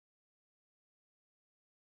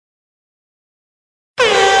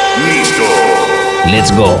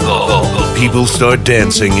Let's go. People start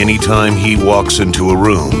dancing anytime he walks into a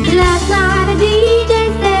room. Last night a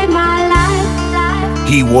DJ saved my life.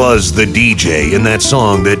 He was the DJ in that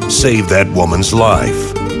song that saved that woman's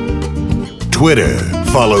life. Twitter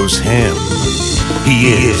follows him.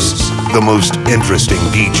 He is the most interesting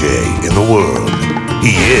DJ in the world.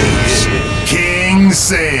 He is King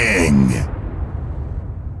Sing.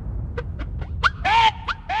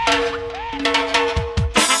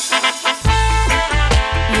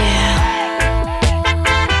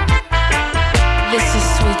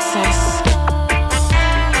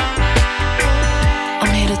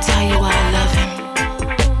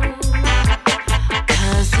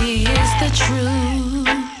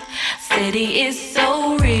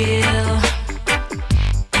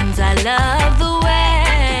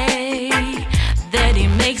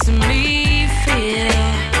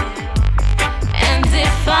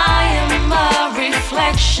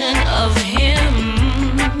 Of him,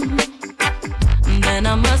 then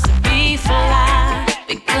I must be fly,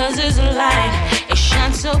 because his light, it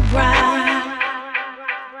shines so bright.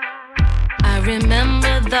 I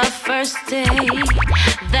remember the first day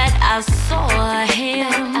that I saw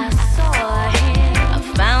him. I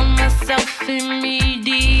found myself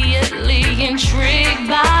immediately intrigued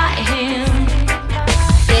by him.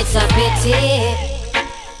 It's a pity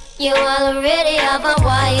you already have a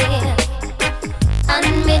wife, and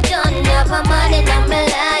me don't have a man in my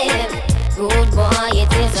life. Good boy,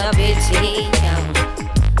 it is a pity.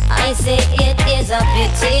 I say it is a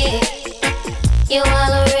pity. You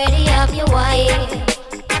already have your wife,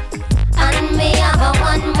 and me have a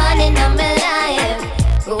one man in my life.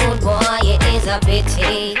 Good boy, it is a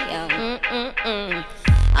pity.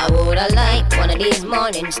 I woulda liked one of these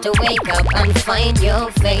mornings to wake up and find your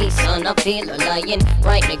face on a pillow lying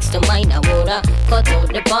right next to mine. I woulda cut out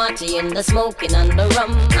the party and the smoking and the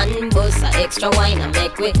rum and bust a extra wine and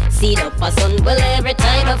make we seat up a sun. Well, every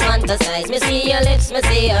time I fantasize, me see your lips, me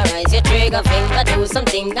see your eyes, your trigger finger do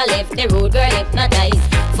something that left the rude girl hypnotized.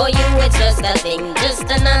 For you it's just a thing, just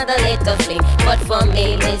another little fling, but for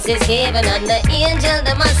me this is heaven and the angel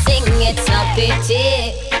that must sing. It's a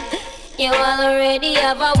pity you already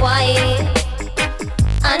have a wife,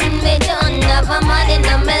 and me don't have a man in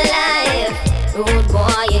my life. Rude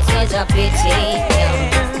boy, it is a pity.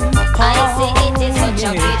 I say it is such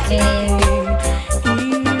a pity.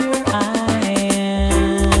 Here I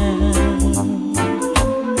am,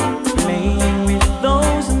 playing with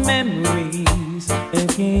those memories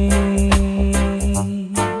again.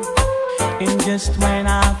 And just when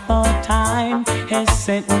I thought time has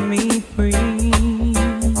set me free,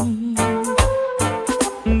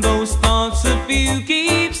 those thoughts of you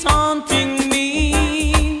keeps haunting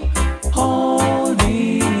me,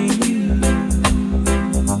 holding you,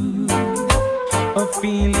 a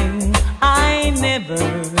feeling I never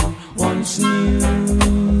once knew.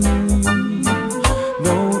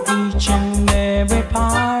 Though each and every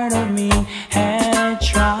part of me had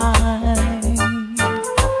tried,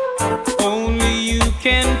 only you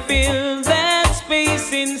can fill that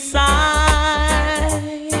space inside.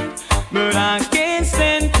 But I can't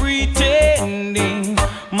stand pretending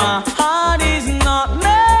my heart is not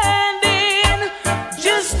mending.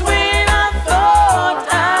 Just when I thought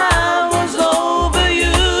I was over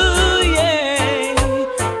you,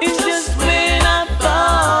 yeah. It's just when I thought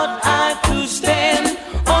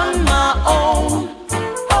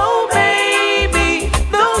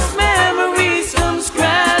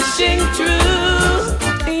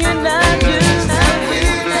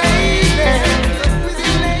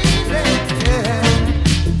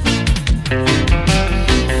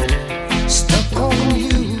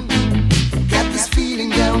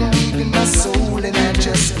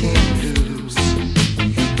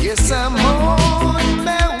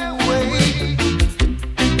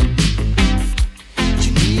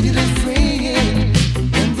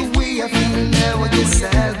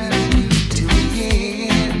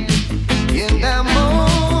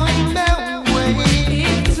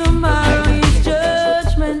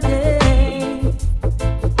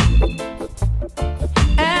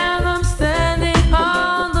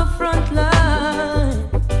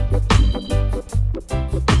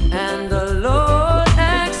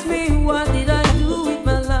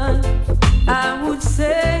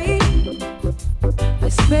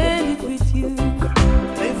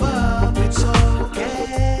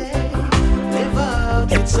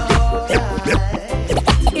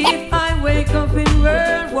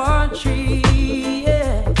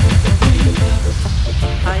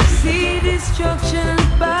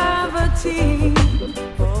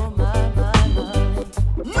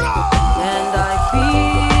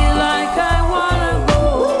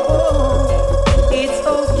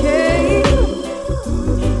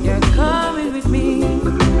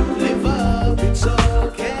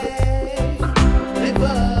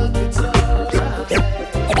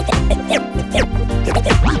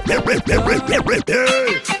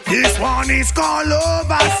is called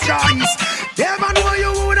lover's choice. Never know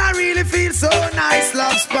you woulda really feel so nice,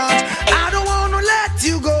 love sponge. I don't wanna let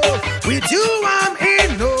you go. With you I'm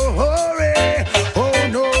in no hurry. Oh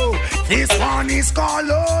no, this one is called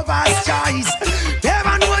lover's choice.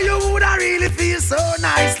 Never know you woulda really feel so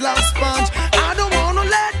nice, love sponge. I don't wanna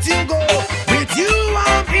let you go. With you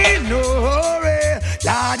I'm in no hurry.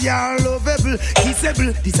 Lord, you're lovable,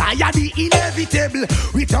 kissable, desire the inevitable.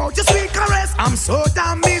 Without your sweet caress, I'm so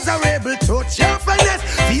damn miserable. Touch your finesse,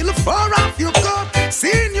 feel the fur off your cup.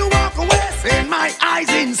 Seeing you walk away, seeing my eyes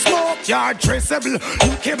in smoke. You're traceable,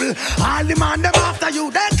 lookable. All the man them after you,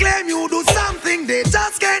 they claim you do something they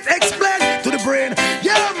just can't explain to the brain.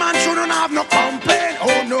 Yeah, man shouldn't have no complaint.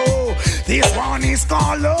 Oh no, this one is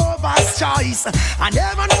called lover's choice. I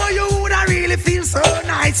never know you woulda really feel so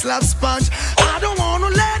nice, love sponge. I don't wanna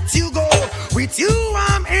let you go. With you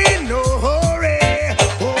I'm in no hurry.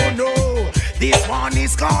 Oh no, this one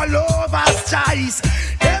is called lover's choice.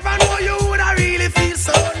 Never know you woulda really feel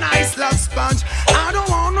so nice, love sponge. I don't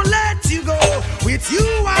wanna let you go. With you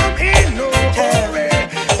I'm in no hurry.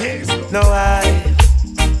 No,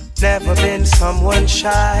 I've never been someone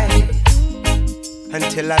shy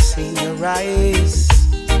until I seen your eyes.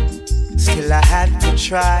 Still I had to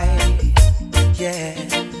try, yeah.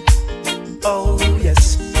 Oh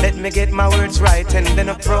yes, let me get my words right and then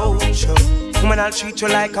approach you. Woman, I'll treat you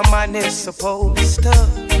like a man is supposed to.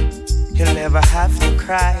 You'll never have to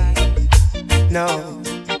cry, no.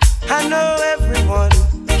 I know everyone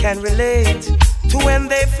can relate to when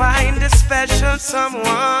they find a special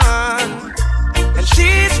someone. And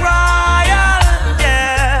she's royal,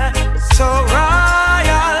 yeah, so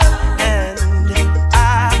royal. And I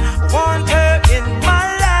want her in my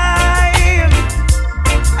life.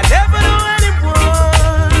 I never knew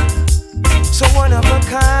anyone so one of a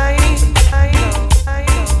kind.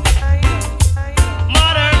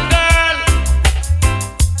 Modern girl,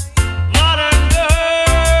 modern girl.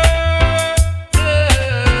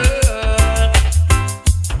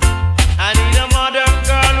 I need a modern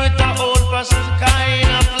girl with an old fashioned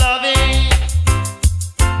kind of loving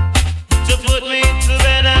to put me to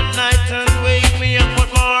bed at night and wake me up at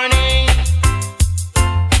morning.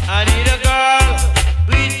 I need a girl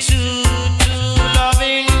with true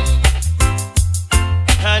loving.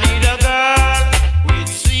 I need a girl with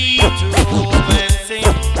sweet romancing.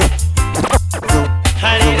 I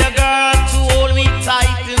need a girl to hold me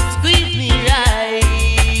tight and squeeze me right.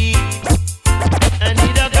 I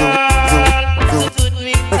need a girl to put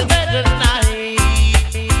me to bed at night.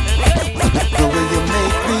 The way you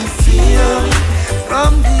make me feel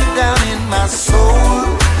from deep down in my soul,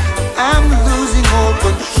 I'm losing all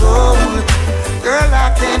control. Girl, I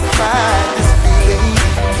can't fight this feeling.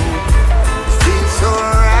 It feels so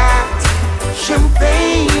right.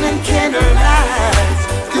 Champagne and candlelight,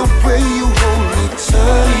 the way you hold me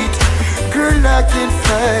tight. Girl, I can't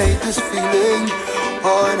fight this feeling.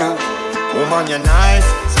 Oh no. Woman, you're nice.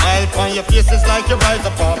 Smile on your face is like you're right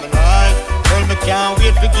upon my life. Girl, me can't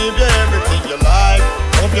wait to give you everything you like.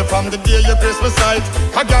 Hope you from the day your Christmas sight.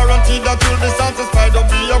 I guarantee that you'll be satisfied. Don't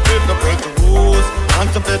be afraid to break the rules. And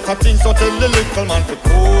to better things, so tell the little man to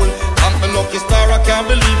cool. I'm the lucky star, I can't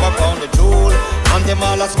believe I found a jewel. And them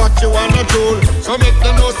all ask what you want to do. So make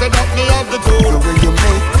them know say that me have the tool. The way you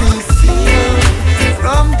make me feel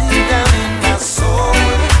from deep down in my soul,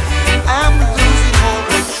 I'm losing all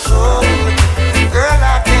control. Girl,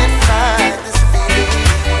 I can't fight this feeling.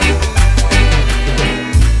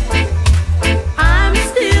 I'm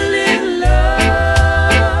still in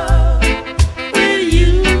love with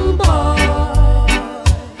you, boy.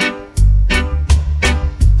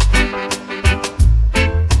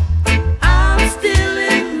 I'm still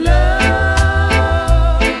in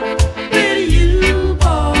love with you.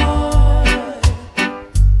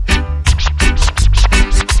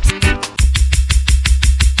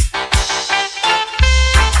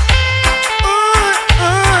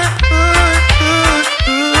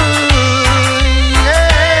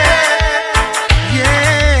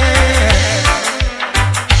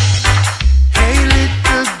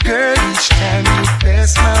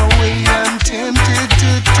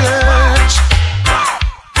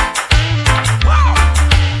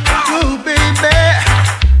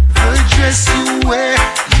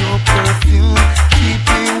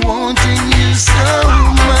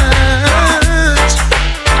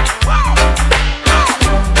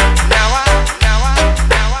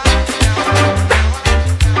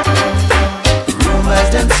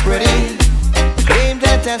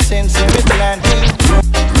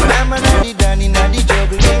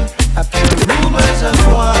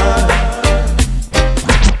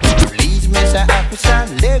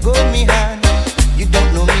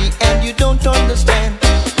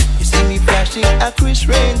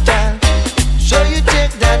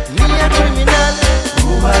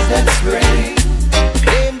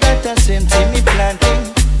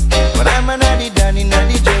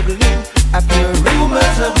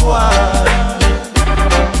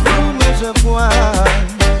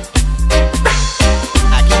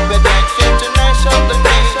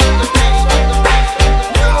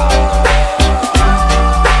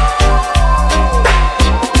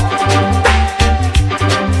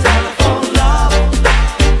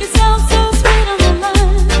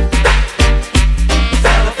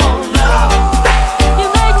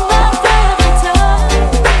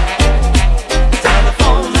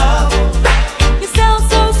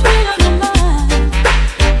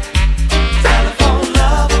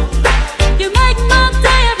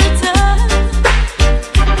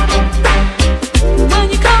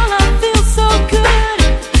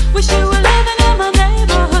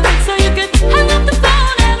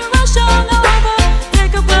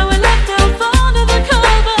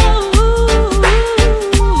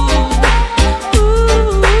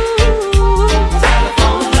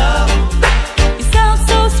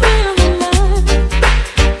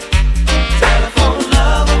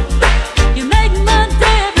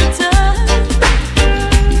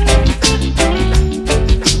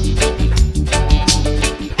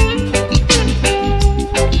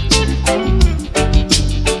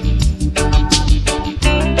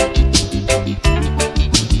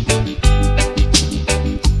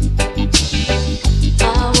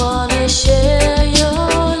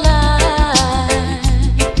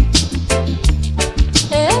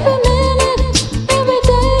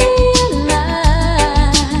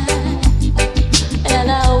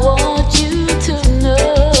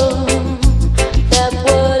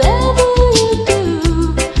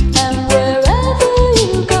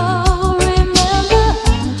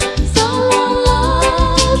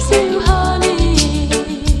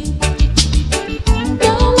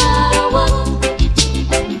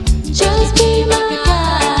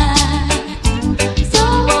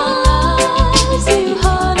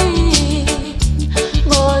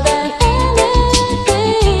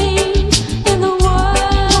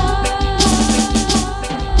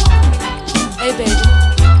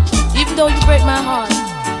 you break my heart,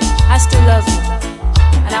 I still love you,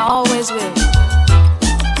 and I always will.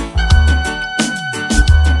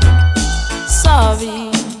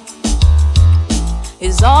 Sorry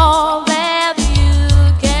is all that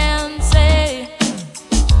you can say.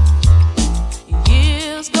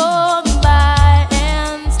 Years gone by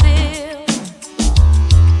and still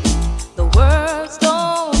the words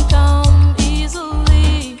don't come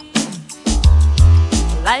easily.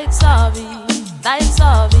 Like sorry, like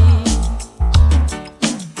sorry.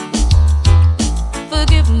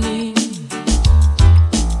 Forgive me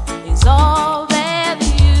is all that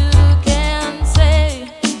you can say.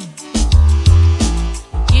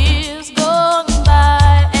 Years gone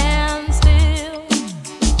by and still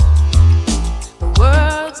the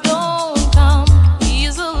words don't come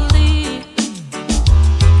easily.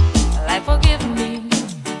 Like forgive me,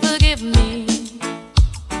 forgive me.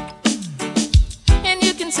 And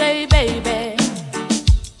you can say baby,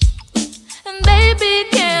 and baby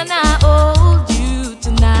can I hold you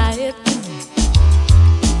tonight?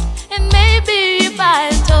 And maybe if I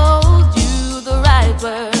told you the right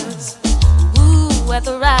words, ooh, at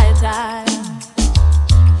the right time,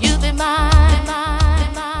 you'll be mine,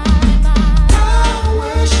 mine, mine, mine. I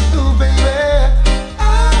wish, oh baby, I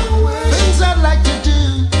wish things I'd like to do.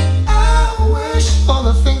 I wish all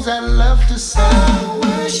the things I love to say. I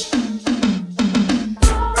wish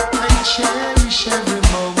I cherish every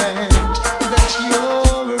moment that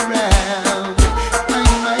you're around. I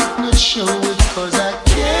might not show it 'cause I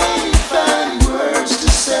can't find words to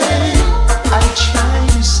say. I try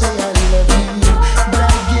to say I love you, but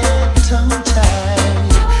I get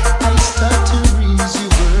tongue-tied. I start to reuse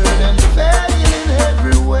your word and fail in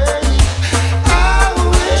every way. I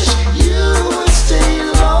wish you would stay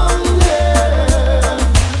longer.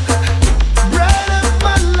 Bright up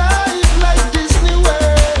my life like Disney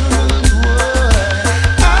World would.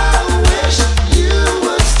 I wish you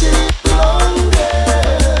would stay longer.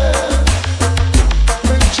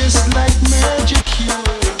 But just like magic you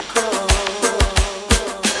will go.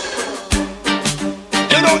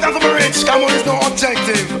 You know that I'm rich, come on, it's no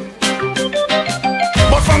objective.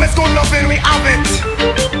 But from it's good loving, we have it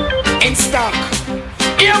in stock.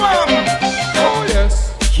 Yeah, man. Oh, yes.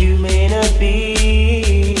 You may not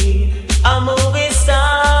be a movie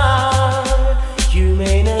star, you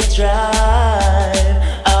may not drive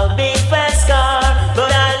a big fast car,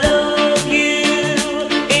 but I love you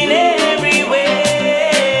in every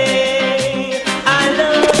way. I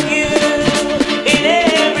love you in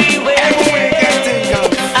every way. Every way you can think of.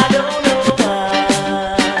 I don't know why.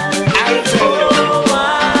 I'll tell you. Oh,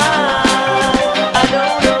 why? I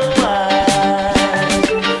don't know why.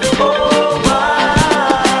 Oh, why?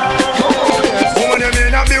 Woman, you may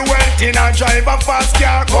not be wealthy and drive a fast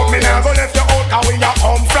car, but me never left you out 'cause we a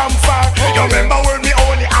come from far. You remember when me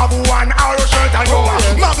only have one arrow shirt and you a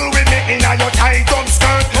muggle with me in a your tight up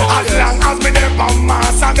skirt. As long as me there from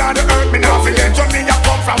Mars and God the earth, me not forget where me a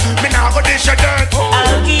come from. Me not go dish your dirt.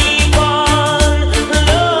 I'll keep on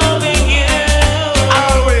loving you.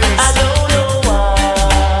 Always. I don't know why.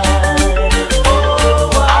 Oh,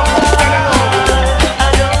 why? I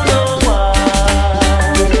don't know why.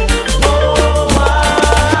 Oh, why?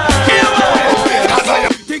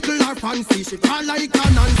 Tickle her fancy, she call like a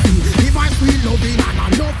Nancy. If I feel loving and I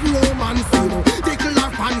love romance, you know. Tickle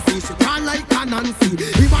her fancy, she call like a Nancy.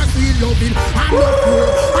 If I feel loving and love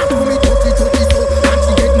romance, I do me touchy so, and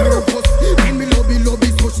she get nervous. Then me love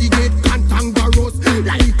it so she get cantankerous.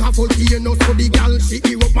 Like a volcano, so the girl she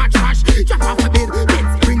hear up my trash. Drop off a bed,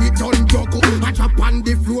 let's bring it on broke up and drop on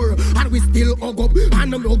the floor, and we still hug up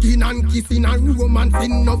and I'm hugging and kissing and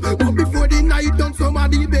romancing enough. But before the night done,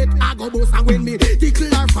 somebody bet I go boss, and when me tickle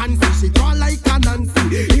her fancy, she call like a Nancy.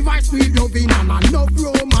 If I sweet loving and I love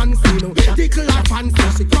romance, you know. Tickle her fancy,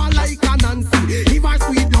 she call like a Nancy. If I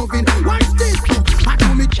sweet loving, watch this, I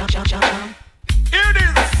do me cha cha cha. Here it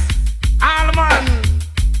is, all man.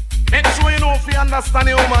 Make sure you know if you understand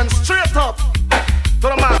the woman straight up to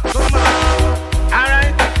the man, to the man. All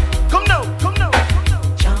right, come now, come now.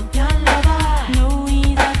 Champion lover, no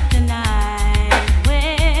ease up tonight.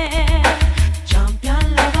 Well,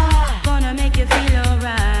 champion lover, gonna make you feel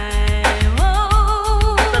alright.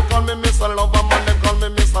 Whoa. They call me Mr. Lover, man, they call me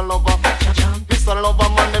Mr. Lover. Mr. Lover,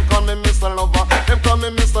 man, they call me Mr. Lover. They call me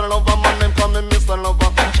Mr. Lover, man, they call me Mr.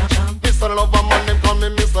 Lover. Mr. Lover, man, they call me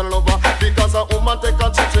Mr. Lover. Because a woman take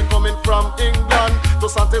a chick coming from England to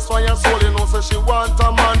satisfy her soul, you know, so she want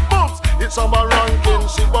a man. Booms, it's a ranking,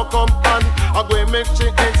 she go come and I go make she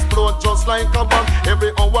explode just like a bomb.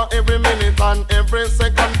 Every hour, every minute, and every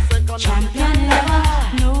second. Champion lover,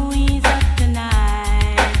 no ease up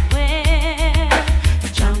tonight. Well,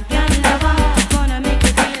 champion lover, gonna make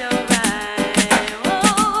you feel alright.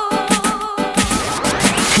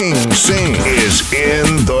 Singh is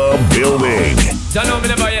in the building. Don't know me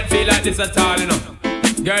never yet feel like this at all, you know.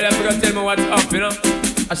 Girl, you forgot to tell me what's up, you know.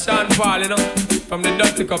 A Sean Paul, you know, from the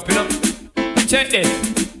Dirty Cup, you know. Check this.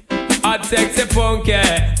 Hot sexy punky,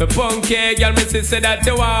 the punky girl, me say that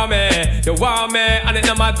you want me, and it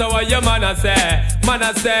no matter what your man a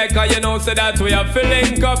say, cause you know say that we are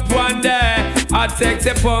filling up one day. Hot sexy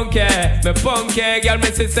punky, the punky girl, me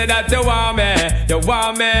say that you want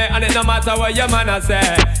me, and it no matter what your man a say,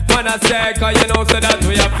 cause you know say that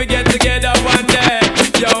we are get together one day.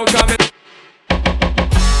 Yo, come in.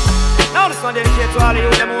 Now this one dedicated to all of you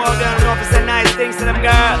them who out there and know to say nice things to them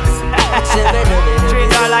girls.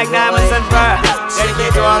 Treat her like diamonds and pearls.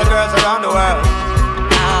 Dedicated to all the girls around the world.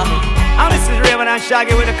 And this is Raven and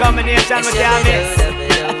Shaggy with a combination with their mix.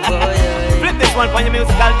 Flip this one on your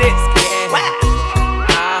musical disc.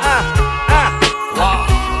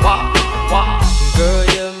 Girl,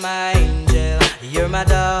 you're my angel. You're my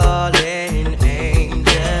darling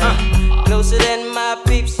angel. Closer than my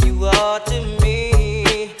peeps, you are to me.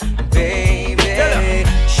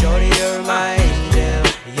 Shorty, you're my angel,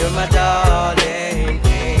 you're my darling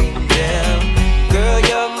angel. Girl,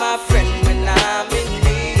 you're my friend when I'm in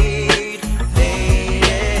need,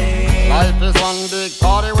 lady. Life is one big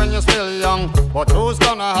party when you're still young, but who's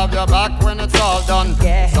gonna have your back when it's all done?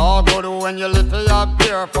 Yeah. It's all good when you live for your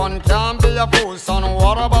pure fun. Can't be a fool, son,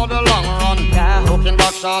 what about the long run? Yeah. Looking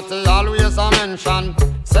back, shorty, always a mention.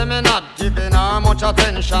 Say me not giving her much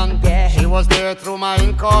attention. Yeah. She was there through my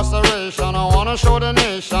incarceration. I wanna show the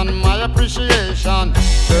nation my appreciation.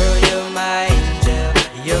 Girl, you're my angel,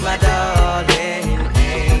 you're my darling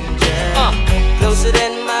angel. Closer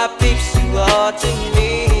than my peeps, you are to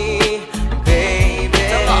me, baby.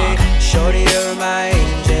 Shorty, you're my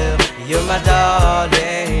angel, you're my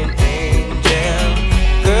darling angel.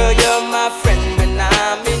 Girl, you're my friend when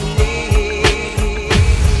I'm in need.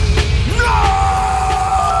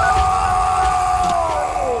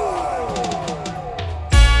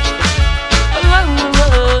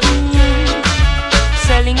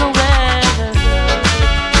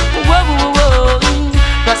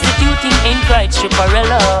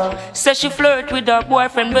 Stripperella says she flirt with her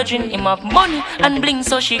boyfriend, virgin him have money and bling,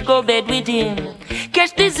 so she go bed with him.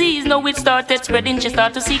 Catch disease, now it started spreading. She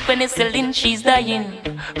start to seek penicillin, she's dying.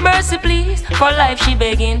 Mercy please, for life she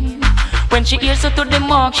begging. When she hears her to the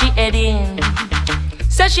mark, she heading.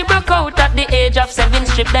 Says she broke out at the age of 7,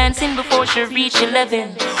 strip dancing before she reached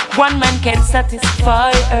 11. One man can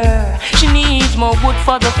satisfy her, she needs more wood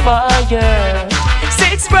for the fire.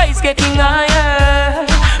 Sex price getting higher,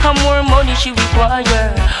 and more money she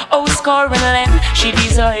require. Oh, score and land she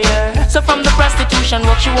desire. So from the prostitution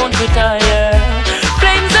work she won't retire.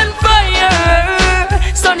 Flames and fire,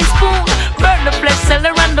 sunny spoon, burn the flesh, sell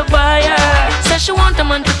her and the buyer. Says she want a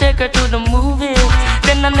man to take her to the movies,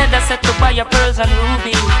 then another set to buy her pearls and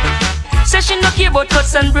rubies. Says she no care about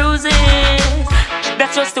cuts and bruises,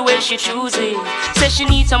 that's just the way she chooses. Says she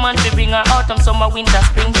needs someone to bring her autumn, summer, winter,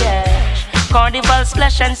 spring cash. Carnival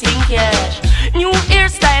splash and sing cash. New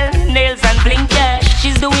hairstyle, nails and bling cash.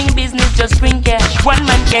 She's doing business, just bring cash. One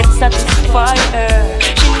man can satisfy her,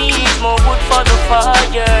 she needs more wood for the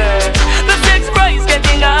fire. The sex price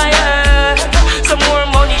getting higher, some more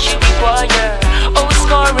money she require. Oh,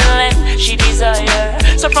 score and land she desire.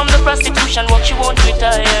 So from the prostitution work she won't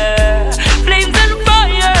retire. Flames and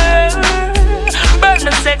fire, burn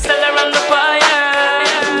the sex all around the fire.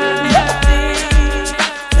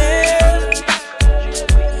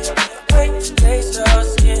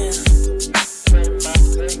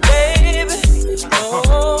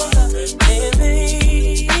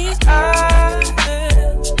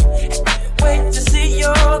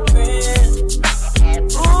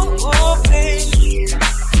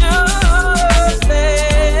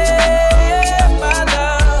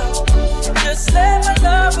 Just let my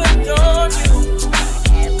love adorn you.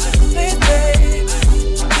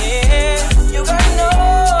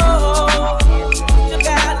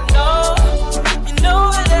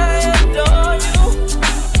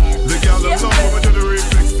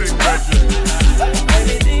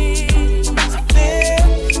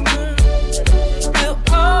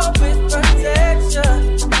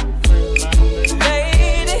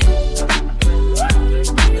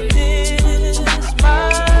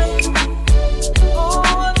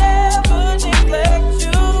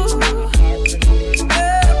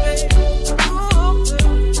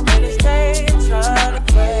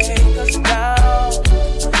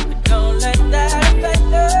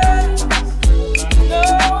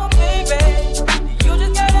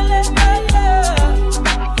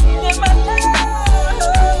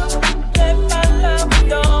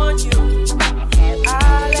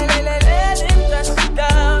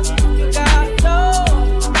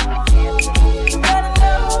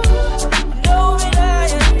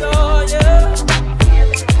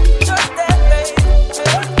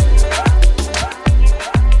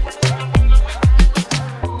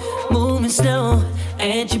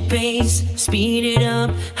 pace, speed it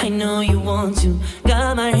up, I know you want to.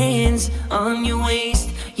 Got my hands on your waist,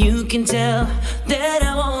 you can tell that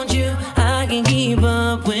I want you. I can keep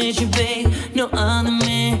up with you, babe. No other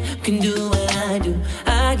man can do what I do.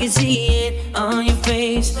 I can see it on your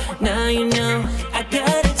face, now you know. I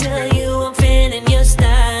gotta tell you I'm feeling your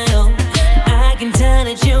style. I can tell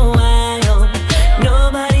that you're wild.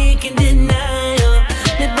 Nobody can deny you.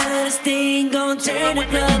 The baddest thing gon' turn the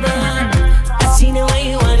club on. I see the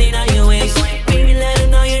way you want it on your waist. Baby, let them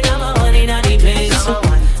know you're number one in all the place.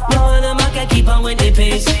 No other man can keep on with the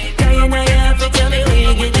pace. Girl, you know you have to tell me where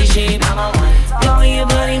you get the shape. Go with your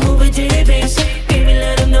body, move it to the pace. Baby,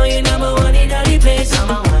 let them know you're number one in all the place.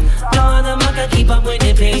 No other man can keep up with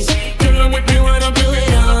the pace. Girl, you make me wanna do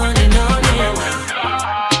it on and on and on.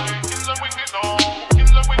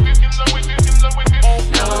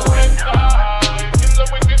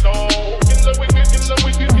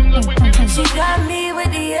 She got me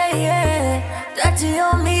with the yeah. Dirty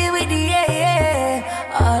on me with the yeah.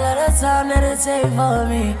 All of the time that it take for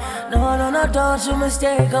me. No, don't you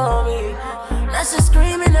mistake on me. Now she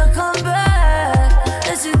screaming to come back.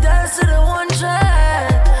 And she dance to the one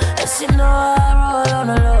track. And she know I roll on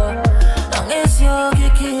the low. Long as you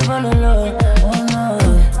can keep on the low. Oh no.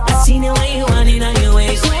 I seen the way you want it on your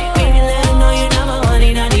waist. Baby, let them know you're number one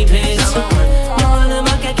in all the place. No other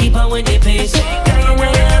man can keep up with the pace. Girl, you know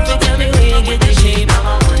you have to tell me where you get the shape.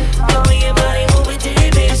 Go with your body, move it to the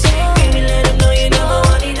base. Baby, let them know you're number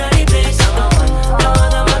one in all the place. No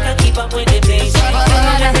other man can keep up with the pace. What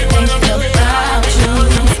I think about you,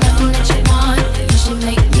 it's nothing that you want. You should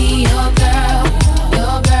make me your girl,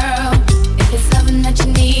 your girl. If it's something that you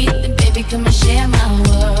need, then baby, come and share my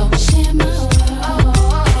world, share my world.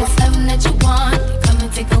 If it's something that you want, then come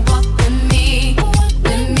and take a walk with me,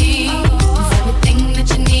 with me. It's everything that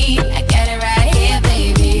you need, I got it right here,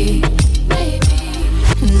 baby.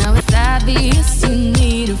 Now it's obvious you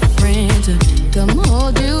need a friend to come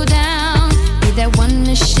hold you down. Be that one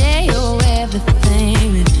to share your everything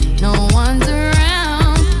when no one's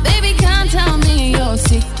around. Baby, come tell me your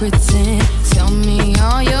secrets and tell me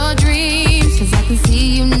all your dreams. Cause I can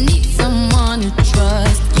see you need someone to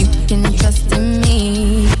trust. You can trust in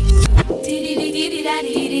me.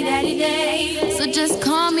 So just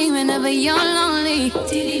call me whenever you're lonely.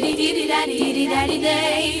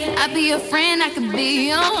 I'll be your friend, I could be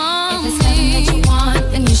your home. If it's something that you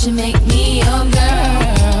want, then you should make me your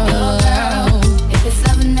girl. If it's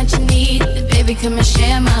something that you need, then baby, come and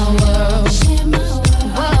share my world.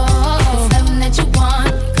 Whoa. If it's something that you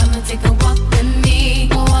want, then come and take a walk with me.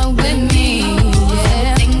 Walk with me.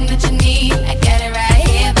 Yeah. Everything that you need, I got it right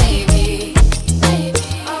here, baby.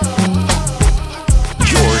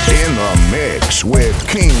 You're in the mix with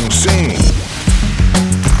King Sing.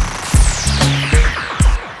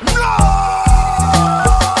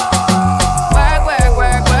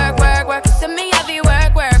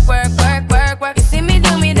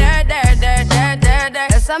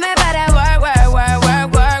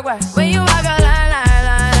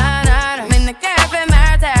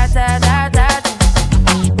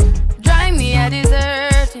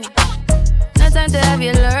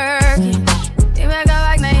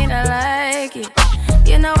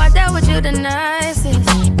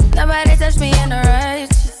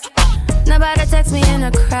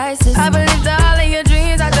 I believed all of your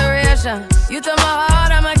dreams are duration. You took my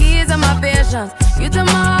heart, all my keys, and my patience. You took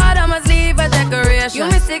my heart, I must leave a decoration. You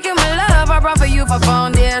mistaken my love, I brought for you for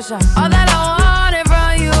foundation. All that I wanted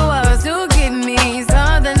from you was to give me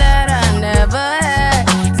something that I never had,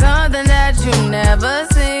 something that you never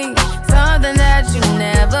seen, something that you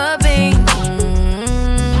never been.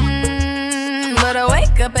 But I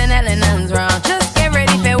wake up and hell nothing's wrong. Just get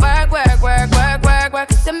ready for work.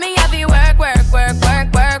 To me, I be work.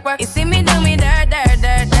 You see me do me dirt.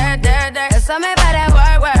 There's something about that work.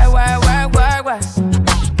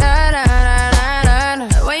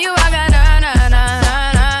 When you walk out,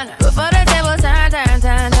 before the table turn.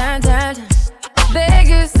 Beg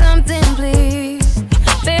you something, please.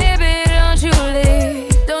 Baby, don't you leave.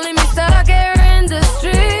 Don't leave me stuck here in the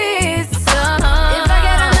streets. If I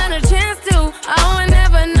get another chance to, I would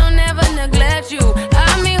never neglect you.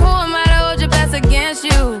 I mean, who am I to hold your best against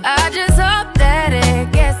you? I just hope that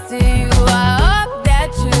it gets to you. I hope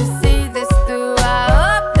that you see this through. I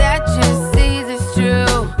hope that you see this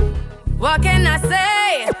true. What can I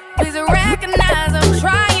say? Please recognize I'm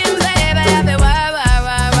trying, baby. I feel why.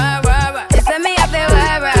 You send me up there, why.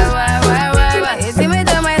 You see me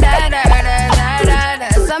do my da.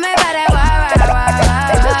 So me about that why.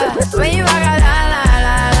 When you walk out,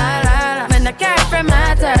 la. When the car from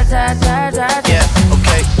my ta. Yeah,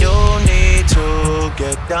 okay, you need to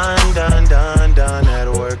get done at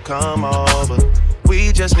work. come over.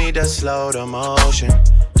 We just need to slow the motion.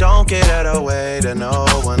 Don't get out of the way to no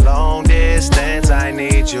one. Long distance, I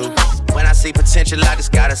need you. When I see potential, I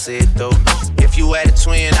just gotta see it through. If you had a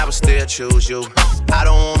twin, I would still choose you. I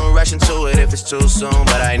don't wanna rush into it if it's too soon,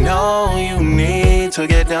 but I know you need to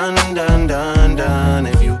get done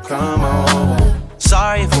if you come over.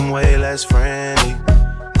 Sorry if I'm way less friendly.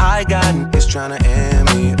 I got niggas tryna end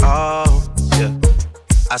me, oh, yeah.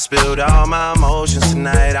 I spilled all my emotions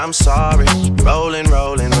tonight, I'm sorry. Rolling,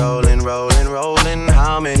 rolling, rolling, rolling, rolling.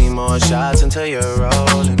 How many more shots until you're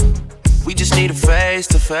rolling? We just need a face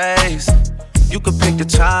to face. You could pick the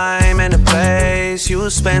time and the place. You'll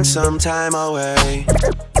spend some time away.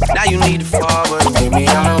 Now you need to forward. Give me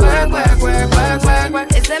all the work, work, work, work, work, work.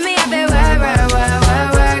 It's me up there, work, work, work,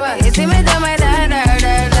 work, work, work. You see me do my da da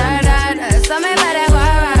da da da da. So me let it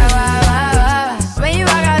work, work, work, work, work. When you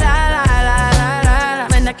walk out, la la la la la la.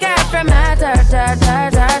 When the cat from my da da da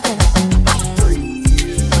da da.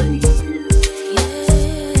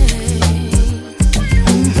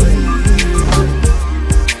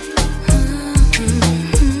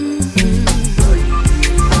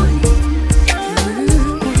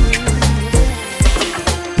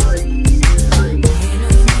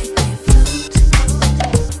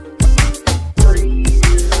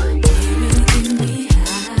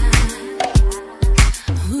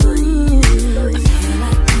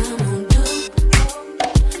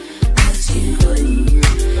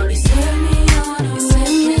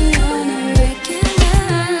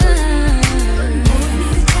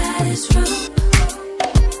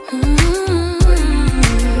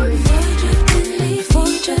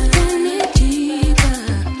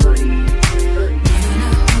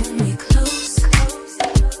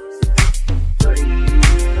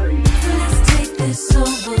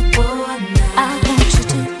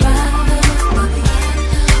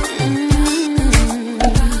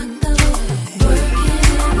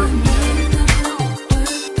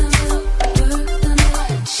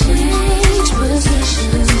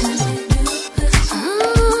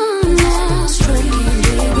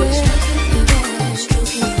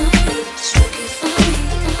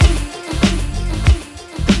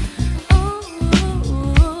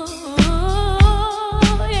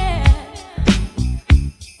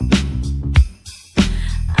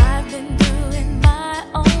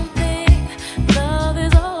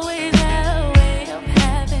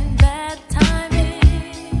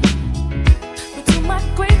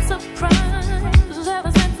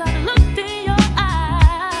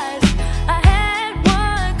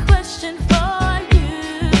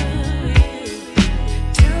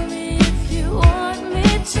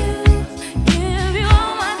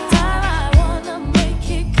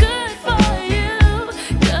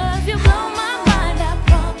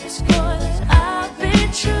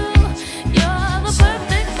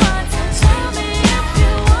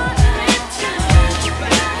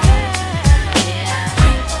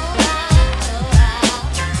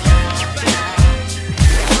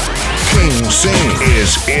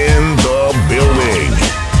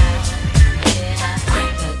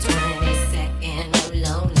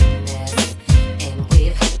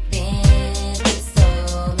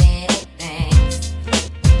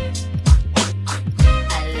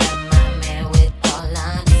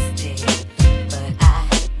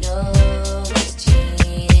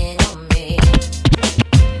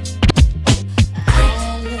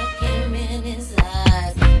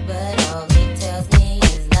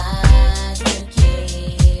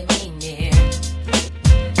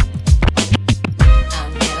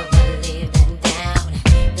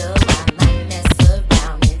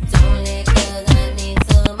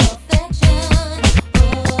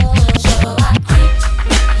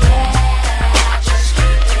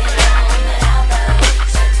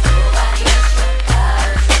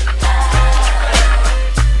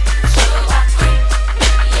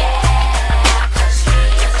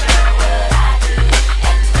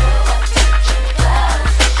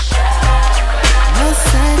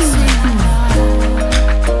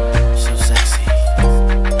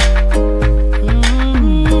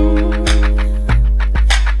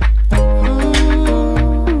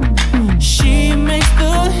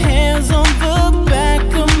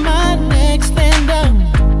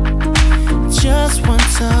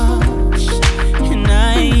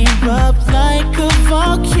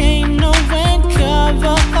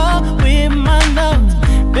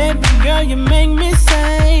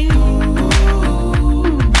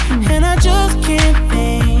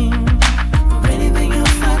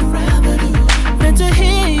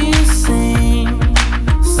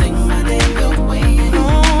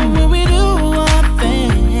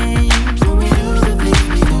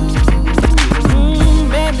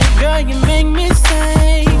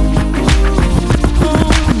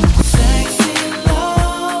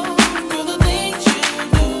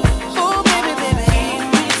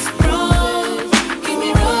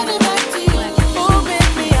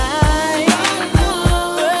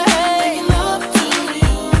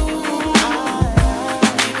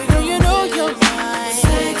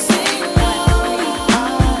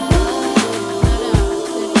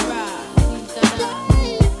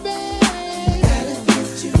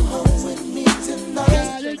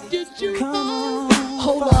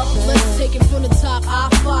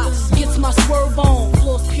 I swerve on,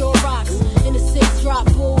 floors pure rocks. In the 6 drop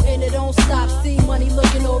bull and it don't stop. See money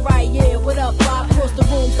looking alright, yeah. What up, Bob? Across the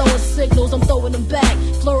room throwing signals, I'm throwing them back.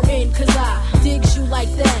 Flirting, cause I digs you like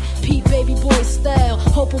that. Pete baby boy style,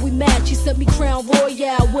 hoping we match. He sent me Crown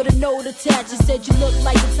Royale with a note attached. He said you look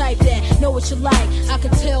like the type that know what you like. I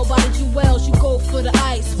can tell by the jewels you go for the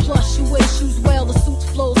ice. Plus you wear shoes well, the suit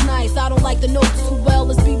flows nice. I don't like the notes too well,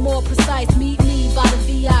 let's be more precise. Meet me by the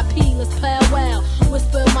VIP, let's powwow.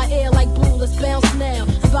 Whisper in my ear like boo, let's bounce now.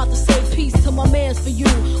 I'm about to say peace to my mans for you.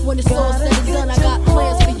 When it's all said and done, I got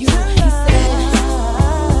plans for you. He said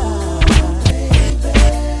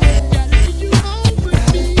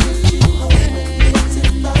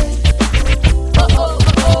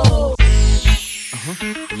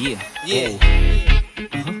yeah. Yeah.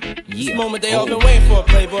 This moment they all been waiting for,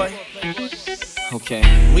 Playboy. Okay.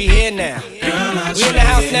 We here now. We in the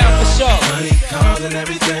house now for sure. Money, cars and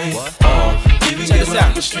everything. Check this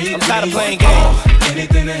out. I'm tired of playing games.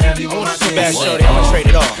 Anything to have you on my team. Bad shorty, I'ma trade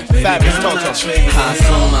it off. Fabulous Toto. I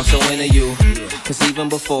assume I'm so into you. Cause even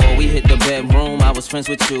before we hit the bedroom, I was friends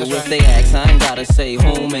with you. If they ask, I ain't gotta say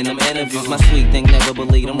whom in them interviews. My sweet thing never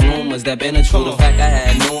believed them rumors that been true. The fact I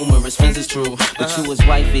had numerous friends is true. But you was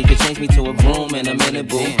wifey, could change me to a groom in a minute,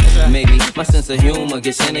 boo. Maybe my sense of humor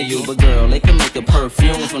gets into you. But girl, they can make a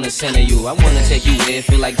perfume from the scent of you. I wanna take you where it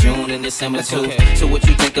feel like June and December too. So what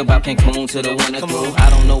you think about Cancun to the winter through? I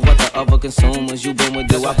don't know what the other consumers you been with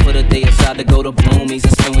do. I put a day aside to go to Bloomies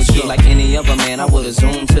and spend with you. Like any other man, I would've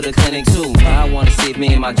zoomed to the clinic too. I wanna see if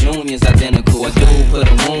me and my junior's identical. A dude put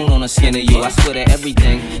a wound on the skin of you. I swear to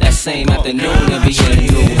everything, that same afternoon and be in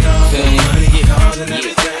you. Feel me?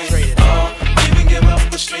 Trade it all. Even give up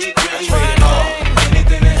the street dream. Trade it all.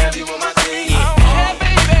 Anything to have you on my team.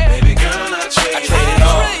 Baby girl, I trade it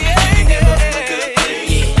all. Even give up the good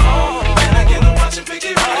things. And I get to watch and pick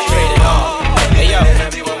it right. Trade it all. Hey yo.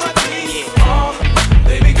 Have you on my team.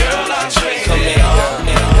 Baby girl, I trade it all.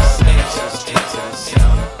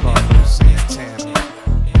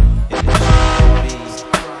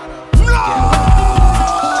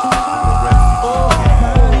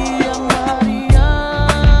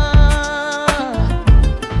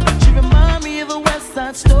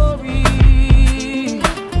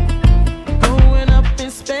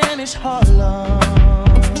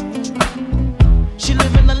 She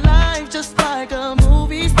living a life just like a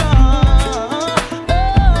movie star.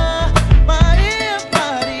 Maria,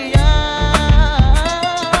 Maria.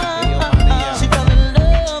 She fell in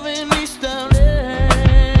love in East LA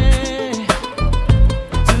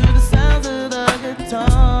to the sounds of the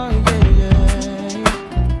guitar, yeah.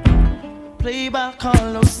 Played by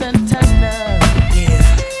Carlos Santana.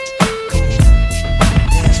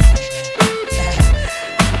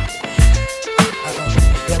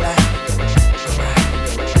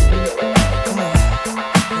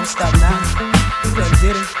 Stop now. You done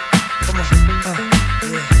did it. Come on.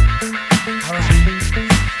 Yeah. Alright.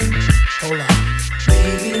 Hold on.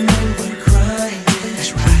 Baby, when we're crying.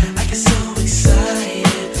 That's right. I get so excited.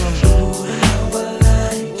 Ooh, how I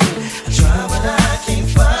like it. I try, but I can't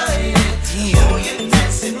fight it. Yeah. Oh, you're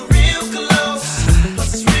dancing real close.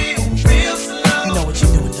 Plus it's real slow. You know what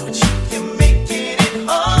you're doing, don't you? You're making it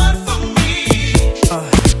hard for me.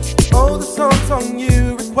 Oh, the song's on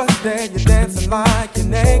you. Requested you're dancing like you're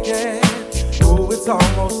naked. Oh, it's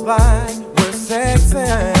almost like we're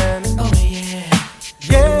sexing. Oh yeah.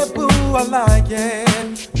 Yeah, boo, I like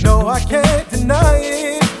it. No, I can't deny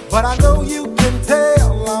it. But I know you can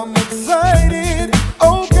tell I'm excited.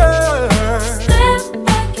 Oh, girl. Step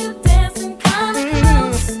back, you're dancing kinda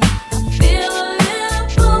close. I feel a little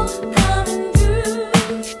pull coming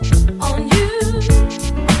through on you.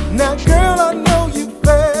 Now, girl, I know you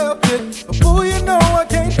felt it. But boo, you know I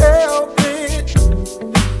can't help it.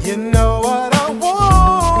 You know what I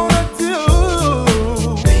wanna do.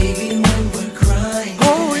 Baby, when we're crying.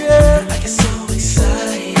 Oh, yeah. I get so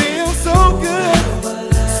excited. Feel so good.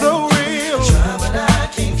 So real. Try, but I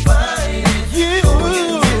can't fight it. You. Oh,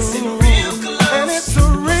 you're dancing real close. And it's a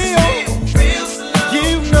real. Real slow. You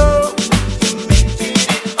know. You're making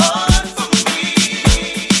it hard for me.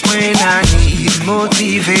 When I need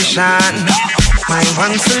motivation, my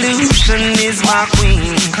one solution is my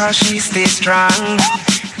queen, cause she stays strong.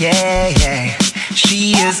 Yeah, yeah.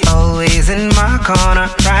 She is always in my corner,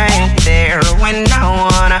 right there when I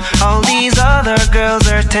wanna. All these other girls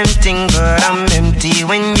are tempting, but I'm empty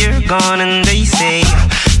when you're gone. And they say,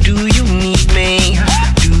 do you need me?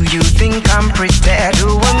 Do you think I'm pretty?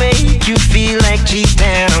 Do I make you feel like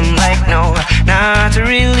cheating? I'm like, no, not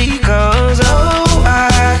really, cause oh,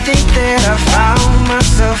 I think that I found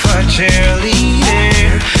myself a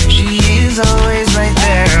cheerleader. She is always right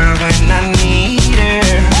there when I need her.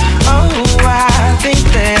 Oh,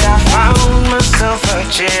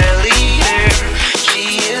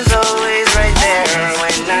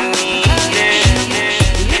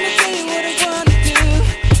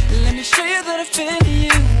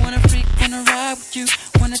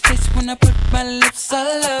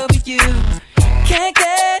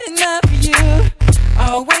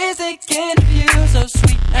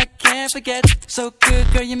 forget. So good,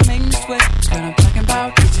 girl, you make me sweat. Girl, I'm talking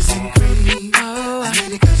about peaches and cream. Oh, I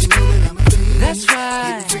made it 'cause you know that I'm a fiend. That's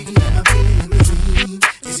right. Getting freaky, I'm feeling in the dream.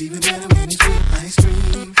 It's even better when it's with ice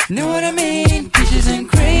cream. Know what I mean? Peaches and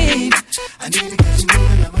cream. I need it 'cause you know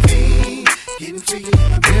that I'm a fiend. Getting freaky,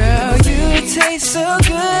 I'm girl, you taste so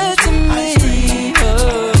good to me.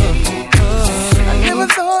 Oh, oh. I never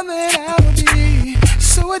thought that I would be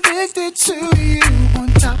so addicted to you. On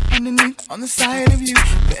top, underneath, on the side of you.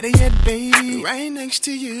 Better yet, baby, right next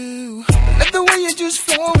to you. Love the way you're just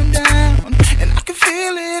flowing down, and I can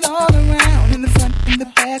feel it all around. In the front, in the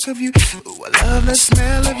back of you. Ooh, I love the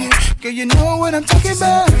smell of you. Girl, you know what I'm talking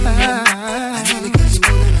about. I need it 'cause you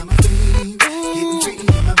know that I'm a fiend. Getting freaky,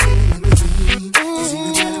 I'm feeling in the dream. It's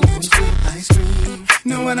even better when it's with ice cream.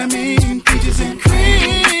 Know what I mean? Peaches and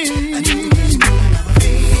cream. I need it 'cause you know that I'm a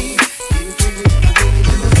fiend. Getting freaky, I'm feeling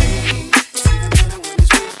in the dream. It's even better when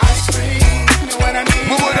it's with ice cream. Know what I mean?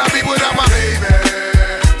 What would I be without my baby?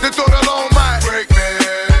 The thought alone might break me,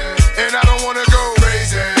 and I don't wanna go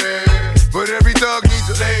crazy. But every thug needs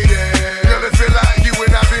a lady. Girl, it feel like you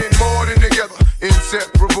and I've been more than together.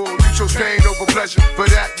 Inseparable, you chose pain over pleasure. For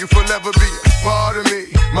that, you forever be a part of me.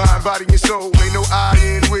 Mind, body, and soul, ain't no I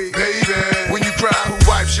in we. Baby, when you cry, who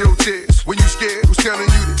wipes your tears? When you scared, who's telling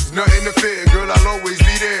you there's nothing to fear? Girl, I'll always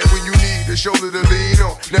be there when you need a shoulder to lean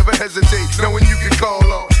on. Never hesitate, knowing you can call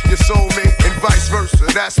on your soulmate and vice versa.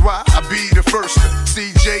 That's why I be the first to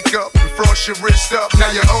see Jacob and frost your wrist up. Now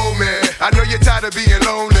you're old man, I know you're tired of being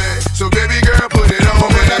lonely. So baby girl, put it on.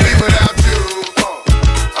 What would I be without you?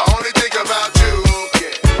 I only think about you.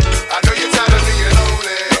 Yeah, I know you're tired of being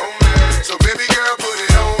lonely. So baby girl, put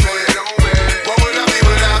it on me. What would I be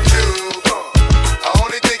without you? I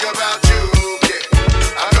only think about you. Yeah,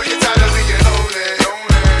 I know you're tired of being lonely.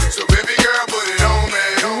 So baby girl, put it on me.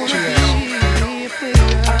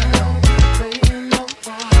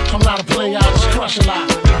 I'm not a player, I just crush a lot.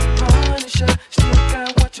 Still got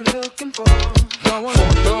what you're looking for. From a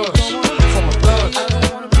thugs, from a thugs. I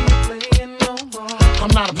don't wanna be playing no more.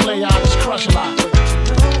 I'm not a player, I just crush a lot.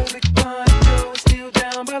 Still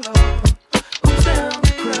down below. Who's down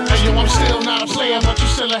to crush? Hey yo, I'm still not a player, but you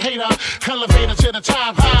still a hater. Elevator to the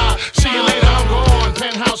top high. See you later, I'm gone.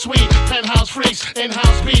 Penthouse suite, penthouse freaks,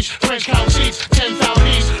 in-house beach, French couch seats, 10,000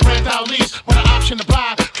 east, rent out lease with an option to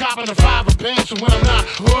buy. Copping the 5 of Benz when I'm not.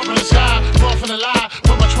 Up in the sky, off in the lie.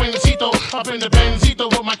 With my Twincito, up in the Benzito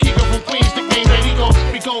with my Kiko from Queens, nickname Redigo.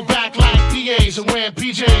 We go back like DAs and wearing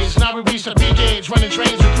PJs. Now we reach the B gauge, running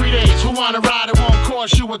trains for 3 days. Who wanna ride? It won't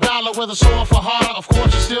cost you $1. Whether sore for harder, of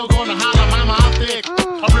course you're still gonna holler. Mama, I'm thick.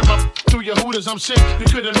 I rip up through your hooters, I'm sick. You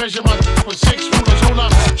couldn't measure my with 6 rulers. Hold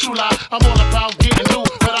up, true lie. I'm all about getting new,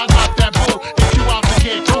 but I got that bull. If you out to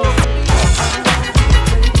get cool,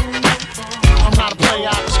 I'm not a player,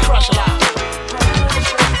 I just crush a lot.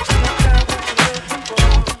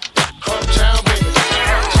 Uptown, baby,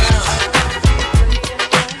 uptown.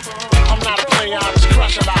 I'm not a player, I just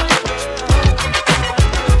crush a lot.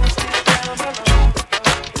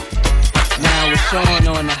 Now it's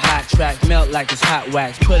on the hot track, melt like it's hot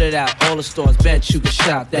wax. Put it out, all the stores, bet you can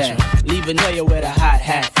shop that. Leave a player with a hot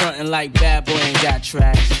hat, frontin' like bad boy ain't got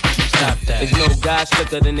tracks. Stop that. There's no guy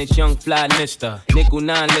slicker than this young fly mister. Nickel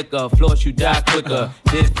 9 liquor, floss you die quicker.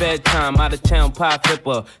 Did Fed time, out of town pie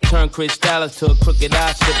flipper. Turn Chris Styles to a crooked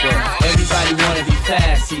eye slipper. Everybody wanna be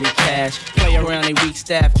fast, see the cash. Play around a weak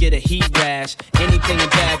staff, get a heat rash. Anything a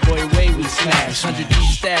bad boy way we smash. 100 deep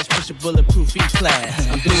stash, push a bulletproof E-class.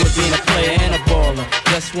 I'm through with being a player and a baller.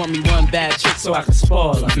 Just want me one bad chick so I can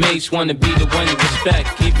spoil her. Mates wanna be the one you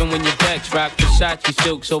respect. Even when your vex, rock Versace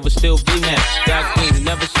silks over still V-necks. Got things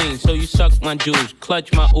never seen, so you suck my jewels.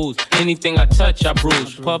 Clutch my ooze, anything I touch I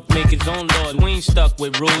bruise. Puff make his own laws, we ain't stuck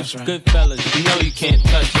with rules. Good fellas, you know you can't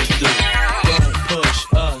touch us, dude. Don't push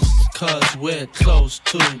us, cause we're close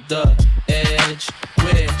to the edge.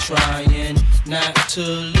 We're trying not to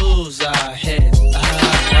lose our heads. Sometimes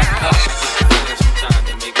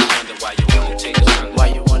to make you wonder why you wanna take us under. Why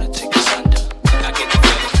you wanna take us under? I get the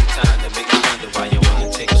feeling sometimes to make you wonder why you wanna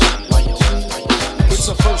take us under. It's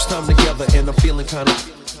our first time together and I'm feeling kinda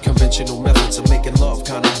conventional methods of making love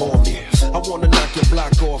kinda bore me. I wanna knock your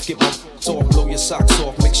block off, get my off, blow your socks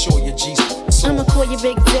off, make sure your G's I'ma call you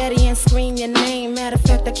Big Daddy and scream your name. Matter of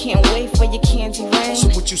fact, I can't wait for your candy rain. So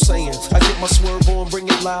what you saying? I get my swerve on, bring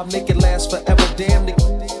it live, make it last forever. Damn the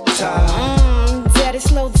time. Daddy,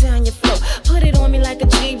 slow down your flow. Put it on me like a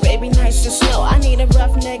G, baby, nice and slow. I need a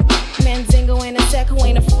roughneck Mandingo and a tech who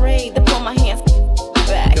ain't afraid to pull my hands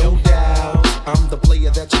back. No doubt, I'm the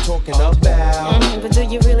player that you're talking about. But do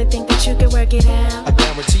you really think that you can work it out? I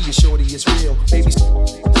guarantee you, shorty, it's real. Baby,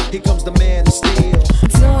 here comes the man of steel.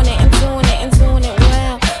 Doing it and doing it and doing it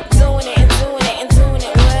well. Doing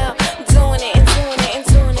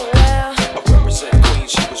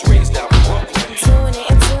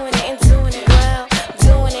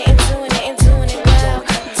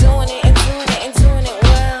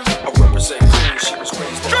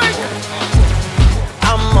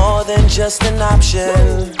just an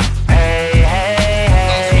option. Hey, hey,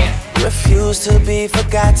 hey. Refuse to be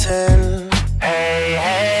forgotten. Hey,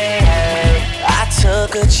 hey, hey. I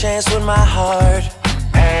took a chance with my heart.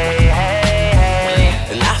 Hey, hey,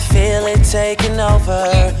 hey. And I feel it taking over.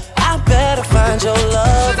 I better find your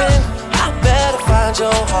loving. I better find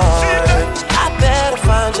your heart. I better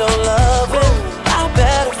find your loving. I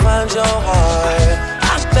better find your heart.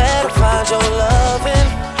 I better find your loving.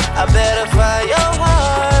 I better find your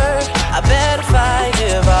heart. I better find,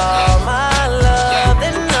 give all my love.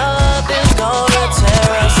 Then nothing's gonna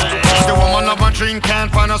tear us apart. The woman of a dream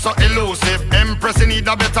can't find her so elusive. Empress, you need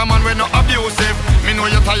a better man, we're not abusive. Me know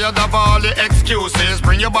you're tired of all the excuses.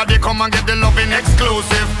 Bring your body, come and get the loving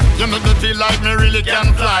exclusive. You make me feel like me really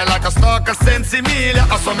can fly. Like a stalker, sense Emilia,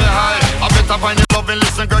 I saw me high. I better find your loving,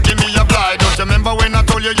 listen girl, give me a blind. Don't you remember when I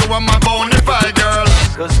told you you were my bonafide girl?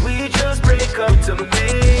 Cause we just break up to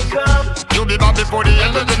make up. You'll be back before the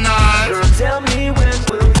end of the night. Girl, tell me when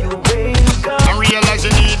will you wake up and realize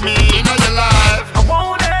you need me in your life. I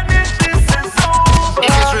won't admit this is over. If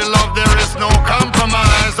it's real love, there is no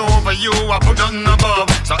compromise. Over you, I put nothing above.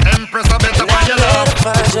 So Empress, I better find your love. I better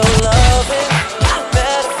find your loving. I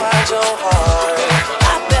better find your heart.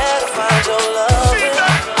 I better find your loving.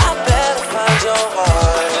 I better find your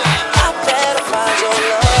heart. I better find your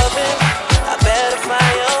loving. I better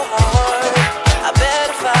find your heart. I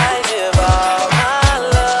better find, give all my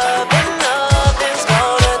love. And nothing's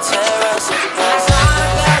gonna tear us apart.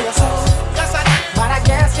 But I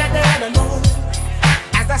guess you didn't know.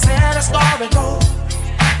 As I said, the story goes.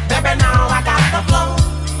 Baby, now I got the flow.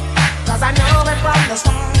 Cause I knew it from the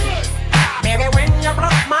start. Baby, when you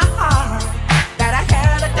broke my heart, that I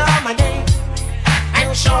had to come again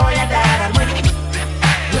and show you that I'm winning.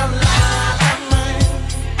 You lied to me.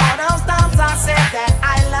 All those times I said that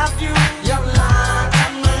I love you. You lied to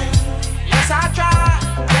me. Yes, I tried.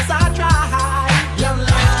 Yes, I tried. You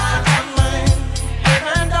lied to me.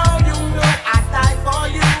 Even though you knew I'd die for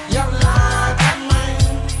you. You lied to me.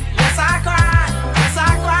 Yes, I cried. Yes,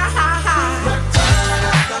 I cried. Return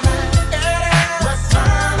up to me.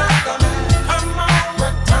 Return up to me. Come on.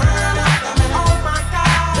 Return up to me. Oh my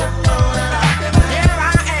God. You know that I've been here.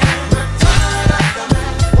 I am. Return up to me.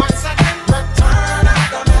 Once again. Return up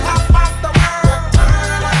to me. Top of the world.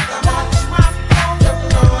 Return up to me. Watch my flow. You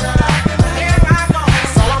know that I've been here. I go.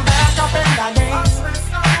 So I'm back up in the game.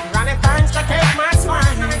 Running things to keep my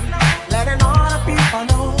swine. Letting all the people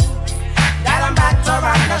know that I'm back to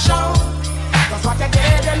run the show. Cause what you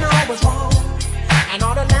did, you know was wrong. And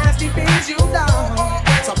all the nasty things you've done.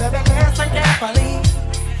 So baby, listen carefully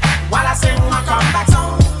while I sing my comeback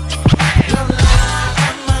song. You lied to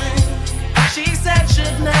me. She said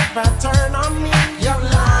she'd never turn on me. You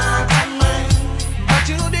lied to me. But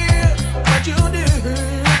you did. But you did.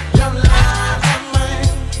 You lied to me.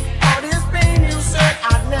 All this pain you said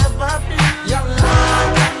I'd never feel. You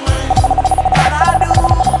lied to me. But I do.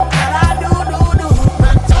 But I do.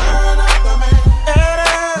 Return up to me.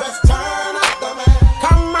 Return up to me.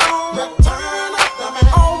 Come on. Return up to me.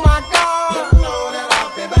 Oh my God. You know that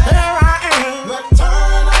I'll be back. Here I am.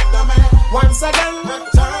 Return up to me. Once again.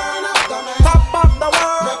 Return up to me. Top of the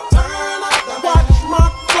world. Return up to me. Watch my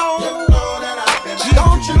flow. You know that I'll be back.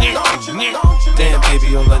 Don't you? Damn,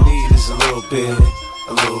 baby, all I need is a little bit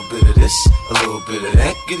of this, a little bit of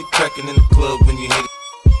that. Get it crackin' in the club when you hit it.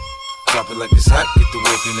 Drop it like it's hot, get the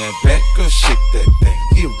work in that back. Girl, shake that thing,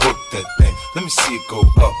 yeah, work that thing. Let me see it go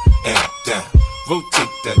up and down.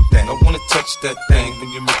 Rotate that thing, I wanna touch that thing when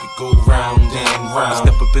you make it go round and round. I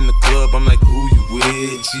step up in the club, I'm like, who you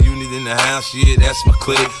with? G-Unit in the house, yeah, that's my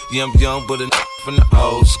clique. Yeah, I'm young, but a from the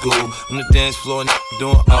old school. On the dance floor,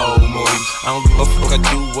 doing old moves. I don't give a fuck, I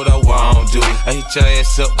do what I want to. I hit your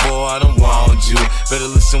ass up, boy, I don't want you. Better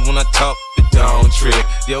listen when I talk, it don't trip.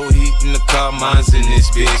 Yo, heat in the car, mine's in this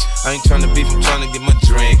bitch. I ain't tryna beef, I'm tryna get my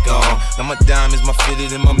drink on. Now my diamonds, my fitted,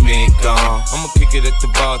 and my mink on. I'ma kick it at the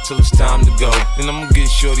bar till it's time to go. Then I'ma get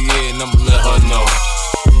shorty in and I'ma let her know.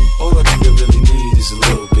 All I think I really need is a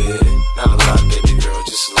little bit. Not a lot, baby girl,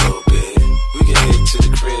 just a little bit. We can head to the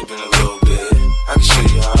crib in a little bit. I can show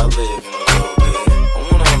you how I live in a little bit. I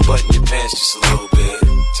wanna unbutton your pants just a little bit.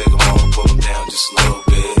 Take them off, pull them down just a little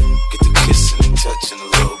bit. Get the kissing and touching a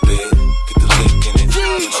little bit. Get the licking and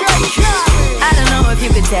I don't know if you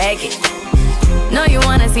could take it. No, you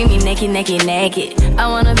wanna see me naked. I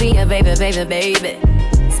wanna be a baby.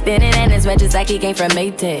 Spinning in his red just like he came from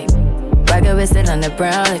Maytag. Rocket with it on the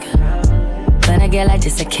brown liquor. When I get like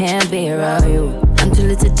this, I can't be around you. I'm too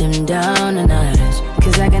little to dim down a notch.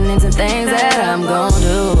 Cause I can into things that I'm gon'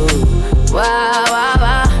 do. Wow, wow,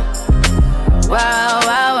 wow. Wow,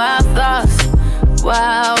 wow, wow, thoughts.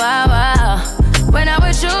 Wow, wow, wow. When I'm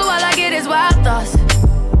with you, all I get is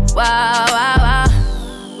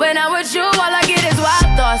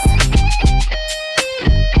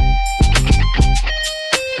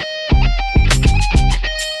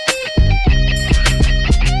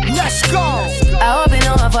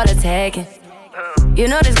packing. You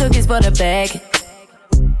know this cookie's for the bag.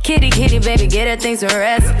 Kitty, kitty, baby, get her things to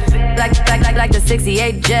rest. Like the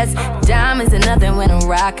 68 Jets. Diamonds are nothing when I'm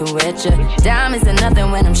rocking with ya. Diamonds are nothing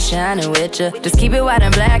when I'm shining with ya. Just keep it white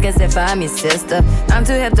and black as if I'm your sister. I'm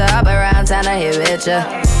too hip to hop around, time to hit with ya.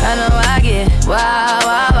 I know I get wow,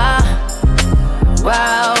 wow, wow.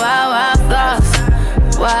 Wow, wow, wow, thoughts.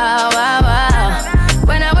 Wow, wow, wow.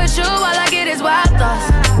 When I'm with you, all I get is wild thoughts.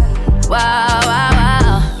 Wow, wow,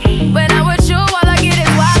 wow. When I'm with you, all I get is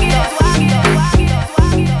wild thoughts.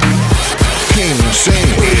 King Sing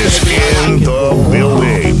is in the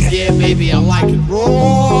building. Yeah, baby, I like it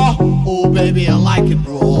raw. Oh, baby, I like it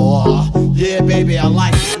raw. Yeah, baby, I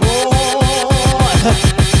like it raw.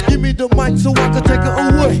 Give me the mic so I can take it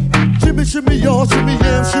away. Shimmy, shimmy, y'all, shimmy,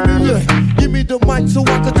 yam, shimmy, yeah. Give me the mic so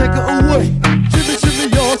I can take it away. Shimmy, shimmy,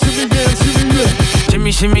 y'all, shimmy, yam, shimmy, yeah.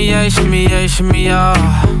 Shimmy, shimmy, yeah, shimmy, yeah, shimmy, yeah.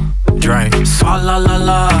 Drink, swalla la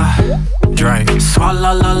la. Drink,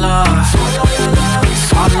 swalla la la.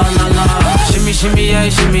 Swalla la la. Shimmy, shimmy, yeah,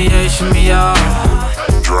 shimmy, yeah, shimmy, yeah.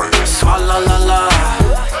 Drink, swalla la la.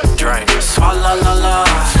 Drink, swalla la la.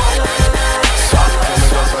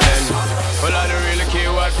 Well, I don't really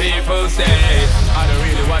care what people say. I don't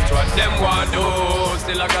really watch what them want do.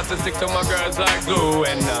 Still I got to stick to my girls like glue.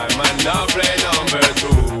 And I might not play number 2.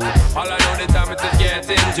 All I know the time it is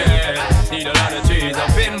getting jet. Need a lot of trees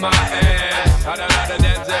up in my head. Had a lot of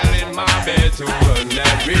Denzel in my bed to run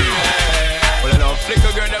that relay. Well, I know flick a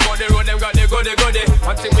girl, them on the road, them got the goody goody.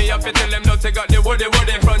 One thing me up, tell them don't take out the woody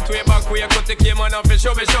woody. Front way, back way, cut the came on up and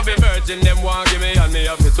shove it. Virgin, them want give me, and me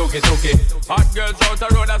up it, took it. Hot girls out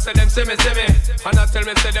the road, I say them see me. And I tell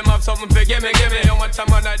me, say them have something for gimme. How much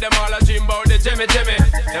time I night, them all a dream about the Jimmy.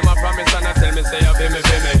 Them a promise, and I tell me, say you feel me.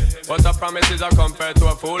 But a promise is a compared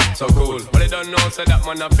to a fool, so cool. But they don't know, say that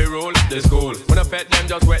man have to rule the school. When I pet them,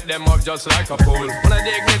 just wet them up just like a pool. When I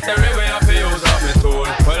dignitary, I have to use up my tool.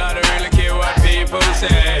 But I don't really care what people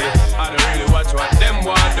say. I don't really watch what them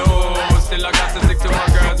want do. Still I got to stick to my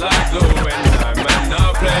girls like glue. And I might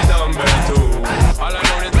not play number 2. All I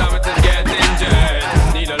know the time it is getting jet.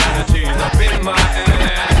 Need a lot of cheese up in my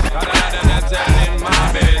head. Got a lot of that in my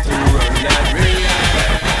bed to run that relay.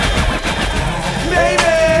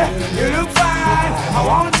 Baby, you look fine. I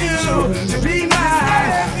want you to be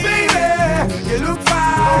mine. Baby, you look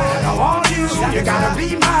fine. I want you. You gotta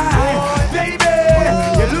be mine. Baby,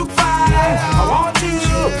 you look fine. I want you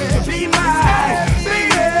to be mine.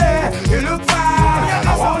 Baby, you look fine.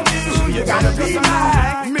 I want you. You gotta be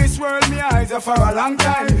mine. Miss World, me eyes are for a long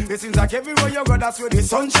time. It seems like everywhere you go, that's where the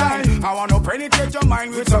sunshine. I wanna penetrate your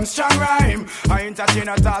mind with some strong rhyme. I entertain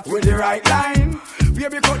a thought with the right line.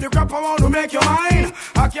 Baby, cut the crap, I want to make you mine.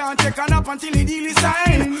 I can't take a nap until the deal is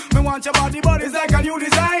signed. Me want your body, but it's like a new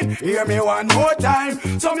design. Hear me one more time.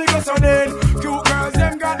 So me go so dead. Cute girls,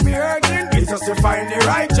 them got me hurting. It's just to find the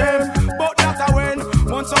right gem. But that's a win.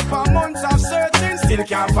 Months upon months of searching, still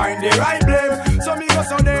can't find the right blame. So me go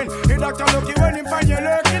so then. The doctor lucky when he find you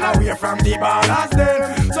lurking away from the balance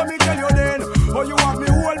then. So me tell you then, oh you want me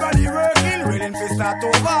whole body working, ready to start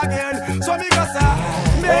over again. So me go so,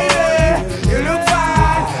 baby, you look fine.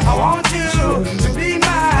 I want you to be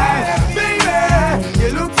mine. Baby, you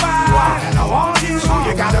look fine. I want you,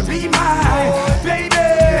 you gotta be mine. Baby,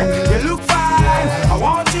 you look fine. I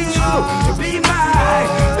want you to be mine.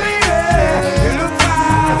 Baby, you look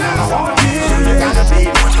fine. I want you, you gotta be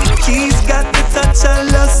mine. She's got the touch I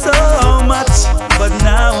love so much, but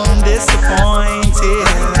now I'm disappointed.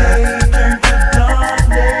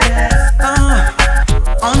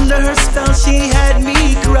 Under her spell she had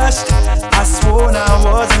me crushed. I swore I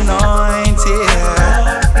was anointed.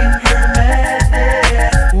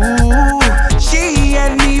 Ooh, she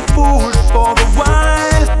had me fooled for a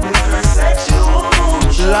while,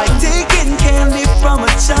 like taking candy from a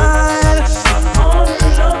child.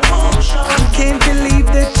 I can't believe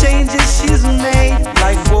the changes she's made,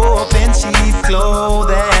 like wolf in sheep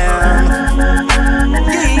clothing.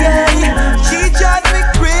 Yeah, she drives me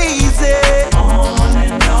crazy.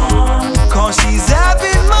 Cause she's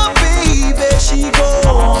having my baby, she goes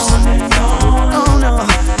on and on. Oh no,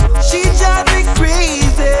 she drives me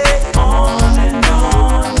crazy on and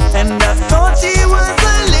on. And I thought she was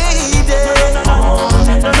a lady.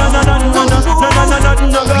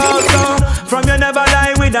 No. From you never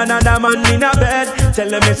lie with another man in a bed. Tell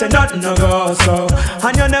them it's a nothing no go so.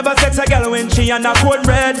 And you never sex a girl when she on a cold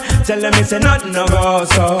red. Tell them it's a nothing no go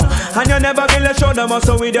so. And you never feel a shoulder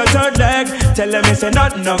muscle with your third leg. Tell them it's a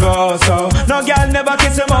nothing no go so. No girl never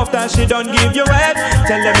kiss him off that she don't give you head.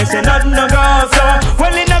 Tell them it's a nothing no go so.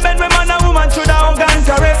 Well in a bed with man and woman should have hug and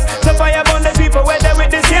caress. So fire burn the people where they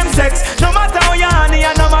with the same sex. No matter how you honey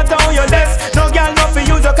and no matter how you less. No girl no fi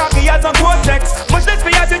use your cocky as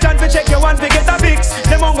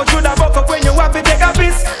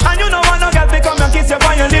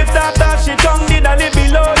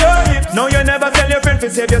to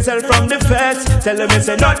save yourself from the feds. Tell them it's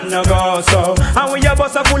a nothing no go so. And when your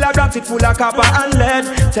bus are full of rocks, it full of copper and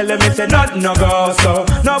lead. Tell them it's a nothing no go so.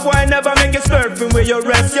 No boy never make you spurt from where you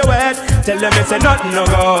rest your head. Tell them it's a nothing no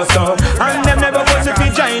go so. And them never was if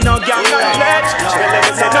you join no gang and pledge. Tell them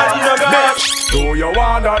it's a nothing no go. Do you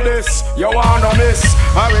wanna this? You wanna miss?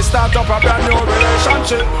 I will start up a brand new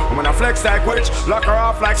relationship. I'm gonna flex like witch, lock her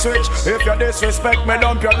off like switch. If you disrespect me,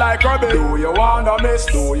 dump you like rubbish. Do you wanna miss?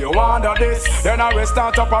 Do you wanna this? Then I will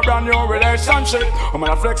start up a brand new relationship. I'm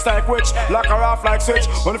gonna flex like witch, lock her off like switch.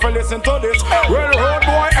 Only if you listen to this. Well, road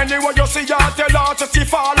boy, anyway you see her, tell her to see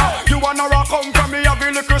faller. You wanna rock come from me, a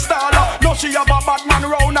really crystal. No, she have a bad man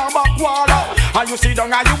round her back wall. And you see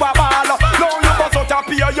down and you a baller. No, you bust out a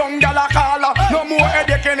pay a young gal a caller. No more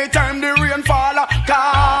headache anytime the rain fall.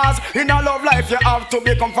 Cause in a love life you have to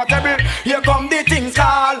be comfortable. Here come the things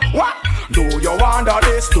call. What? Do you wonder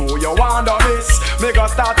this? Do you wonder this? Me go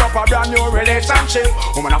start up a brand new relationship.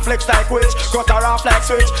 Woman a flex like witch, cut her off like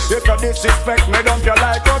switch. If you disrespect me, dump you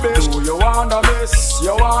like rubbish. Do you wonder this?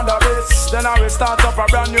 You wonder this? Then I will start up a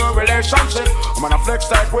brand new relationship. Woman a flex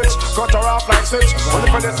like witch, cut her off like switch. Only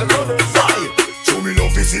for this to do this. Show me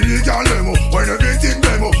love is illegal demo. When everything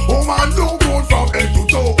demo. Oh man, don't go from head to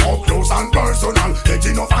toe. Up close and personal. Get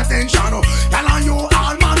enough attention. Tell on you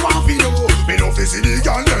all man want to know. Me love is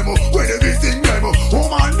illegal demo. When everything demo. Oh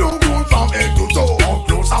man, don't go from head to toe. Up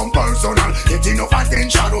close and personal. Get enough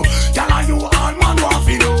attention. Tell on you all man want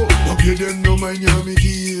to know. No give them no Miami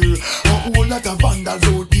gear. A whole lot of vandals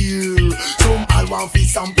out here. Some all want fi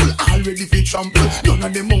sample. Already fi trample. None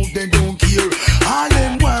of them out they don't care. All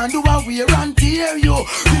them want do a wear and tear you.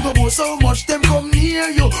 We go bout so much them come near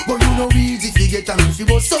you. But you know easy fi get and if you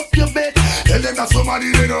bust up your bed. Tell them that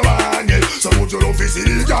somebody they no want it. So much you love is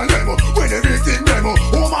illegal demo. When everything demo.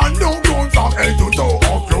 Oh man don't go from head to toe.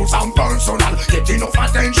 Up close and personal. Get enough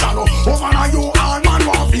attention. Oh man are you all man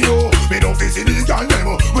want fi know. Me love is illegal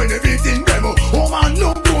demo. When everything demo. Oh man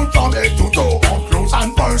don't go from head to toe. Up close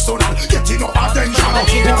and personal. Get enough attention. Oh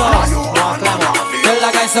man are you all man want fi know. Tell the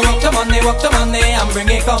guys to work the money and bring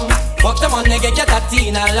it come. Work the money, get your tatty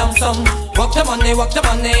in a lump sum. Work the money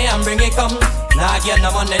and bring it come. Nah, get no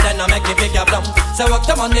money, then no make you pick your plum. So work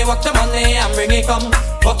the money and bring it come.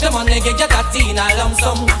 Work the money, get your tatty in a lump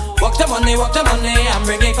sum. Work the money and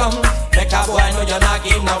bring it come. Make a boy know you're not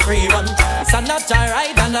give no free run. It's a not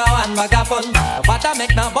ride and no one bag of fun. But I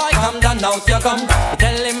make no boy come down out you come. You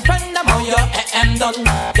tell him friend them how your AM done.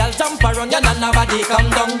 Y'all jump around you and nobody come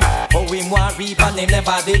down. Oh him want reap and him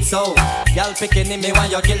never did so. Y'all picking him me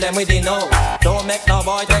when you kill them with the no. Don't make no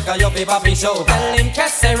boy take a your papi show. Tell him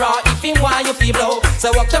Kessera if him want you feel blow.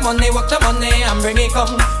 So work the money and bring it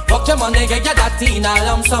come. Work the money get your daddy in a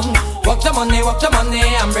lump sum. Work the money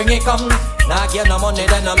and bring it come. Nah get no money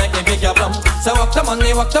then no make me pick your plum. So work the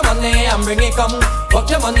money and bring it come. Work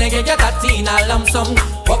the money get your daddy in a lump sum.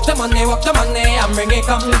 Work the money and bring it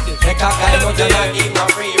come. Make a guy know you not give no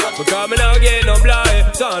free run. We coming out get no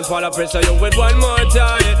blind. Don't fall a pressure you with one more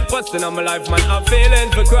time. Busting on my life man I'm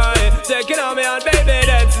feeling for crying. Taking on me on baby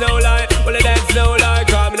that's no lie. Well that's no lie.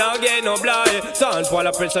 Coming out get no blind. Don't fall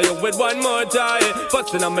a pressure you with one more time.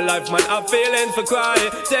 Busting on my life man I'm feeling for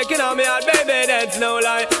crying. Taking on me on baby that's no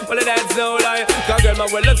lie. Well that's no lie. Cause girl my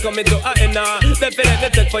well let's come into a inna. Definitely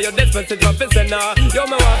check for your distance it's for sinner. You're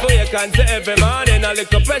my wife who you can say every morning. A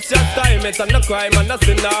little precious time it's no crime and no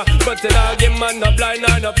sinner. But in a game man no blind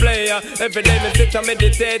or no player. Every day me sit and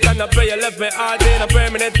meditate and I pray. You left me heart in a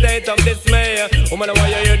permanent state of dismay. Woman why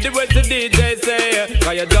you hear the words the DJ say.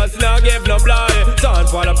 Cause you just not give no blind. Don't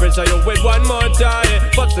fall a pressure you with one more try.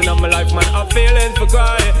 Busting on my life man I'm feeling for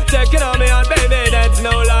cry. Taking on me on baby that's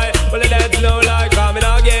no lie. Well that's no lie. Cause me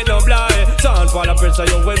not get no blind. Don't fall a pressure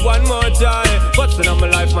you with one more try. Busting on my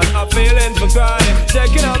life man I'm feeling for cry.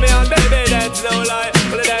 Taking on me on baby that's no lie.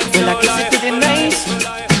 Well that's no lie.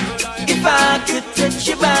 If I could touch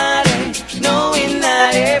your body, knowing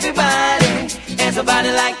that everybody has a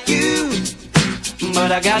body like you,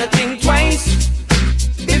 but I gotta think twice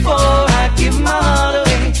before I give my heart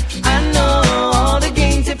away. I know all the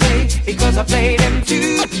games they play because I play them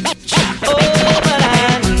too. Oh, but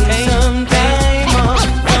I need some time off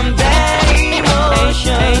from that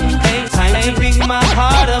emotion. Time to pick my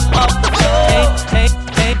heart up off the floor.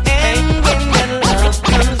 And when that love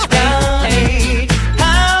comes down,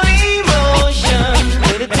 how emotion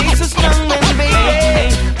will it take so strong, when baby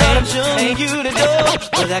that I'm showing you the door.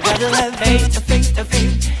 But I gotta have faith.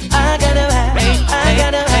 I gotta have faith. I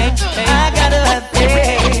gotta have faith. But I gotta have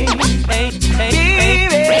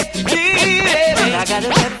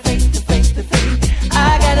faith.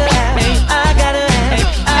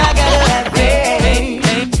 I gotta have faith.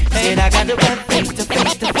 Said I gotta have faith.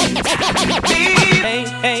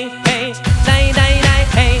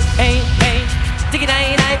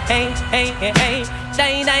 hey, hey, hey,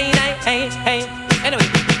 die, die, die, hey, hey. Anyway,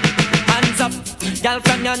 hands up, girl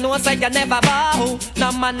from your nose say you never bow.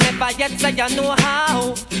 No man never yet say you know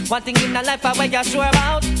how. One thing in the life where you're sure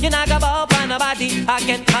about, you not go bow for nobody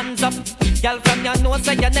again. Hands up, girl from your nose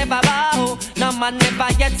say you never bow. No man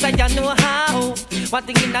never yet say you know how. One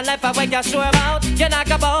thing in the life where you're sure about, you not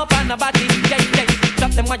go bow for nobody. Yeah, yeah.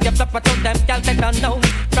 Drop them when you flop, I told them, girl, they don't know.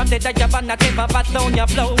 From the day you're on the table, but down your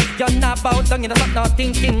flow. You're not bout down, you're not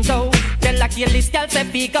thinking so. Tell like your list, girl, say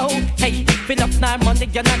we go. Hey, fill up now money,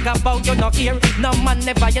 you're not about, you're not here. No man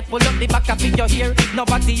never yet pull up the back of your hair.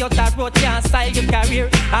 Nobody out that road can style your career.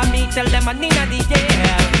 And me tell them I need the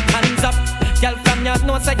year. Hands up, girl, from your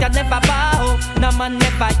nose, say you never bow. No man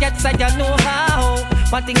never yet say you know how.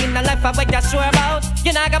 One thing in the life where you're sure about,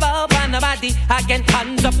 you're not about for nobody again.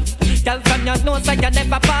 Hands up, girl, from your nose, say you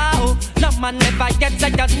never bow. No man never yet say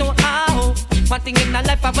you know how. One thing in the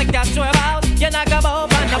life where you're sure about, you're not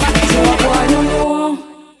about for nobody. So I don't know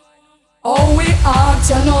how we act,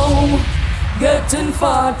 you know, getting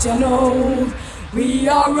fat, you know. We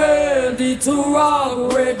are ready to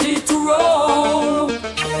rock, ready to roll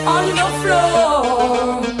on the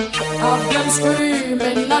floor. Have them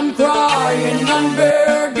screaming and crying and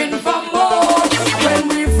begging for more. When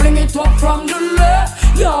we fling it up from the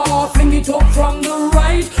left, yeah, fling it up from the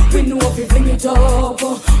right. We know if we fling it up,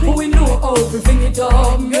 we know how we fling it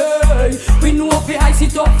up, yeah. We know if we ice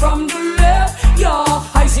it up from the left, yeah,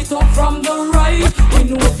 ice it up from the right. We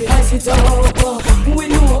know if we ice it up, we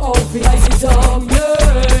know how we ice it up,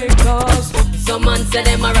 yeah. Cause some man say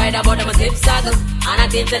them a ride about them a zip saddle, and I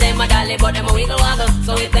think say them a dolly but them a wiggle waggle.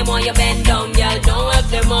 So if them want you bend down, y'all don't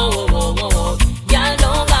have them a whoa whoa whoa whoa. Y'all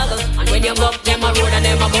don't goggle, and when you buck them a road and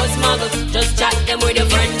them a bus muggle, just chat them with your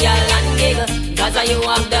friend, y'all and giggle. Cause you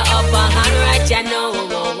have the upper hand right, you know.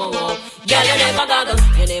 Whoa, whoa, whoa. Girl, you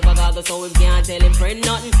never goggle, so we can't tell him friend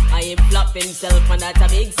nothing. I him flop himself and that's a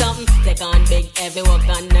big something. Take on big, heavy work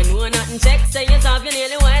and I know nothing. Check, say yourself, you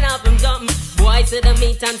nearly went off from something. Boy, see the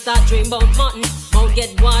meat and start dream about mutton. Mouth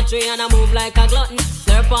get watery and I move like a glutton.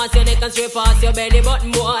 Slurp past your neck and straight past your belly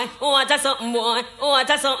button, boy. Oh, what a something, boy. Oh, what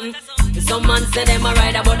a something. Some man say them a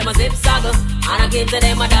ride about them a zip saggle, and I give to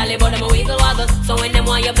them a dolly but them a wiggle waggle. So when them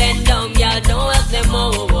want you bend down, y'all don't help them,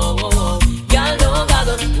 oh, oh, oh, oh. Y'all don't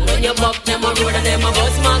goggle, when you buck them a road and them a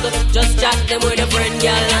bus muggle, just chat them with a friend,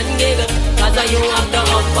 y'all and giggle. Cause you have the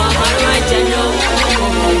upper hand right, you know.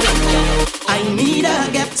 I need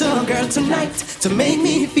a ghetto girl tonight to make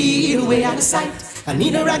me feel way out of sight. I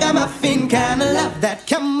need a ragamuffin kind of love that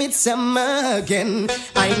come with summer again.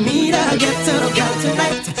 I need a ghetto girl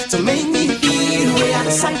tonight to make me feel way out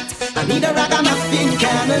of sight. I need a ragamuffin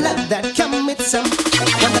kind of love that come with some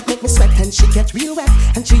one that make me sweat and she get real wet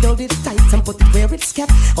and she hold it tight and put it where it's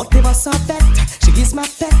kept. Out there was a bet, she is my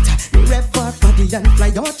pet. Me rev for body and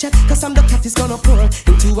fly your jet, cause I'm the cat is gonna pour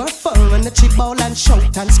into her fur and the chip bowl and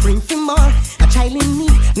shout and scream for more. A child in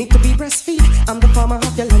need to be breastfeed. I'm the farmer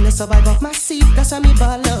of your land, the survivor of my seed. That's me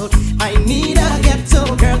ball out. I need a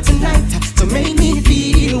ghetto girl tonight to make me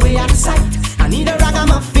feel way out of sight. I need a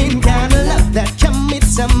ragamuffin kind of love that come with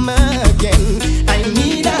summer again. I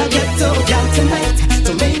need a ghetto girl tonight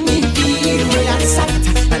to make me feel way out of sight.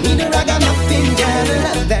 I need a ragamuffin kind of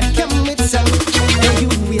love that come with some. When you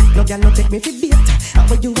wait, no girl no take me for bait. And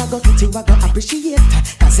when you a go get, you a go appreciate.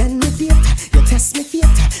 Cause then me date, you test me fate.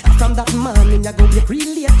 And from that morning you go get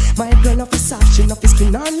real late. My girl off his soft, she off his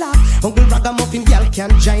skin or lap. Uncle ragamuffin girl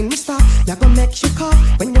can't join me stop. You go make you cough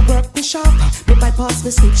when you work me sharp. Me bypass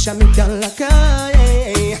me switch and me girl like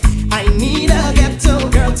hey. I need a ghetto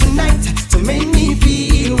girl tonight to make me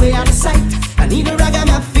feel way out of sight. I need a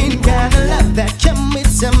ragamuffin kind of love that come with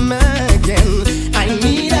summer again. I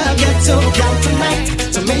need a ghetto girl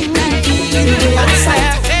tonight to make me feel way out of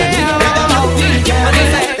sight. I need a ragamuffin kind of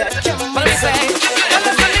love that come with summer.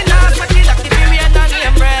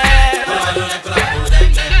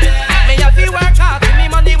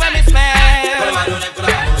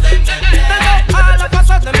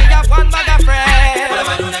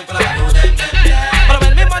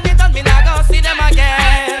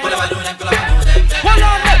 What am I doing?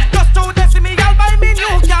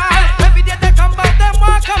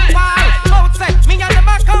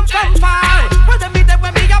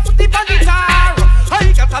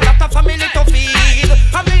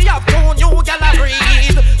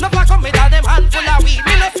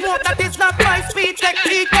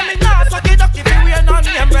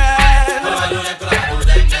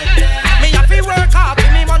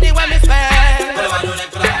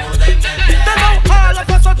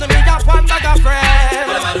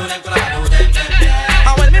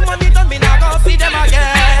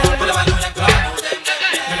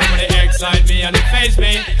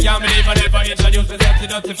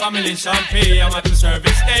 family champagne. I'm at the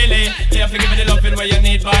service daily. You have to give me the loving where you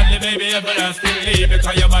need badly, baby, everlastingly.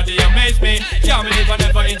 Because your body amaze me. Can't believe I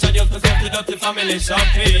never introduce myself to dirty family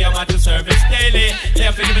champagne. I'm at the service daily. You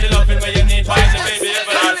have to give me the loving where you need badly, baby,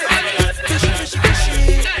 everlastingly. Fishy,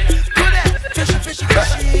 fishy, good at fishy, fishy,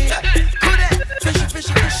 fishy, good at fishy,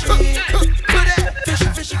 fishy, fishy, good at fishy,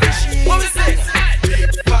 fishy, fishy. What we say?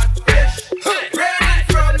 Big fat fish, raining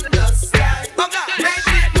from the sky. Make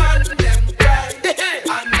it man them cry,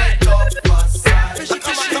 and let love first sight. Fishy,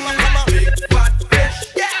 fishy, come on, big fat fish,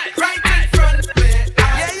 right in front of me.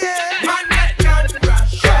 Man that can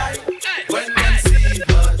rush right when them see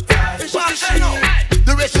her die. Fishy, fishy,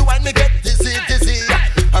 the way she want me get dizzy, dizzy.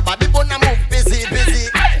 Her body wanna move busy, busy.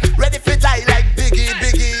 Ready for die like Biggie,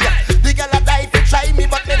 Biggie. The girl a die for try me,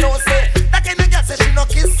 but me no say. That kind of girl say she no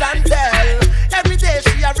kiss and tell. Every day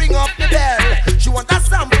she a ring up the bell. She want a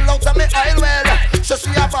sample out of me oil well. So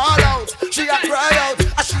she a ball out, she a cry out,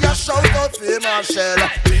 and she a shout out for Marshall.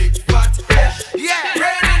 Big fat fish,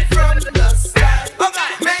 raining from the sky.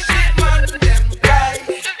 Make it man them cry,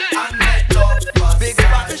 and let love first. Big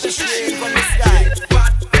fat fish straight from the sky.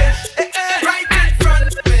 Fat fish, right in front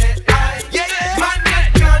of me eye. Man that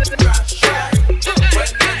can rush right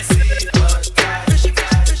when them see her die.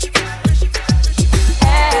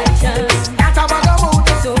 Action, That a bag of mood.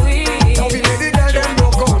 so weak. So we let the girl them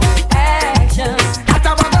broke out. Action, That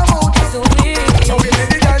a bag of mood. so weak. So we let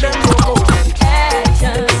the girl them broke out.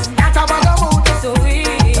 Action, That a bag of mood. so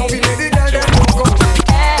weak. So we let the girl them broke out.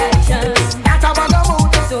 Action, That a bag of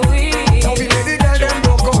mood. so weak. So we let the girl them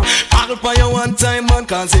broke out. Paddle for you one time, man,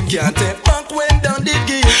 cause him can't take back when down the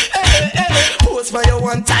give. Pose for you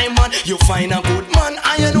one time, man, you find a good man,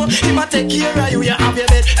 and you know him a take care of you, you have your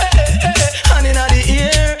bed. Hand in the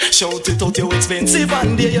ear, shout it out, you expensive,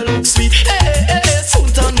 and there you look sweet. Soon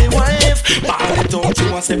turn the wife, ball it out,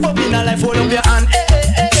 you want step up in a life, hold up your hand.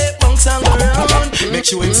 Bounce and go round, make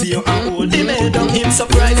sure him see you and hold him head down, him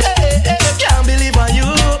surprise. Can't believe on you,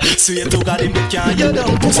 swear to God him can't you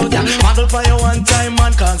down. So yeah, paddle for you one time,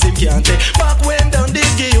 man, cause him can't take back when down they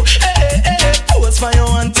give you. Pose for you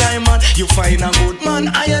one time, man, you find a good man,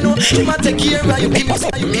 and you know him a take care of you.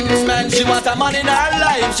 Man, she want a man in her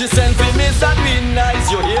life. She sent for me that be nice,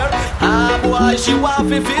 you hear? Ah boy, she want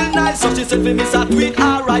to feel nice, so she sent for me that tweet.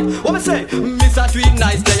 Alright, what me say? Miss a tweet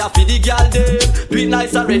nice, they a for the girl dead. Do it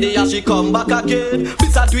nice already, and she come back again.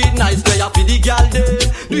 Miss a tweet nice, they a for the girl dead.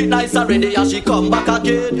 Do it nice already, and she come back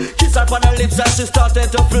again. Kiss her on her lips and she started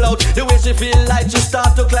to float. The way she feel like she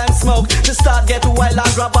start to climb smoke. She start get wild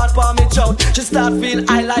and grab out for me choke. She start feel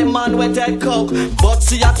I like man with take coke. But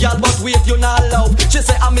see a girl, but wait you not love. She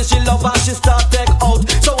say I miss she love and she start take out.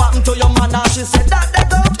 So what happened to your man and she said that they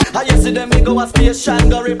out. I yesterday me go a station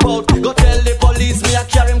go report. Go tell the police me I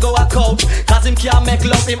carry him go a coat. Cause him can't make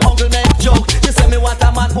love, him uncle make joke. She say me want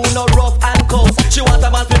a man who no rough and cold. She want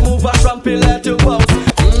a man to move her from pillar to post.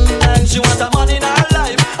 And she want a man in her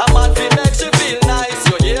life, a man fi make she feel nice,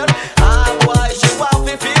 you hear? Ah boy, she want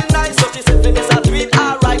fi feel nice, so she said fi miss a tweet,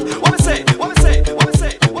 alright. What me say? What me say? What me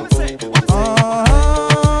say? What me say? What me say?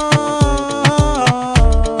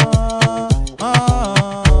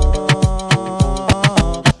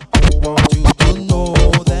 Want you to know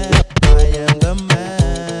that I am the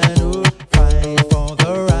man who fight for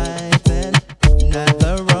the right and not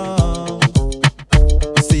the wrong.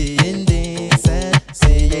 Seeing this and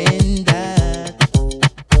seeing that,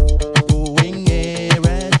 going here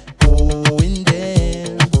and going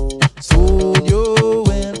there. Soon you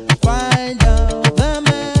will find out the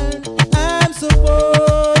man I'm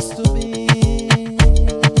supposed to be.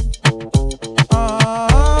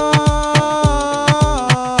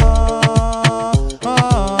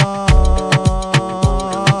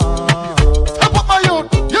 Step up my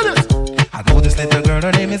youth, hear this. I know this little girl,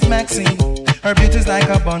 her name is Maxine. Her beauty's like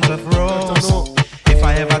a bunch of roses. If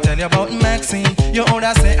I ever tell you about Maxine, you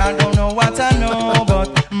older say I don't know what I know, but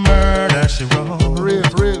murder she wrote.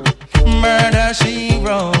 Real. Murder she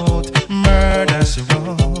wrote. Murder she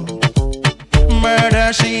wrote.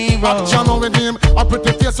 Murder she wrote. Action with him, a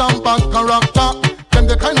pretty face and bad character. Them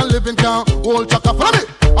the kind of living can hold chaka. Follow me.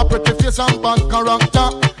 A pretty face and bad character.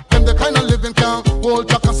 Them the kind of living can hold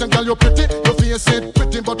chaka. Say girl you pretty, your face it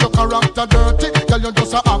pretty, but your character dirty. Girl you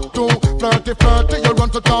just a act too flirty. You run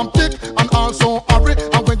to Tom Dick and also hurry.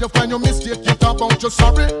 And when you find your mistake, you talk about you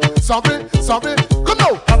sorry. Come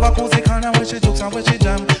now. Have a cozy corner where she jokes and where she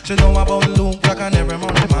jam. She know about Luke, Jack and every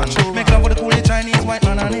Monday man. Make love with the coolie Chinese, white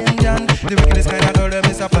man and Indian. The wickedest kind of girl them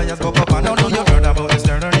is a players go up and down. Know you heard about this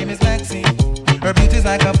girl, her name is Maxine. Her beauty's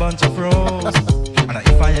like a bunch of roses. And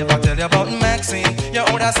if I ever tell you about Maxine, you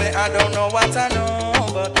older say I don't know what I know,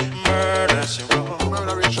 but murder she wrote.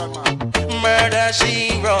 Murder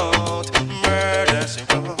she wrote.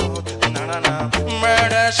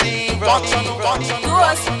 and she run.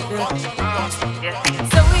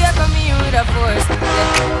 So we are coming here with a force.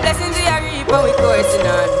 Blessings we are reap and we coursing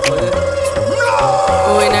on full.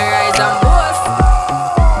 We in a rise and boast.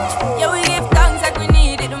 Yeah, we give thanks like we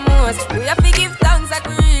need it the most. We have to give thanks like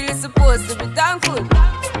we really supposed to be thankful.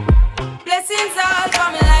 Blessings all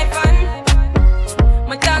for my life and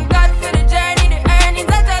my thank God for the journey, the earnings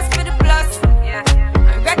are just for the plus. Yeah,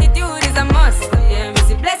 and gratitude is a must. Yeah, we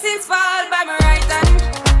see blessings fall by my right hand.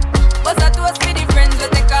 But I toast for the friends we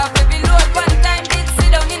take off every load. One time did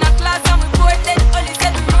sit down in a class and we bored. Then only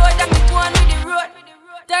said the road and we go on with the road.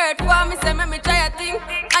 Third form, me say me try a thing.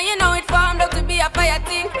 And you know it formed out to be a fire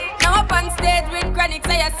thing. Now up on stage with chronic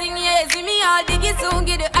say I sing. Yeah, see me all diggy soon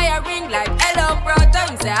get the higher ring. Like hello brother,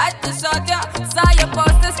 you say I had to shot ya. Saw your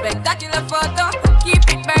poster, spectacular photo. Keep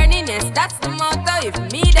it burning, yes that's the motto. If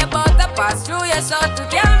me the butter pass through your shot to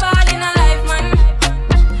get ball in a life man.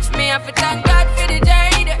 Me have to thank God for the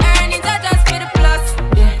journey, the earnings are just for the plus.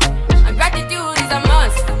 Yeah, and gratitude is a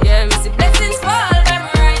must. Yeah, me see blessings fall by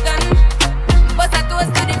my right hand. But I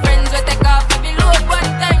toast to the friends we take off every load. One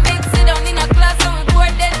time they sit down in a class and we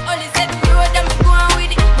bored. Then only said the road and we go on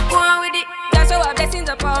with it, go on with it. Just show our blessings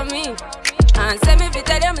upon me and send me to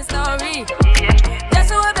tell them my story.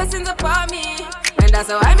 Just show our blessings upon me, and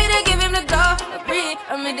that's how I made to give him the glory.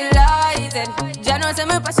 I'm delighted. Jah knows say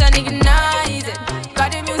my passion ignited.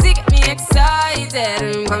 Got the music get me excited.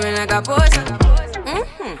 I'm coming like a potion.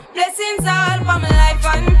 Blessings all for my life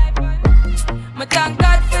and my thank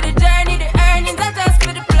God for the journey, the earnings are just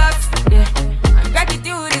for the plus. Yeah, and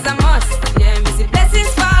gratitude is a must. Yeah, me see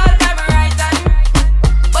blessings fall by my right hand.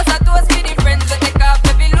 But I toast for the friends we take off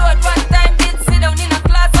every load. One time did sit down in a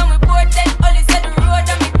class and we bored. Then only said the road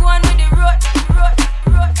and we go on with the road.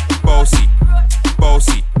 Bossy,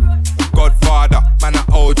 bossy, Godfather, man a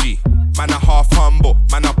OG, man a half humble,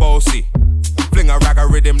 man a bossy. Fling a rag a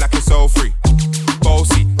rhythm like it's all free.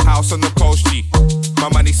 Bossy, house on the coast G. My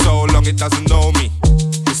money so long it doesn't know me.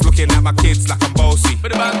 It's looking at my kids like I'm bossy.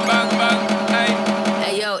 Bang, bang, bang, hey.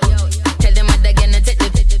 Hey yo, tell them what they're gonna take the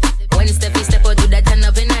when Steffi step out to that turn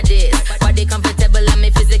up in a this. Body comfortable and me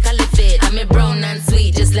physically fit. I'm a brown and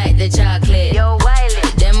sweet just like the chocolate. Yo, Wiley,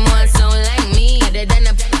 them ones sound like me. Other than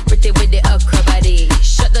a pretty with the okra body.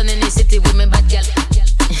 Shut down in the city with me bad girl.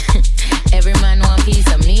 Every man want piece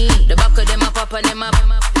of me. The back of them up, up and them up.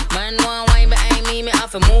 Man want wine behind me, me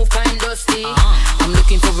have to move kind dusty. I'm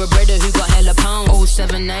looking for a brother who got hella pounds.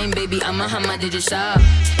 079 baby, I'm a hammer, did you shop?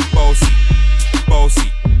 Bossy,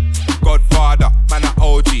 bossy, Godfather, man a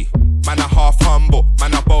OG, man a half humble,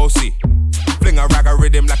 man a bossy. Fling a rag a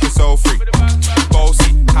rhythm like it's all free.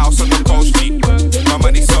 Bossy, house on the coast G. My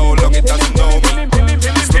money so long it doesn't know me.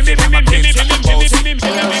 It's looking at my kids like I'm bossy.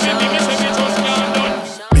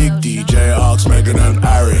 Big DJ Ox, Megan and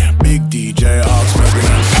Harry. Big DJ Ox, Megan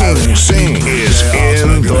and Harry. King Sing is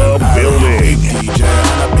in the building.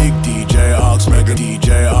 Big DJ Ox, Megan.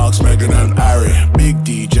 DJ Ox, Megan and Harry. Big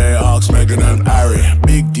DJ Ox, Megan and Harry.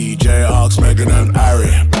 Big DJ Ox, Megan and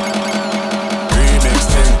Harry. Remix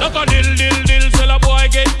thing. Duck a dill dill dill, sell a boy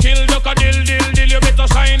get killed. Duck a dill dill dill, you better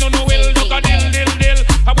shine on the will. Duck a dill dill dill,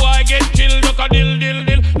 a boy get killed. Duck a dill dill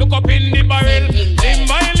dill, look up in the barrel. Limb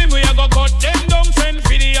by limb we a go cut them down, send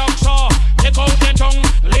for the oxa. Take out the tongue.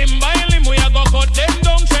 Limb by limb we a go cut them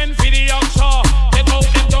down, send for the oxa. Take out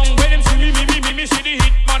the tongue. When them see me see the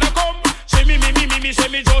hit man a come. See me say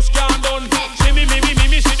me just can't done. See me see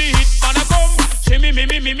the hit man a come. See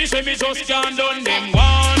me say me just can't done. Them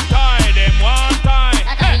one tie, them one tie.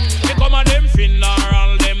 They come a them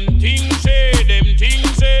funeral, them things say, them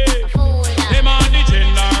things say. Them a the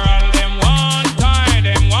general, them one tie,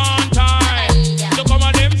 them one tie. They come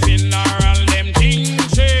a them funeral, them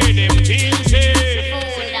things say, them things say.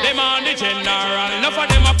 Them a the general. Enough of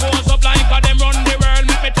them a pose up like a them run the world.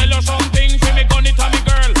 Let me tell you something, fi me gun it a me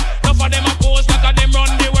girl. Enough of them a pose like a them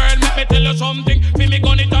run the world. Let me tell you something, fi me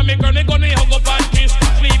gun it a me girl. Me gun me hug up and kiss.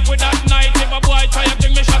 Sleep with that night. If a boy try to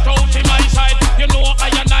bring me shot out in my side, you know I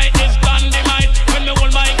and I is dynamite. When me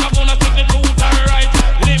hold my microphone, I stick the truth and right.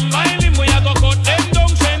 Limb by limb, we a go cut them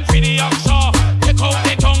down, send for the oxa. Take out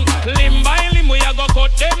the tongue. Limb by limb, we a go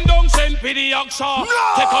cut them down, send for the oxa.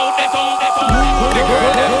 Take out the tongue, the tongue. The girl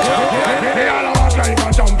them champion, they all walk like a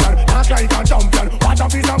champion, act like a champion. What a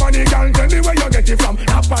piece of money, girl, tell me where you get it from.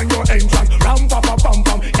 Knock on your entrance, ram pa pa pam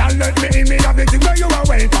pam. Can't let me in, me have the thing where you are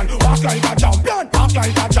waiting. Walk like a champion, walk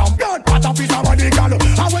like a champion. What a piece of money, girl,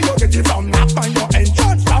 how where you get it from? Knock on your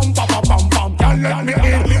entrance, ram pa pa pam pam. Can't let me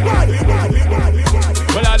in.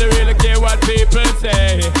 Well, I don't really care what people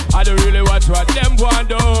say. I don't really watch what them want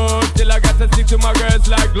do. Still I got to stick to my girls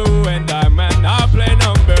like glue. And I play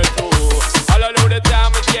number 2. All I know the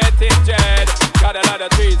time is getting dread. Got a lot of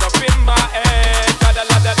trees. buzz up in my head. Got a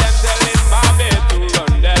lot of them telling my bed to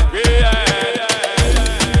run that way.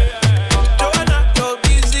 Joanna, your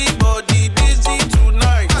busy body busy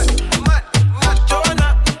tonight. Joanna,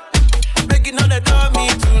 making all the dummy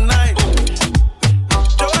tonight.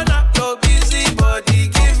 Joanna, your busy body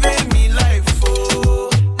giving me life, oh,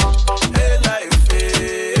 hey life,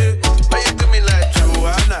 hey. Why you do me like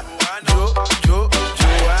Joanna,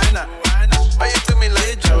 Joanna? Why you do me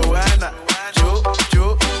like Joanna,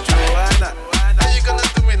 Joanna? How you gonna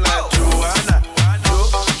do me like Joanna,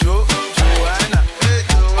 Joanna? Hey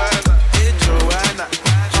Joanna,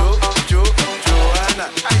 Joanna.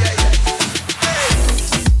 Ay, ay, ay.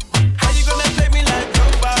 How you gonna play me like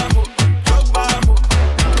Drogba?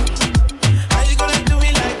 How you gonna do me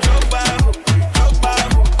like Drogba?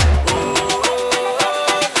 Oh,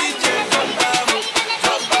 DJ Drogba.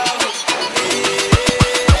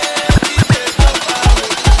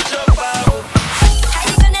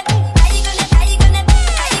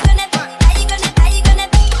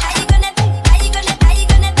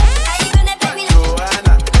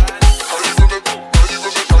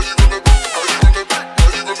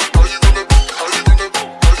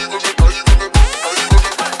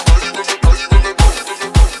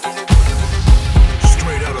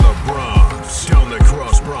 Straight out of the Bronx, down the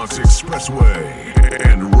Cross Bronx Expressway,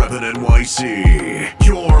 and reppin' NYC.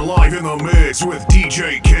 You're live in the mix with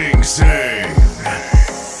DJ King Sing.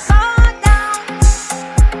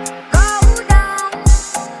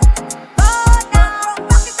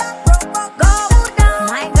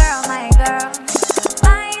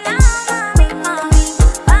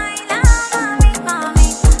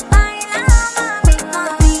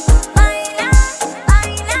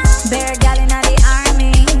 Bear gal inna the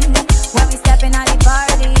army. When we step inna the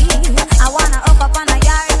party, I wanna up on a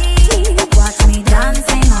yardie. Watch me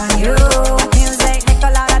dancing on you. Music make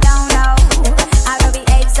a lot of down low. I will be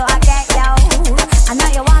ape so I get yo. I know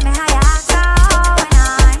you want me how you act so. And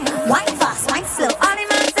I wine fast, wine slow. All the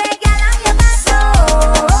man say, gal, I'm your man slow.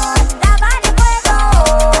 Lava the fuego,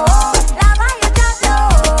 lava your top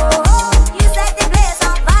low. You set the place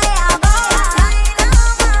on fire, fire.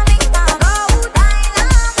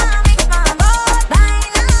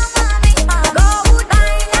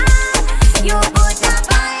 You put the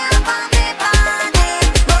fire on me body.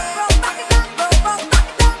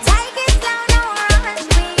 Take it slow, no rush.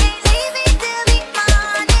 We ain't leaving till the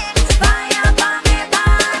morning. Fire on me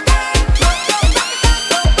body. Fire on me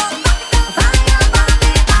body. Fire on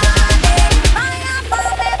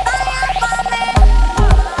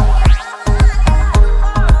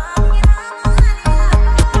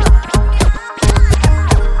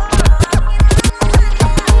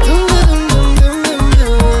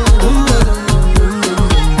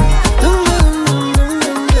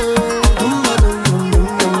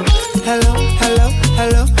Hello, hello,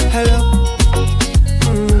 hello, hello.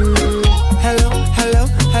 Hello, hello,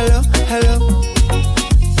 hello, hello.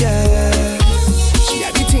 Yeah, she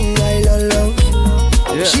had the thing I love.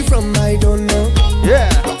 Yeah. She from I don't know. Yeah.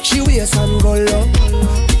 Rock she waist and go low.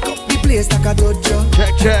 Pick up the place like a dojo.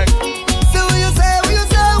 Check. So what you say?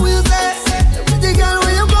 Pretty girl,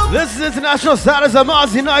 where you go? This is International Status of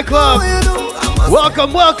Mozzie Nightclub.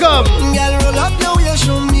 Welcome. Girl, roll up now, you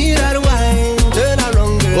show me that wine. Turn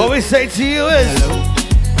around, girl. What we say to you is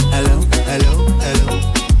Hello.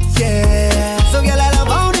 Yeah. So girl, I love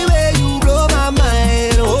how the way you blow my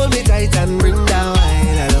mind. Hold me tight and bring that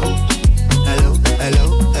wine. Hello.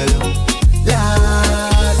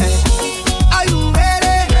 Lord, hey. Are you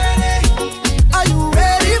ready? Are you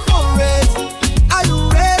ready for it? Are you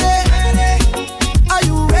ready? Are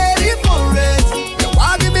you ready for it? You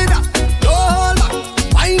want give me that? No hold back.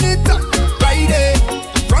 Wind it up, ride it.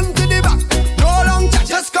 Front to the back. No long chat.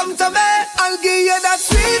 Just come to me. I'll give you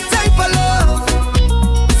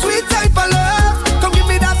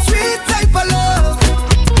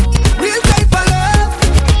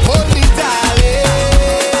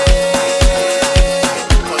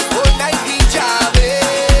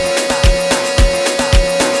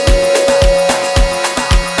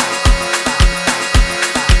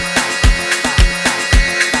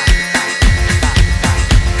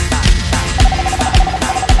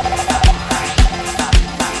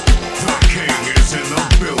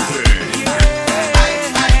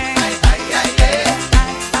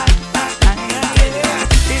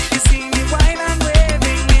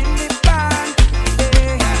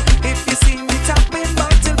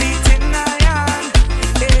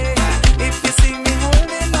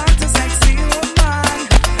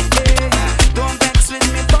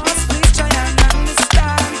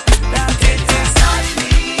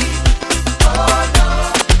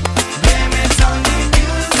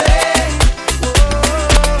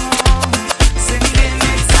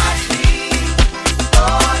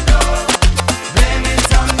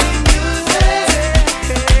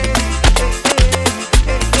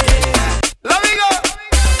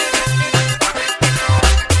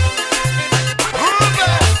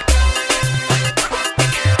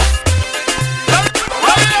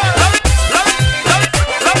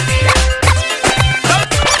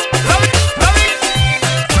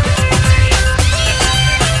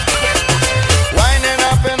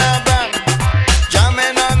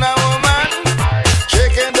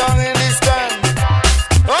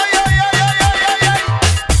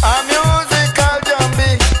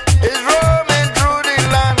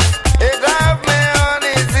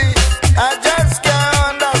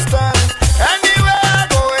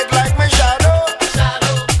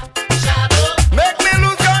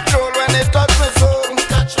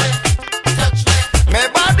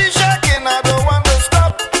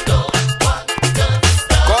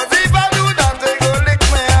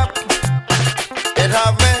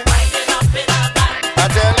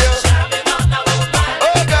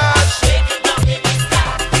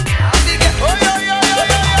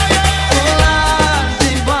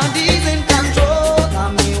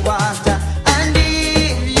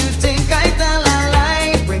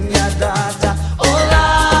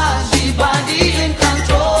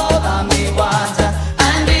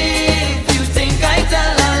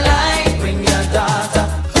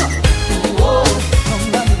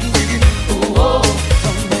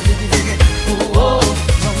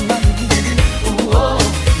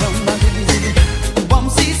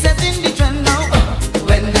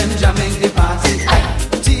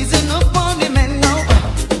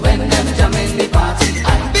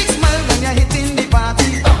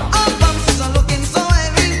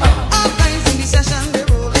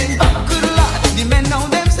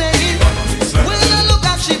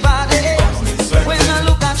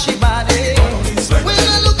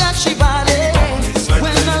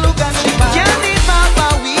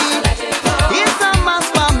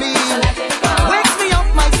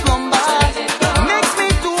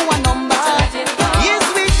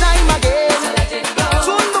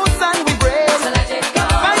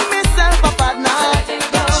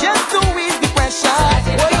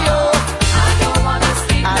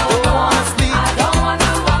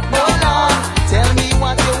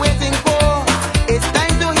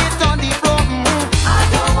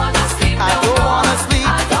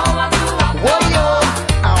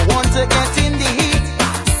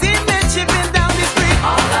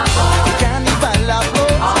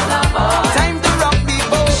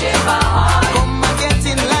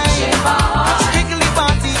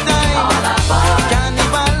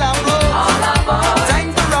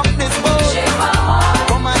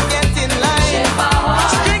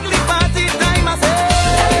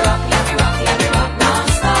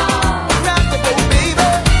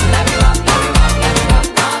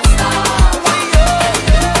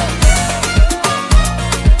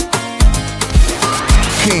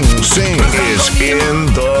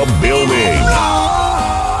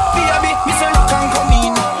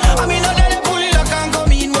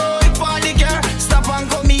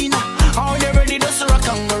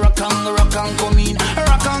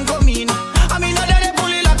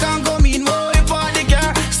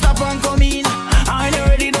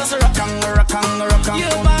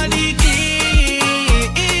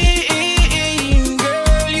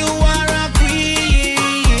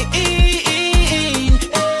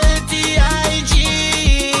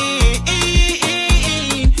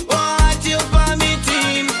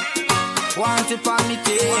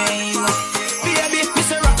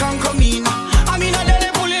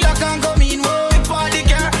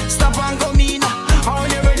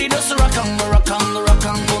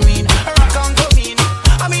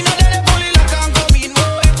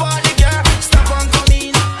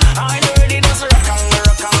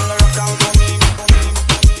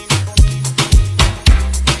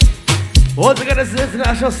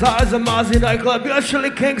International Stars and Mozzie Nightclub. You're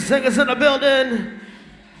Shirley King singers in the building.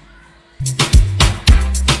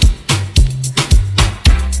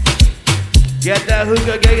 Get that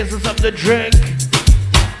hookah, get yourself something to drink.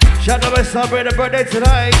 Shout out by celebrating a birthday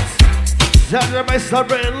tonight. Shout out by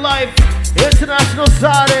celebrating life. International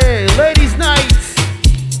Saturday, Ladies Night.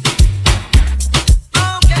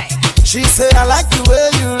 She said, I like the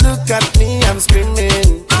way you look at me, I'm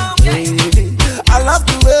screaming. Baby, I love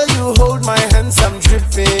the way you hold my hands, I'm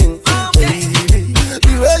dripping. Baby,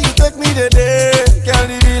 the way you take me today, can't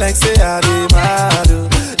leave me like say I did mad.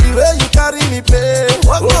 The way you carry me play,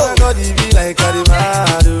 oh my God, it be like I did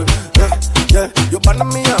mad. Yeah, you burn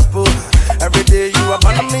me up, oh. Every day you are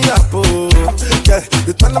burning me up, oh. Yeah,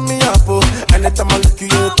 you turn me up, oh. Anytime I look at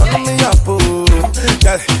you turn me up, oh.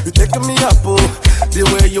 Yeah, you taking me up, oh. The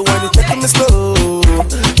way you want it, taking me slow.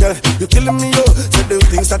 Yeah, you killing me, oh. So the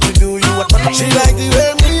things that you do, you are turning me. She like the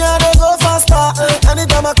way me and I go faster.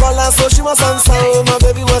 Anytime I call her, so she must answer. Oh my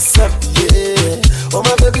baby, what's up? Yeah. Oh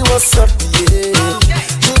my baby, what's up? Yeah.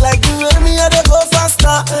 She like the way me and I go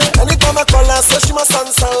faster. Anytime I call her, so she must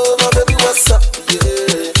answer. Oh my baby, what's up?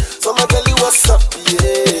 Yeah. So my girl, what's up?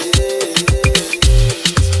 Yeah.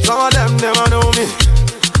 Some of them never know me.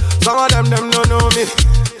 Some of them don't know me.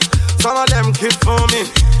 Some of them keep for me.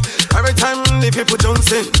 Every time the people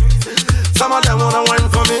dancing. Some of them wanna wine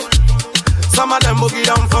for me. Some of them boogie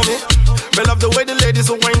down for me. Me love the way the ladies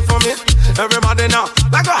will wine for me. Everybody now,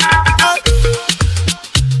 like a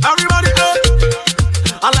everybody,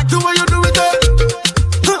 I like the way you do it,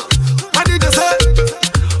 I did you say?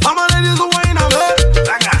 All my ladies will wine on me.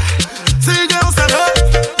 Like a see girls said,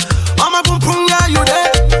 I'm a boom boom, yeah, you there.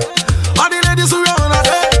 All the ladies who run on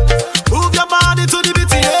there. Move your body to the beat,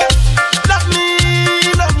 yeah. Love me,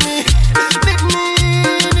 need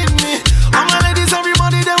me. All my ladies,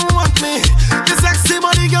 everybody, they want me. The sexy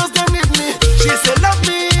body girls, they need me. She said, love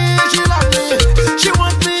me, she love me. She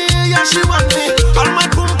want me, yeah, she want me. All my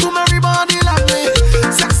boom boom, everybody love me.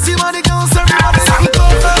 Sexy body girls, everybody sang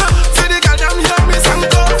over. See the girl, them hear me sang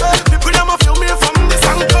over. People, them a feel me from the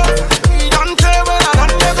sang over. Don't tell when I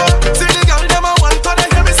don't go. See the girl, them a want to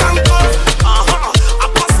hear me sang over. I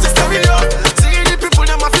bust the stereo. See the people,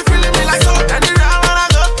 them a feel feeling me like so. Anywhere when I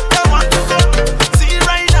go, they want to go. See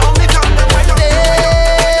right now, me tell them where you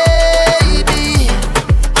Baby,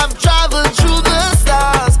 I've traveled through the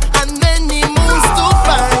stars and many moons to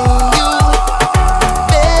find you.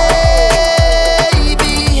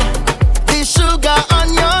 Baby, the sugar on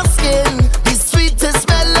your skin, the sweetest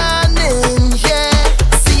melanin, yeah.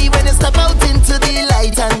 See when you step out into the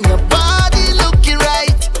light and your body looking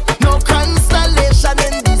right. No constellation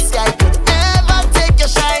in the sky could ever take your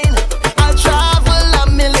shine. I'll travel a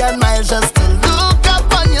million miles just to look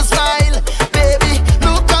up on your smile. Baby,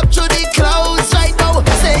 look up to the clouds right now.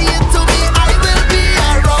 Say it to me, I will be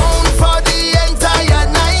around for the entire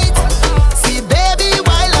night. See, baby,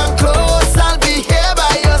 while I'm close, I'll be here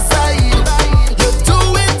by your side. You're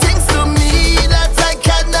doing things to me that I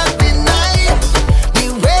cannot deny. The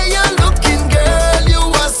way you're looking, girl, you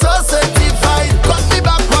are so certified. Cut me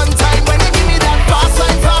back one time when you give me that fast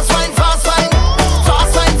wine, fast wine, fast wine.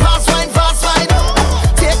 Fast wine, fast wine, fast wine.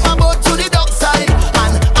 Take my boat to the dock side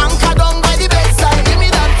and anchor down by the bedside. Give me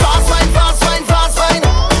that fast wine, fast wine, fast wine.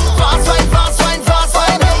 Fast wine, fast wine, fast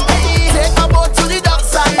wine. Take my boat to the dock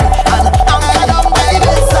side and anchor down by the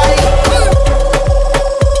bedside.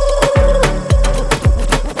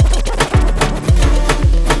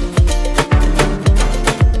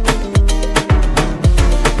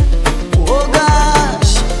 Oh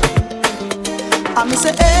gosh, I miss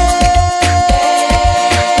it.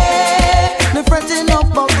 The fretting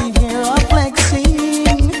up of the hair I'm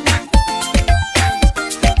flexing.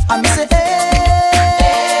 I miss it.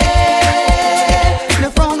 The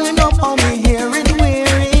frowning up on me hair it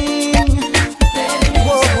wearing.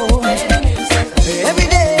 Whoa. Every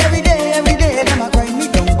day, them a grind me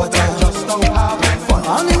down, but I just don't have fun.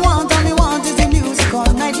 All me want is the music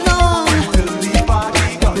all night long.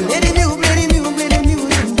 Play the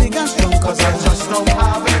music, big and strong, 'cause I just don't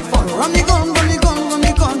have fun. From the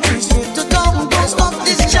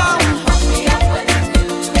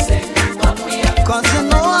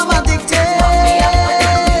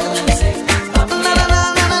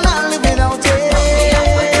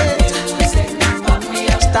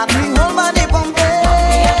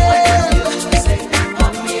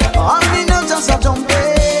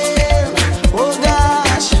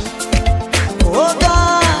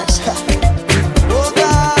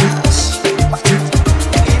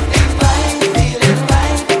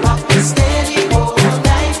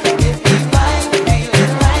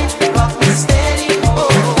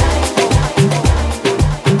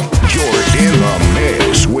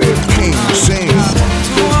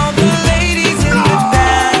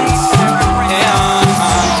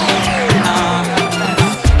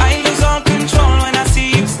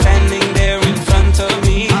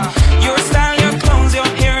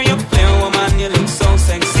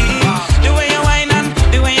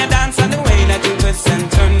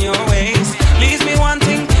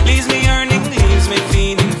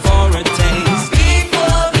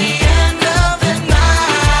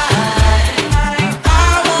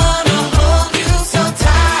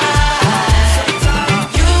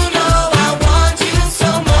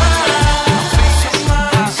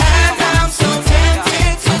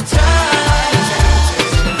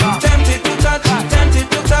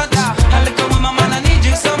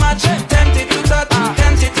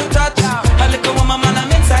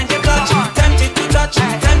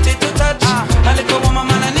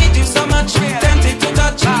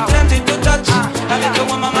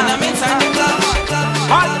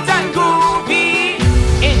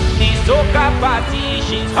soca party.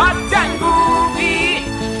 She's hot and groovy.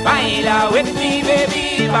 Baila with me,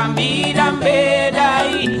 baby. Bambi dambe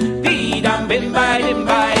dai. Be dambe by them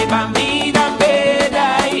by. Bambi dambe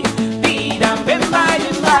dai. Be dambe by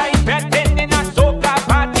them by. Pretending a soca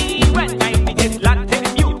party. When I see this Latin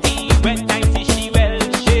beauty. When I see she well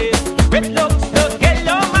shaped. With looks to get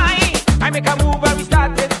low mine. I make a move and we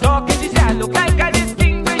started talking. She said I look like a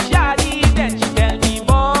distinguished yardie. Then she tell me,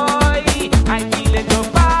 boy, I feel it to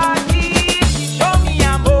party. She show me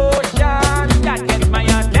emotion that gets my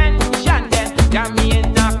attention. Then jam me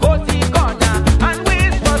in a cozy corner and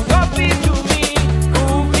whisper softly to me,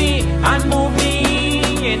 groove me and move me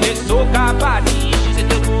in this soca party. She said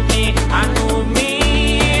to move me and move me,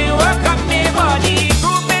 work up me body,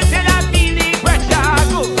 groove me till I feel the pressure,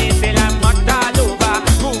 groove me till I'm not all over,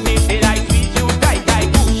 groove me till I squeeze you tight, I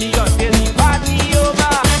push you until the party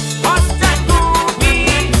over. Hot and groovy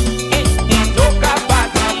in the soca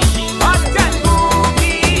party. She's hot and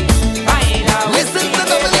groovy. Baila with Listen me, to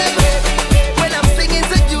the baby. when I'm singing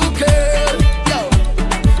to you, girl. Yo,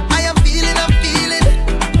 I am feeling,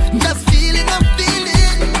 just feeling, I'm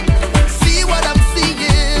feeling. See what I'm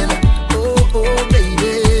seeing. Oh, oh,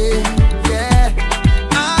 baby, yeah.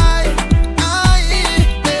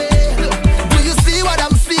 Do you see what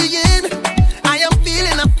I'm seeing? I am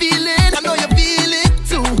feeling, I'm feeling. I know you feel it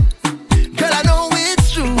too. Girl, I know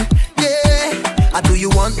it's true, yeah. Do you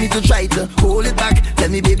want me to try to hold it back? Tell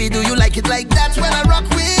me, baby, do you like it like that when I rock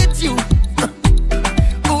with you?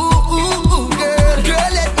 Ooh, ooh, ooh,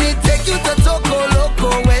 girl, let me take you to Toco Loco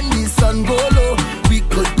when the sun go low. We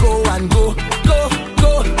could go and go, girl,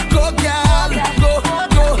 go.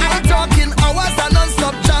 I'm talking hours and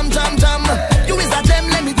non-stop jam. You is a gem,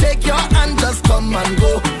 let me take your hand, just come and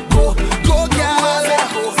go, girl.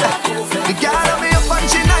 The girl on me up and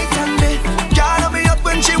she night and day. Girl on me up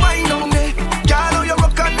when she wind on me. Girl on you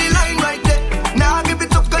rock on the line right there. Now give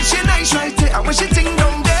it up 'cause she nice right there. And when she ting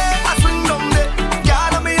down there, I swing down there.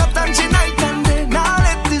 Girl on me up and she night and day. Now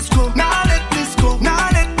let this go, now let this go, now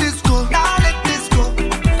let this go, now let this go.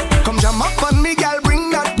 Come jam up on me, girl,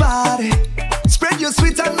 bring that body. Spread your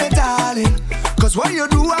sweet on me, darling. 'Cause what you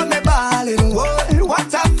do, I'm a ballin'.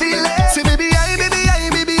 What I feel it. Say baby, I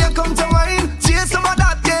come to wine. Chase some of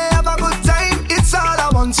that, yeah, have a good time. It's all I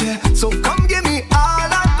want, yeah. So come give me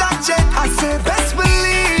all of that, yeah. I say best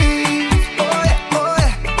believe, oh yeah.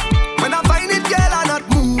 When I find it, girl, I'm not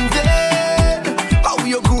moving. Oh,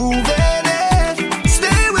 you're grooving it.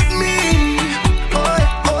 Stay with me, oh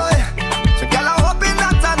yeah. So girl, I'm hoping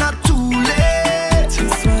that I'm not too late.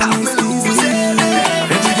 I'm losing it.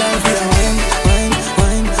 Every girl feel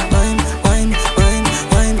wine,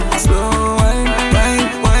 slow wine.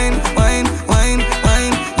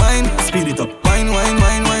 Speed it up, wine.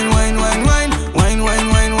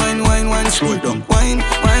 Slow it down, wine.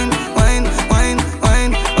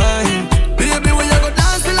 Baby, when you go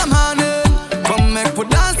dance till the morning, come make we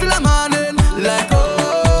dance till the morning. Like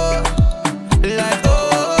oh, girl,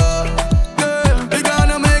 we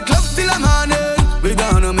gonna make love till the morning. We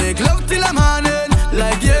gonna make love till the morning.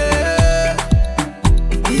 Like yeah.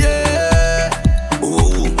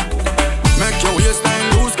 Ooh. Make your waistline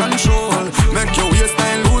lose control. Make your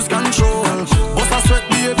waistline lose control. Bust a sweat,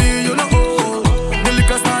 baby, you know. The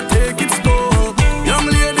liquor start take its toll. Young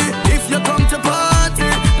lady, if you come to party,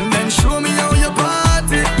 then show me how you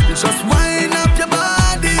party. Just wind up your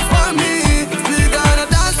body for me. We gonna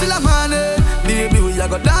dance till the morning, baby. We a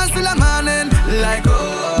go dance till the morning. Like girl,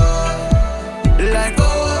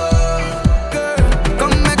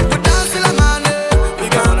 come make we dance till the morning. We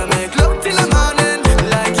gonna make love till the morning.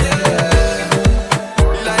 Like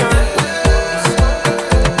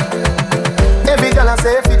Every girl I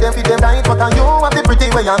say fit them tight, but you have the pretty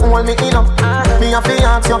way you hold me in up. Me a fi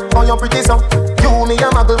ask you how you pretty so. You me a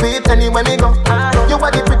muggle with anywhere me go. You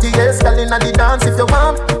are the prettiest girl inna the dance. If you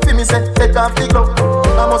want, fi me say take off the glove.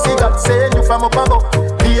 I must see God say you from up above.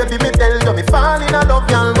 Baby me tell you me fall in love.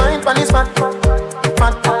 Y'all mind pon this fat,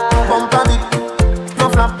 bump a bit. No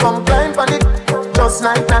flap, come climb pon it, just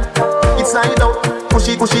like that. It's slide out, push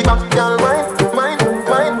it back, y'all mind.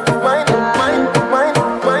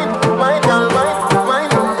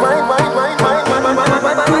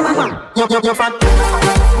 You're fat.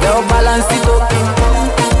 Now balance it up.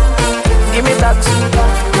 Give me that.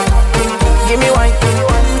 Give me wine.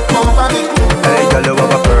 Hey girl, you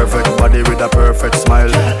have a perfect body with a perfect smile.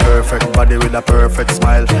 Perfect body with a perfect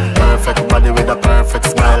smile. Perfect body with a perfect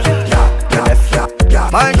smile. Yeah, left, yeah.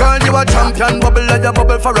 My girl, you a champion. Bubble like you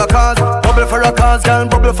bubble for a cause. Bubble for a cause, girl,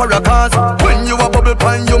 bubble for a cause. When you a bubble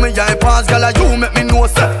pan, you me eye pass. Girl, you make me know,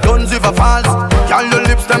 sir. Don't give a false. Girl, your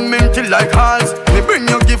lips them minty like hearts. Me bring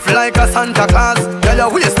you gift like a Santa Claus. Girl,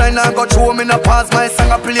 your waistline I go throw me in a pass. My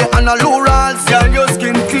song I play on a low rolls. Girl, your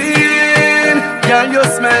skin clean. Girl, you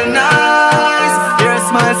smell nice. Your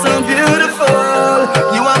smile so beautiful.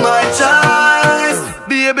 You are my choice.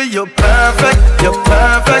 Baby, you're perfect. You're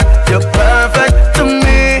perfect. You're perfect to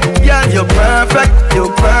me. Girl, you're perfect.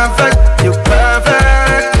 You're perfect. You're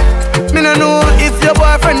perfect. Me no know if your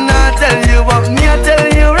boyfriend not tell you, but me I tell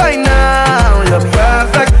you right now. You're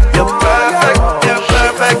perfect. You're perfect. You're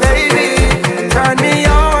perfect, baby. Turn me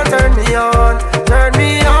on, turn me on, turn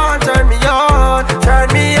me on, turn me on, turn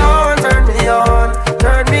me on, turn me on,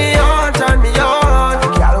 turn me on, turn me on.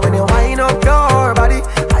 Girl, when you wind up your body,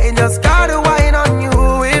 I just gotta wine on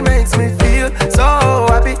you. It makes me feel so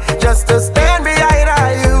happy just to stand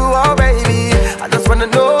behind you, oh baby. I just wanna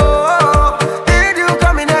know, did you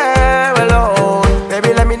come in there alone?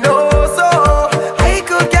 Baby, let me know so I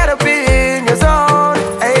could get up in your zone.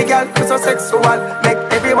 Hey, girl, you're so sexual, make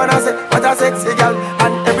everyone else say what a sexy girl.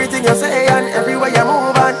 And everything you say and everywhere you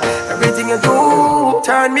move and everything you do.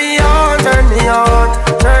 Turn me on, turn me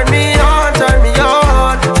on, turn me on, turn me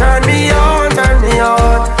on, turn me on, turn me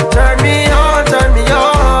on, turn me on, turn me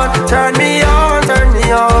on, turn me on, turn me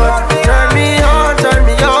on, turn me on, turn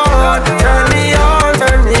me on, turn me on,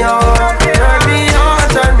 turn me on, turn me on,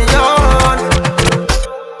 turn me on.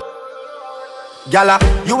 Gala,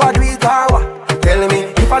 you a do it or what? Tell me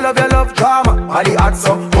if I love your love drama. Body hot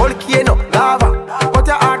so volcano lava, but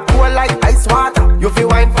your heart cold like ice water. You feel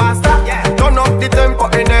wine faster, turn up the tempo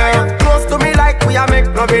in there. Close to me like we are make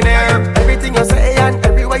love in there. Everything you say and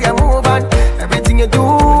everywhere you move and everything you do.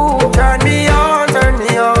 Turn me on, turn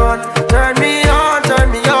me on, turn me on, turn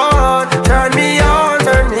me on, turn me on,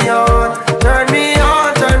 turn me on, turn me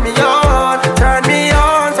on, turn me on, turn me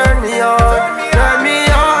on, turn me on, turn me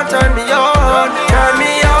on, turn me on, turn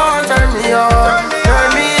me on, turn me on, turn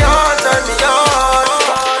me on, turn me on.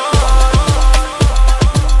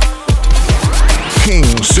 King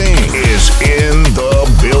Sing is in the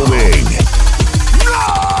building.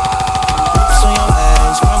 So your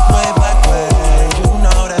legs front way, back way. You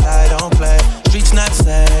know that I don't play. Streets not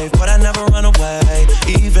safe, but I never run away,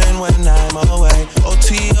 even when I'm away.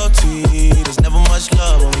 OT, OT, there's never much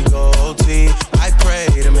love when we go OT. I pray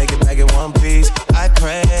to make it back in one piece. I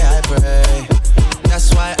pray, I pray.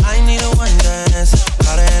 That's why I need a one dance.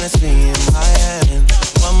 Got a Hennessy in my hand.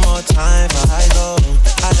 One more time for I go.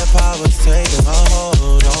 Higher powers taking a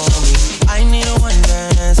hold on me. I need a one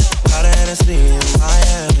dance. Got a Hennessy in my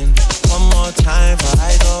hand. One more time for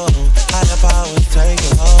I go. Higher powers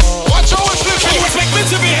taking a hold. Watch out, what's looking. You expect me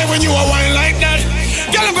to be here when you are wine like that?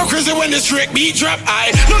 Girl, I'm go crazy when the straight beat drop.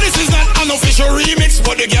 I know this is not an official remix,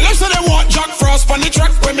 but the girl say they want Jack Frost on the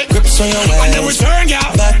track when me grips on your waist. And then we turn,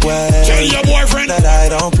 girl. Back way. Tell your boyfriend that I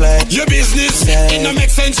don't play. Your business, it don't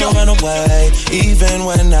make sense. You run away, even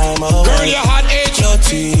when I'm away. Girl, your hot age.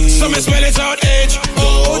 So me spell it out, age.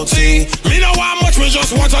 O-T. Me know how much, me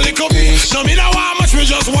just want a little piece. No, me know how much, me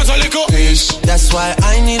just want a little piece. That's why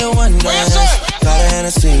I need a one dance. Got a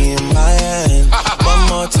Hennessy in my hand. One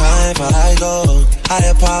more time for I go.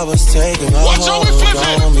 Higher powers taking a hold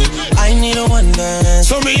on me. I need a one dance.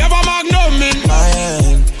 So me have a magnum in my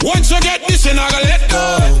hand. Once you get this, you not gonna let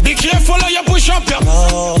go. Be careful how you push up your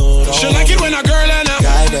She like it when a girl and a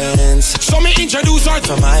guidance. So me introduce her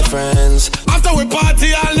to my friends. After we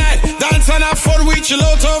party all night, dance and have fun, we chill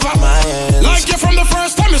out over my ends. Like you from the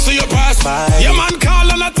first time you see you pass by. Your man call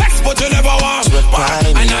on a text, but you never want.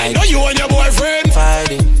 And I know you and your boyfriend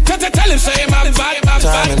fighting. Tell him say I'm bad.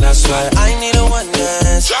 And that's why I need a one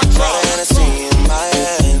dance. Got a Hennessy in my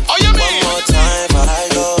hand. Oh, you mean? One more time for I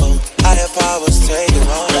go. Higher powers taking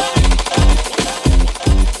hold.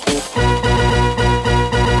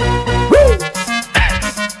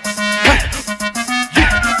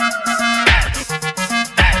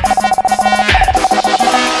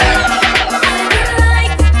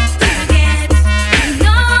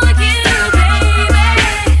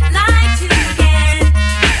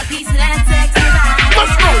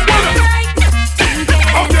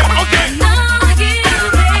 Okay.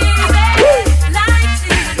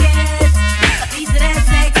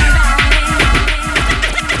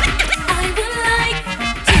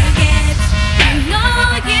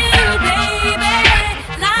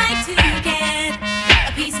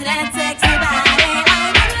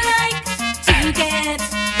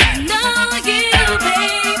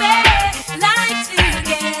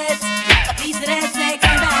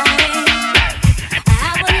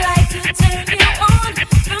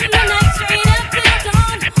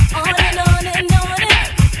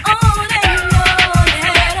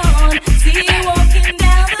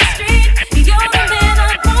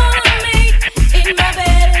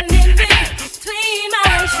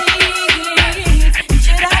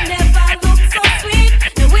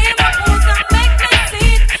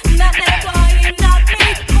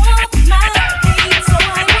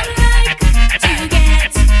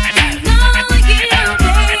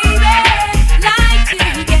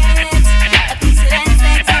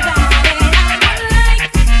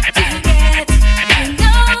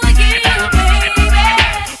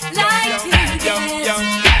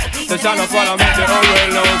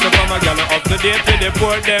 date, we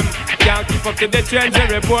deport them. Can't keep up to the trends, we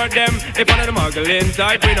report them. If one of the muggling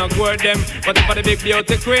type, we not court them. But if for the big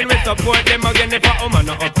beauty queen, we support them. Again, if a woman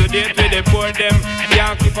not up to date, we deport them.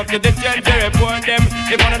 Can't keep up to the trends, we report them.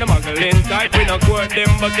 If one of the muggling type, we not court them.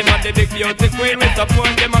 But if for the big beauty queen, we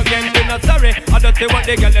support them. Again, we not sorry. I don't say what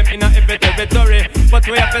they get them in a every territory. But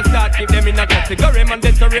we have to start keep them in a category.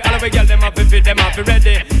 Mandatory, all we get them up, if them up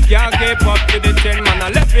ready. Can't keep up to the trend, man, I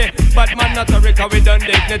left it. But man, not sorry, cause we done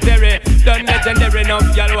dignitary. Done legendary, now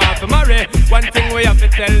y'all want to marry. One thing we have to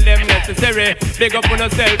tell them necessary. Big up on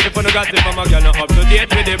yourself, if you got it from a girl, not up to date,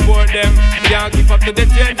 we deport them. Can't keep up to the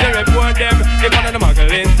change, we report them. If one of the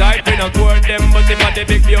muggling type, we not court them. But if one the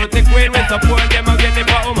big beauty queen, we support them. Again, if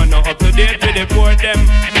a woman not up to date, we deport them.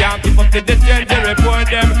 Can't keep up to the change, we report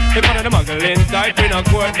them. If one of the muggling type, we not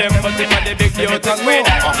court them. But if one the big beauty queen,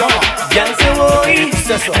 y'all say, "Oi,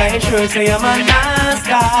 can you sure say I'm a nice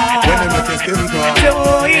guy?" When they make your skin crawl. Say,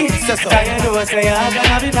 "Oi, can you know say I'm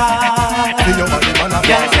gonna be bad?"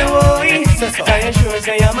 Y'all say, "Oi, can you sure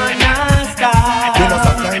say I'm a nice guy?" You must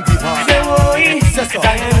have plenty fun. Say, "Oi,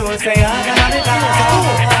 can you know say I'm gonna be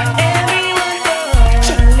bad?" Everyone knows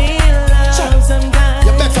love sometimes.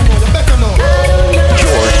 You better know, you better know.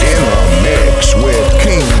 You're in the mix with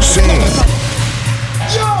King Sing.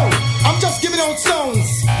 Yo, I'm just giving out sounds.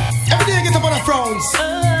 Every day I get up on a frowns. I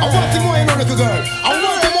want to more, you know, little girl. I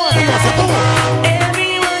want to more, you know.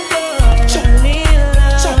 Everyone knows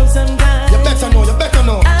love sometimes. You better know, you better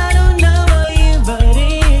know. I don't know about you, but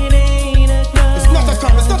it ain't a crime. It's not a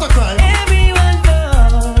crime, it's not a crime. Everyone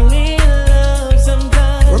falls in love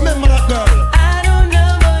sometimes. Remember that girl. I don't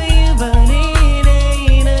know about you, but it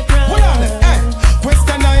ain't a crime. Hold on, hey,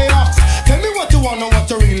 question I ask. Tell me what you wanna, what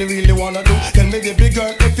you really, really wanna do. Tell me, baby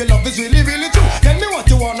girl, if your love is really, really true. Tell me what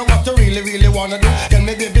you wanna, what you really, really wanna do. Tell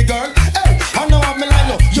me, baby girl, hey, I know I'm like,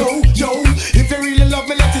 no, yo, yo. If you really love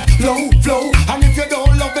me, let it flow, flow. And if you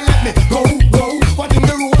don't love me, let me go, go. What in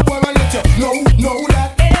the road, boy, I let you know that.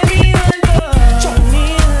 Everyone falls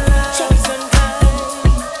in love sometimes.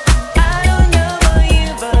 I don't know about you,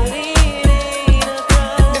 but it ain't a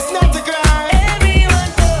crime. It's not a crime.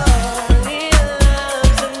 Everyone falls in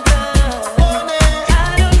love sometimes. Oh, nee. I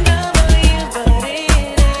don't know about you, but it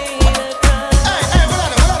ain't a crime. Hey,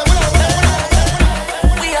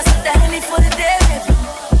 We are standing for the day, baby.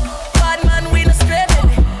 Bad man, we no stray,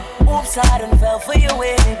 baby. Oops, I done fell for your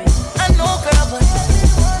way, baby. I know, girl, but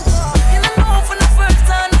you know from the first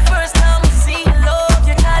time I seen your love,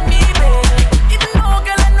 you got me, baby. Even though,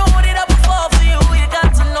 girl, I know that I would fall for you, you got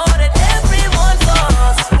to know that everyone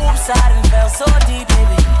falls. Oops, I done fell so deep,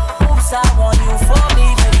 baby. Oops, I want you for me,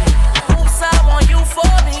 baby. Oops, I want you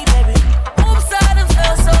for me, baby. Oops, I done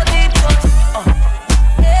fell so deep,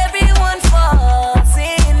 everyone falls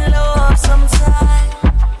in love sometimes.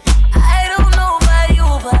 I don't know about you,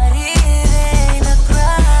 but it ain't a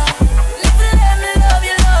crime. If you let me love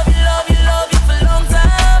you, love you, love you, love you for a long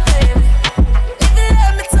time, baby. If you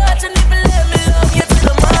let me touch and if you let me love you till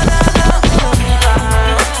the morning,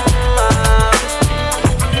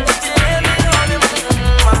 if you let me love you,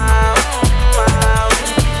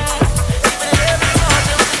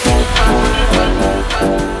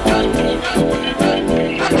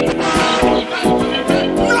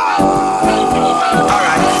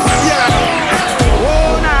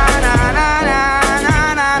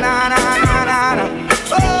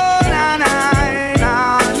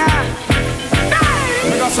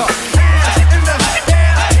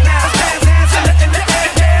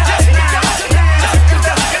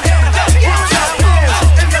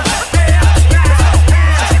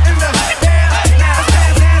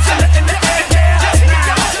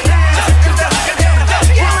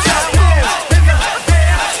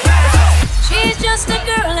 She's just a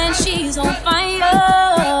girl and she's on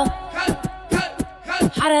fire.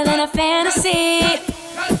 Hotter than a fantasy.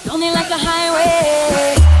 Only like a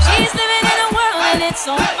highway. She's living in a world and it's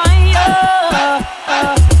on fire.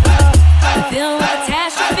 Filled with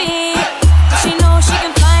catastrophe. But she knows she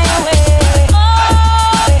can fly away.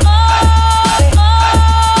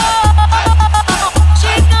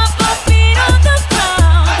 She got both feet on the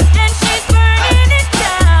ground and she's burning it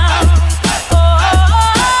down.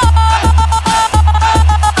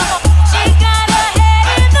 She got her head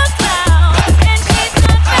in the clouds and she's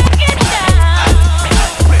not backing down.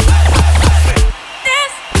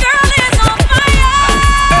 This girl is on fire.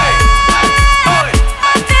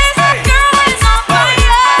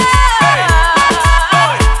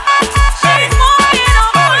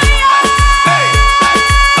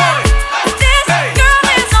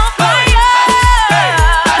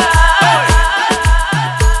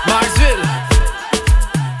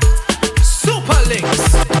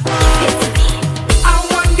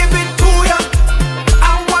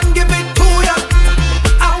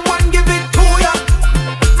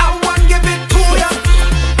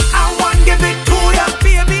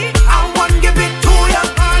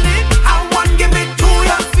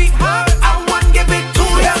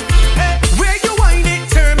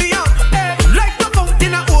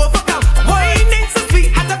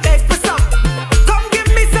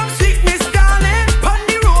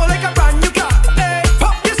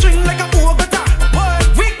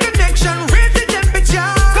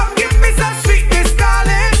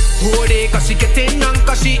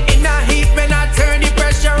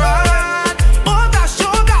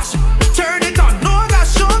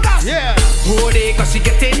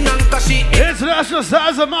 International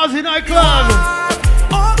Salsa Mozzie nightclub.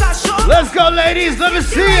 Let's go, ladies. Let me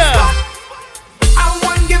see ya. I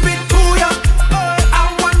want to give it to ya.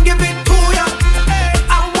 I want to give it to ya.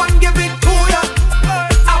 I want to give it to ya.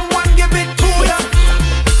 I want to give it to ya.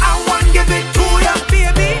 I want to give it to ya,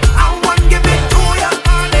 baby. I want to give it to ya,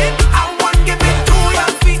 darling. I want to give it to ya,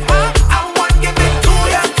 sweetheart. I want to give it to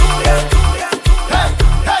ya, Hey,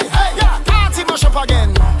 hey, hey, yeah. Party mash up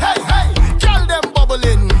again. Hey, hey, girl them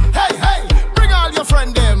bubbling. Hey, hey, bring all your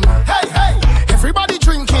friend them. Hey, hey, everybody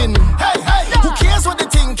drinking. Hey, hey, who cares what they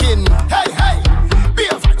thinking? Hey, hey,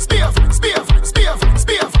 beer fights, beer fights, beer fights, beer fights,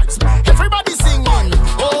 beer fights. Everybody singing.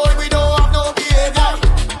 Oh, we don't have no behavior.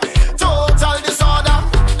 Total disorder.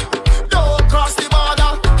 Don't cross the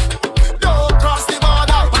border. Don't cross the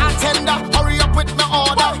border. Bartender, hurry up with my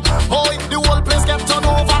order. Oh, the whole place get turned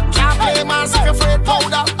over. Can't play mass if you're afraid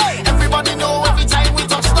powder. Everybody know every time we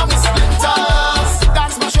touch them it's splinters.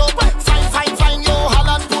 Dance mash up, fine, fine, fine. Yo,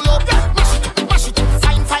 Holland pull up, mash it,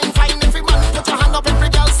 fine, fine, fine. Every man put your hand up, every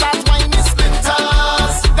girl start whining. It's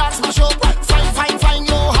splinters. Dance mash up, fine, fine, fine.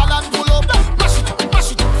 Yo, Holland pull up,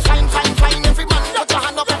 mash it, fine, fine, fine. Every man put your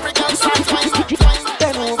hand up, every girl start whining.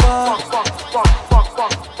 Bend over.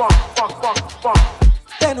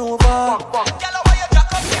 Bend over.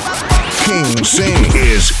 King Sing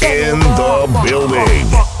is in the building.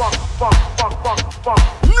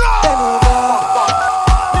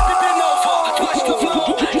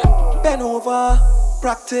 Bend over,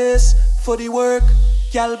 practice for the work,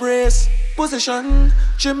 gal brace, position,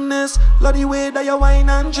 gymnast, love the way that you whine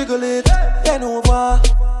and jiggle it. Bend over,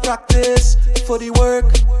 practice for the work,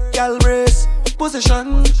 gal brace,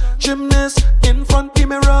 position, gymnast, in front the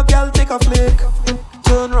mirror, gal take a flick.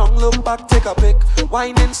 Turn round, look back, take a pic.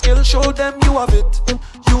 Whining skill, show them you have it.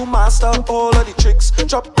 You master all of the tricks.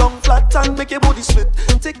 Drop down flat and make your body split.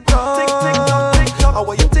 Tick tock, tick tick tock, tick tock. How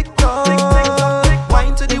are you tick tock, tick tick tock, tick.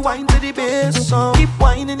 Wine to the bass song. Keep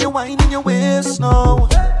whining your waist now.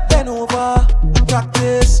 Bend over,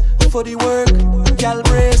 practice for the work, gal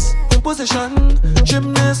brace, position,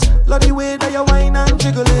 gymnast. Love the way that you whine and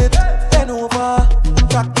jiggle it. Bend over,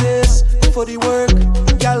 practice for the work,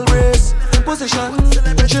 gal brace, position,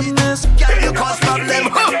 gymnast. Girl, you cause problem.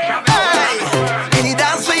 Hey, any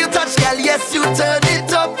dance where you touch, girl, yes, you turn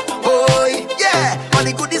it up. Oh, yeah. All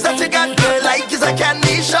the goodies that you got, girl, like is a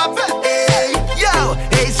candy shop. Hey, yo,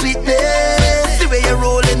 hey, sweetness. The way you're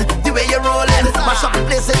rolling, mash up the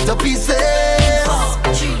place into pieces.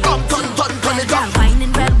 Come, turn it up.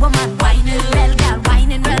 Whining real woman, whining real girl,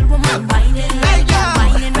 whining real woman, whining real girl,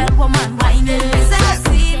 whining real woman, whining. Is that a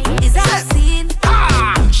scene? Is that a scene?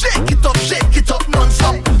 Shake it up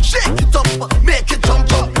non-stop. Shake it up, make it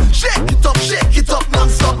jump up. Shake it up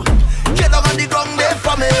non-stop. Get up on the ground there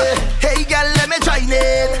for me. Hey girl, let me join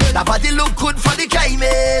in. That body look good for the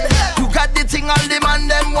climbing. You got the thing all the man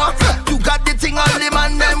them want. You got the thing all the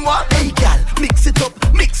man them want. Hey girl, mix it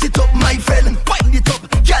up, my friend. Wind it up,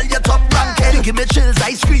 girl, you top rank. You give me chills,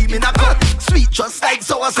 I scream in a cup. Sweet just like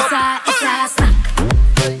sour It's a snack.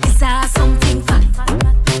 It's a something fat.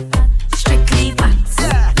 Strictly facts.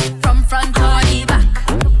 From front or the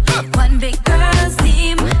back. One big girl's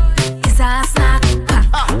team. It's a snack pack.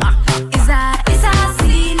 It's a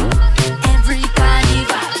scene. Every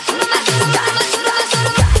carnival.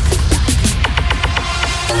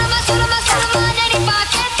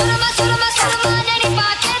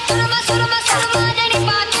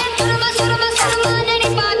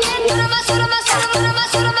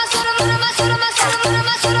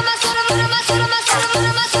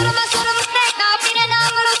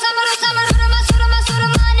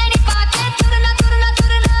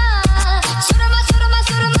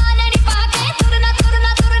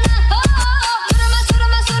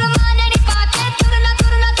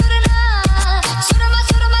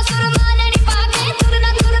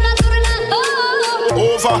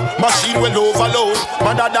 Machine will overload.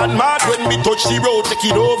 Madder than mad when me touch the road. Take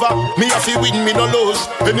it over. Me have to win, me no lose.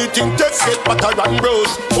 Anything takes get butter and bros.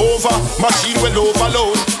 Over. Machine will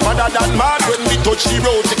overload. Madder than mad when me touch the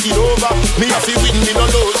road. Take it over. Me have to win, me no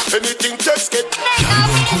lose. Anything takes get.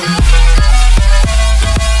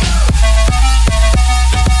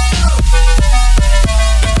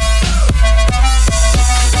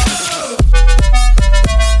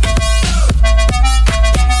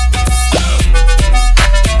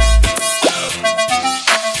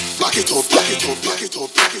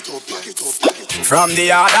 From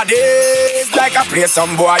the other days, like I play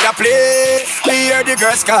some boy I play. Me hear the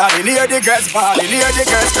girls calling, hear the girls bawling, hear the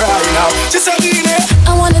girls crying out. She said,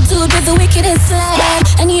 I wanna do with the wickedest slam.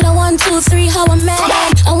 I need a 1, 2, 3, how I'm mad.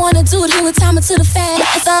 I want a dude who would time it to the fan.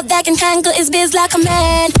 It's all that can tangle his biz like a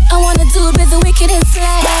man. I want a dude with the wickedest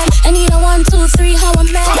slam. I need a 1, 2, 3, how a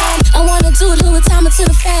man. I want a dude who would time it to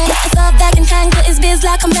the fan. It's all that can tangle his biz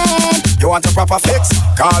like a man. You want a proper fix?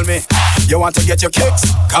 Call me. You want to get your kicks?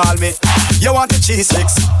 Call me. You want the cheese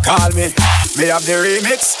sticks? Call me. Me have the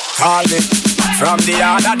remix? Call me. From the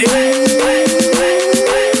other day.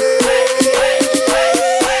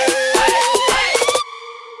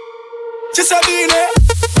 Sabine.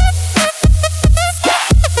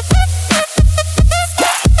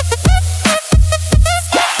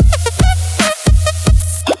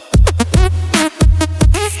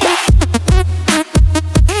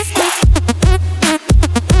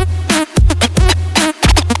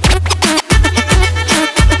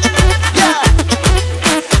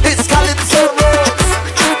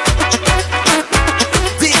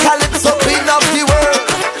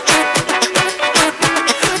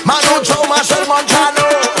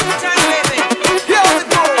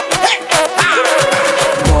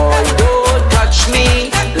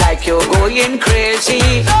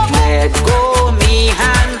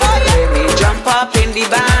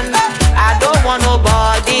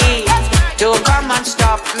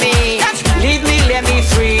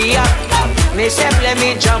 Let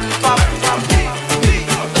me jump up.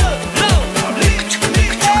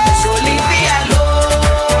 So leave me alone.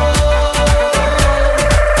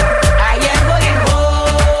 I am going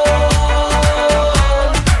home.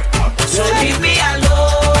 So leave me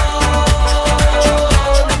alone.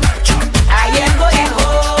 I am going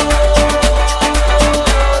home.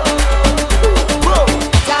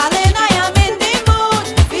 Darling, I am in the mood.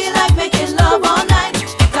 Feel like making love all night.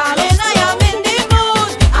 Darling, I am in the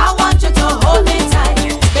mood. I want you to hold me tight.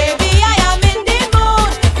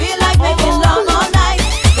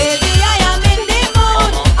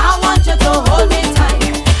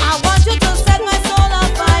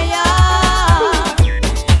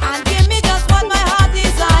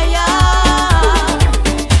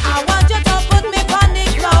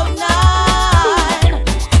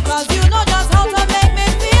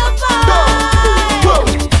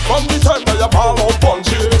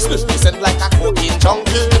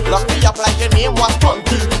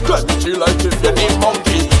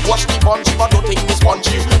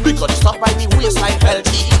 Because it's not by me waistline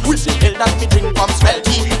healthy. With the pill that me drink from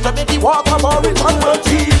Svelty. To make the water more rich and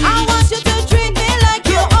wealthy. I want you to treat me like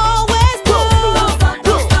you always do.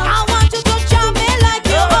 I want you to charm me like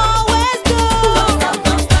you always do.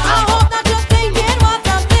 I hope that you're thinking what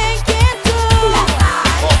I'm thinking too.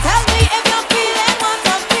 Tell me if you're feeling what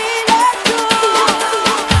I'm feeling too.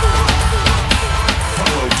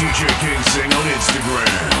 Follow DJ King Sing on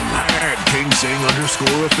Instagram at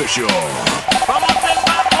KingSing_official.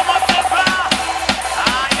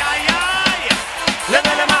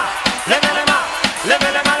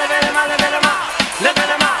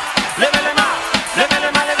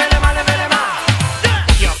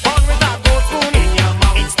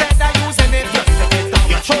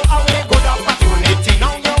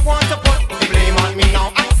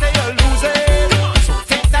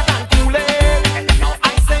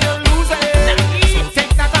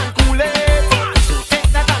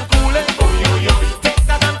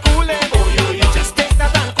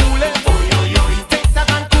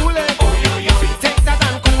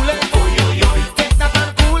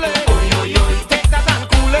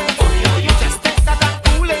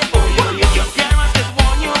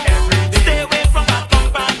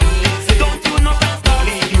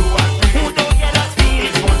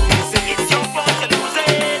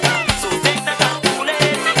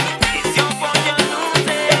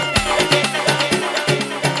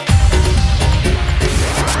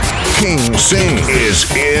 King Sing is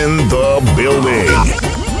in the building.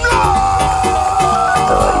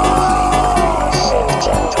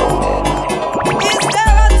 Mr.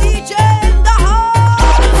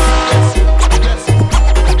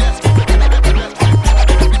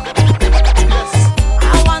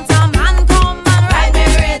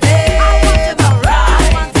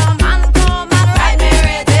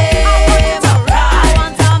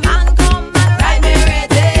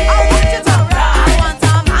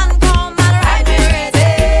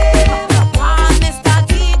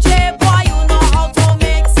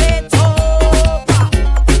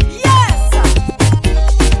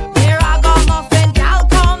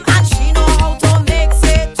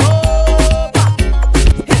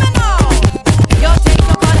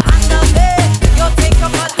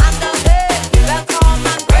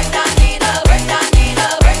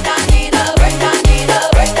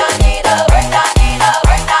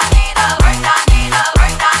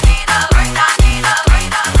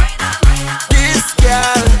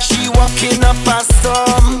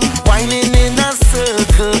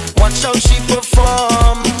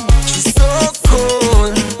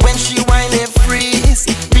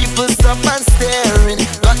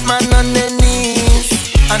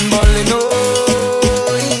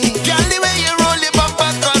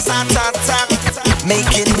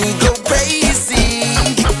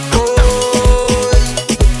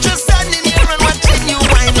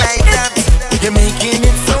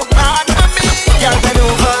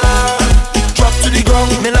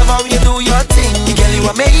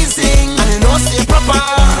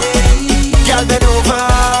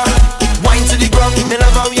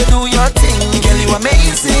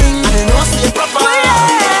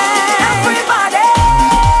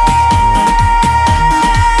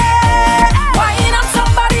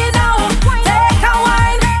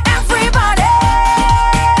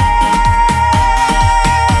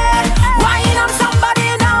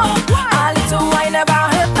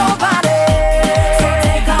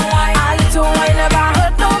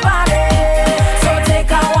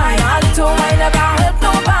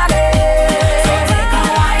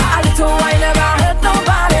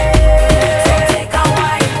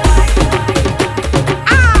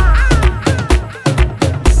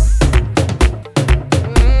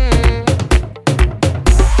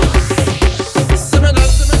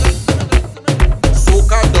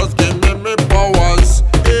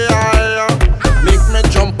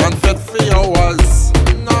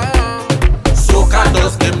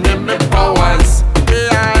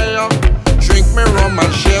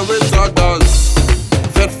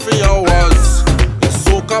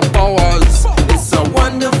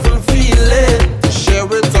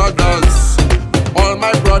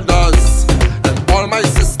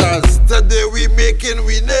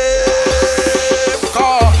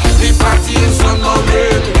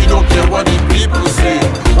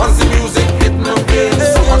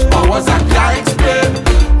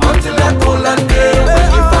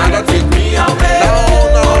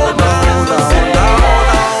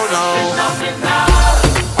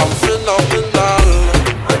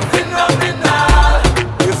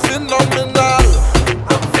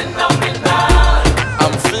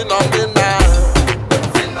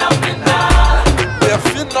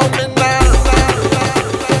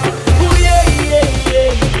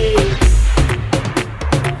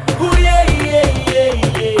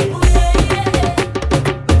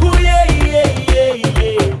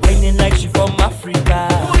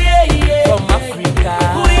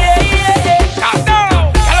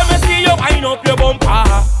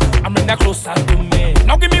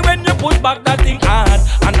 Take back that thing hard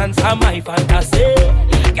and answer my fantasy.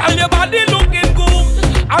 Girl, your body looking good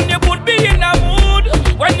and you put me in a mood.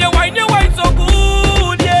 When you wine so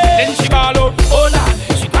good, yeah. Then she ball out, oh Lord.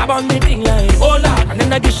 She grab on me thing like, oh Lord. And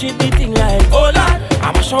then I give shit the thing like, oh Lord.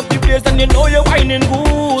 I mash up the place and you know you're whining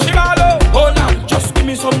good. She ball out, oh Lord. Just give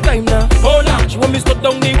me some time now, oh Lord. She want me to stop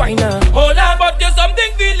down the wine now, oh Lord. But there's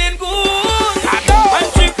something feeling good. And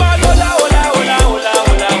she ball, hola, hola, hola, hola,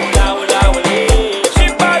 hola, hola, hola, hola. She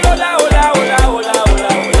ball, hola, hola, hola, hola, hola,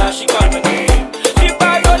 hola. She call me name. She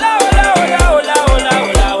ball, hola, hola, hola, hola, hola,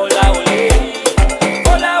 hola, hola, hola.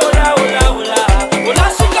 Hola, hola, hola, hola, hola.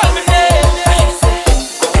 She call me name. She say,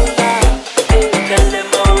 hola, tell them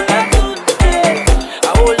hola tunde,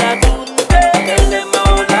 hola tunde, tell them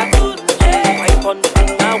hola tunde. Wipe on the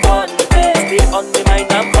thing I want, stay on the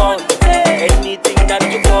mind I'm on. Anything that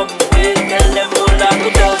you come with, tell them hola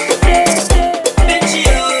tunde. Then she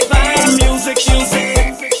over, music she say.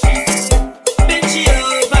 Then she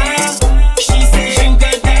over, she say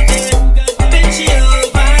sugar daddy. Then she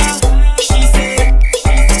over, she say.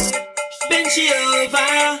 Then she over.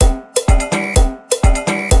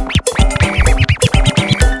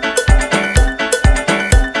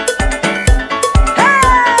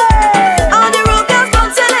 All the road girls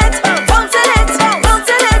bouncing it, bouncing it,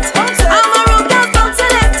 bouncing it. All my road girls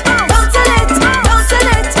bouncing it, bouncing it, bouncing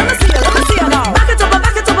it. Let me see you now. Back it up and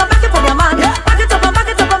back it up and back it for your man. Back it up and back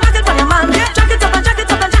it up and back it for your man. Jack it up and jack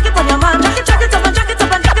it up and jack it for your man. Jack it up and jack it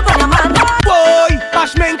up and jack it for your man. Boy,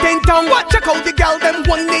 bashment in town. Check out the gal them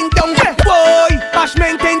winding down. Boy,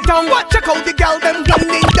 bashment in town. Check out the gal them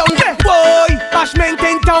winding down. Boy, bashment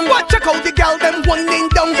in town. Check out the gal them winding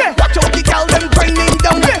down. Watch out the gal them grinding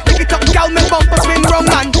down. Pick it up, gal, me bumper spin round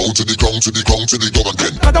and Go to the ground, to the ground, to the ground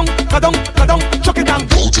again. Kadong, kadong, kadong, chuck it down.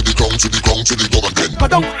 Go to the ground, to the ground, to the ground again.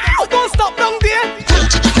 Kadong, ow, don't stop down there. Go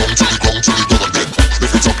to the ground, to the ground, to the ground again.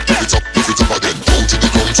 Lift it up, lift it up, lift it up again. Go to the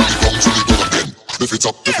ground, to the ground, to the ground again. Lift it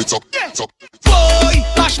up, lift it up, lift it up. Boy,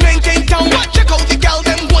 bashment in town. Check out the gal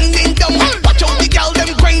them winding down. Watch out the gal them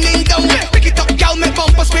grinding down. Pick it up, gal, me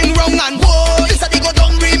bumper spin round and boy, this a the go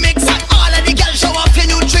down remix. All of the gal show off your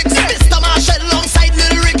new tricks. Mr. Marshall alongside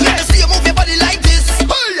Lil Rick. Let me see you move your body like this.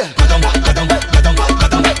 Kadong, kadong, kadong,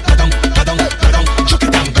 kadong, kadong, kadong, kadong. Chuck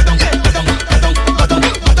it down, kadong, kadong, kadong, kadong,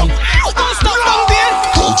 kadong. Ow, don't stop down there.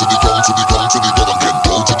 Go to the ground, to the ground, to the ground again.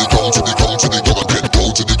 Go to the ground, to the ground, to the ground again. Go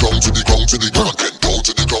to the ground, to the ground, to the ground again. Go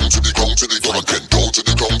to the ground, to the ground, to the ground again. Go to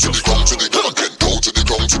the ground, to the ground, to the ground again. Go to the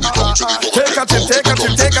ground, to the ground, to the ground again. Take a chip, take a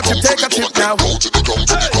chip, take a chip, take a chip now. Go to the ground,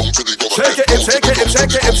 to the ground, to the ground Shake it, shake it,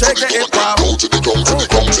 shake it, shake it, wow. Go to the ground, to the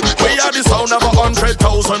ground, to the ground. We are the sound of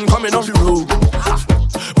 100,000 coming off the road.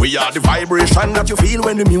 We are the vibration that you feel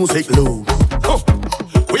when the music low.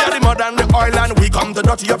 We are the mud and the oil and we come the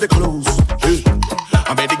dirty of the clothes.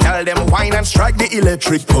 I made the girl them wine and strike the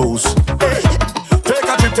electric pose. Take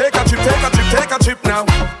a chip, take a chip, take a chip, take a chip now.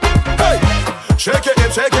 Hey, shake it,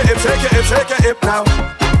 shake it, shake it, shake it now.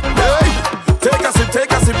 Hey, take a sip,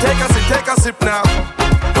 take a sip, take a sip, take a sip now.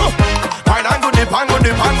 Wine and go dip, and go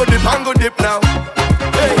dip, and go dip, and go dip now.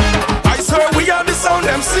 Hey, I swear we are the sound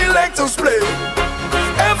them selectors play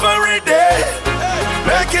every day,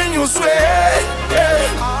 making you sway.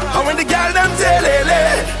 And when the girl them tell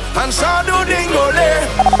and shadow dingole,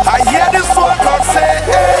 I hear this one God say,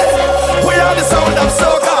 we are the sound of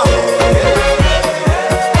soca,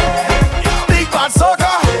 big bad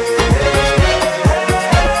soca,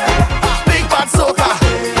 big bad soca,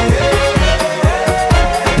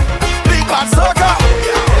 big bad soca.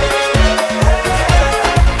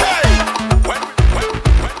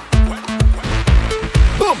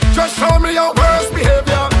 Boom, just show me your worst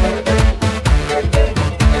behavior.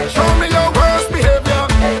 Show me your worst behavior.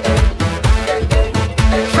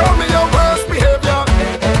 Show me your worst behavior.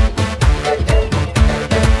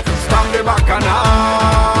 Stop the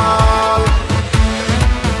bacchanal.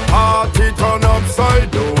 Party turn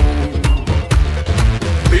upside down.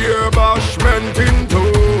 Beer bashment in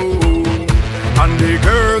town. And the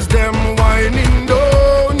girls them whining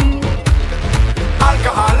down.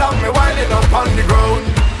 Alcohol and me whining up on the ground.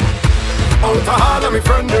 Out of all of me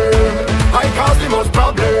friend them, I cause the most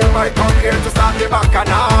problem. I come here to start the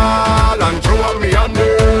bacchanal and throw up me on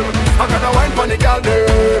them. I gotta wine for the girl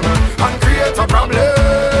them and create a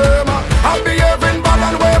problem. I behaving bad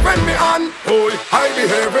and waving me on. Oh, I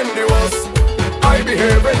behaving the worst. I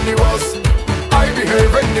behaving the worst. I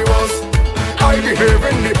behaving the worst. I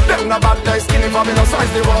behaving the them not bad like skinny for me no size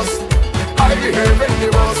the worst. I behaving the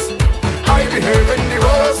worst. I behaving the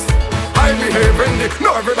worst. I behaving the.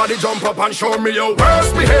 Now everybody jump up and show me your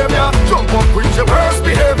worst behavior. Jump up with your worst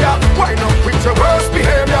behavior. Wind up with your worst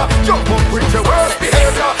behavior. Jump up with your worst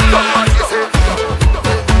behavior. Come on, you say.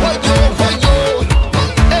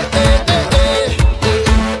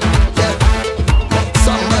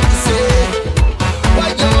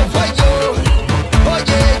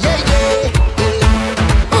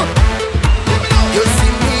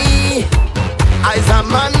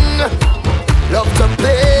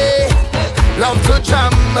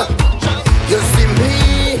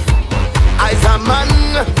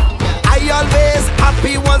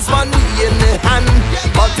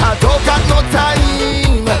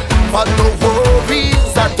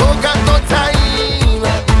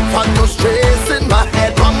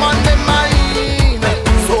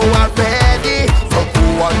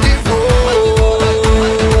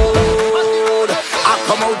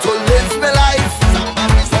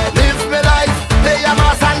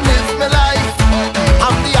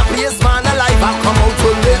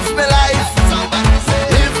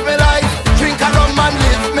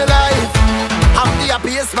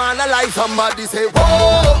 Somebody say, whoa,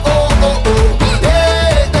 oh, oh, oh.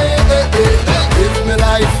 Hey, hey, hey, hey. Live me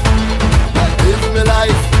life. Live me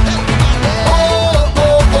life. Oh, oh,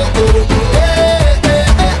 oh, oh. Hey, hey,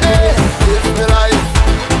 hey, hey. Live me life.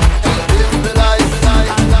 Live me life,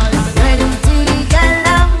 life, life. Plenty girl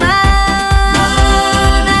of mine,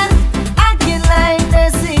 acting like they're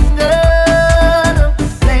single.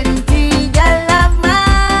 Plenty girl of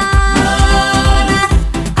mine,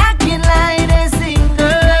 acting like they're single.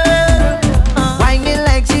 Whining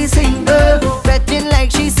like she's single, fretting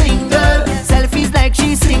like she's single, selfies like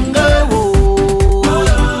she's single. Whoa.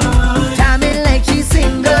 Charming like she's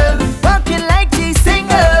single, walking like she's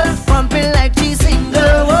single, pumping like she's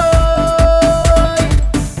single. Whoa.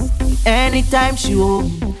 Anytime she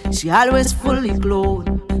home, she always fully clothed,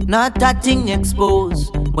 not a thing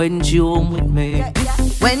exposed. When she home with me,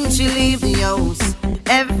 when she leave the house,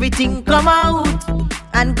 everything come out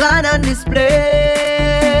and gone on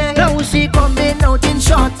display. Now she coming out in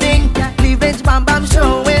short thing, cleavage bam bam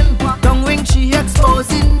showing, tongue ring she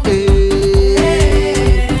exposing.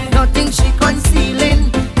 Nothing she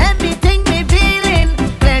concealing, everything revealing.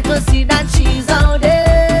 Glad to see that she's out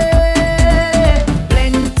there.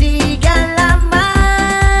 Plenty girl of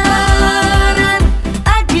mine,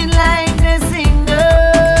 acting like a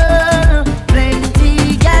single.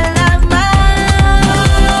 Plenty girl of mine,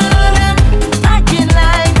 acting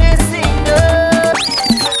like a single.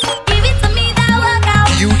 Give it to me that workout.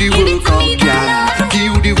 You the workout, girl.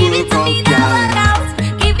 You the workout, girl.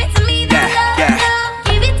 Give it to me that workout.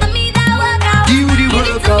 Give it to me that workout. You the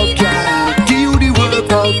workout, girl. You the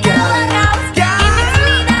workout, girl.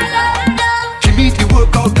 Give me the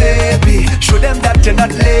workout, baby. Show them that you're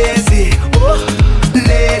not lazy. Oh,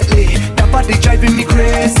 lately, that body driving me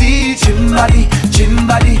crazy. Gym body,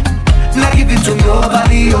 not give it to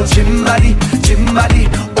nobody. Oh, gym body,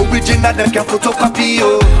 original them can photocopy.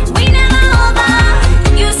 Oh, We never over.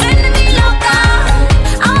 You sending me loca.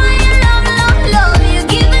 I want your love, love, love. You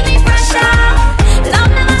giving me pressure.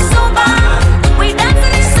 Love never sober. We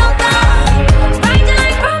dancing in soca. Riding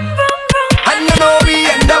like brum, brum, brum. and you know we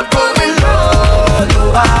end up going low,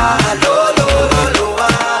 lower, low, low, low,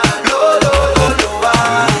 lower, low, low, low,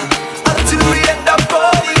 lower, until we end up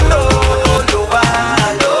going low, lower,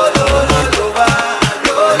 low, low, low, lower,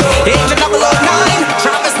 low, low. Angel 009,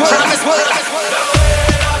 Travis Wood.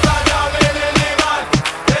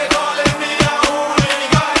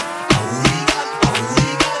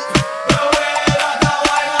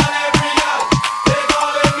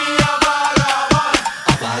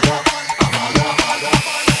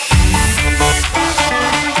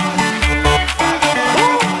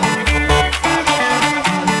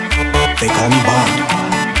 They call me Bond,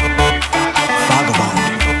 Vagabond,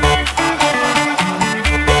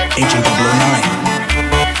 Agent 009.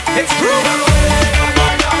 It's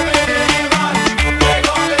true.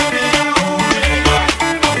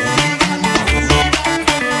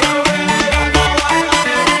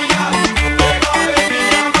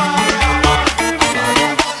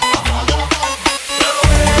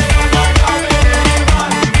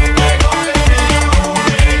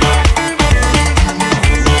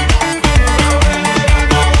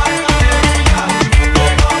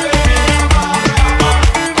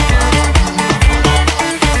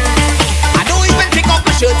 I don't even pick up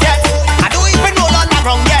my shirt yet. I don't even roll on the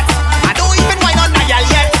ground yet. I don't even wine on the gal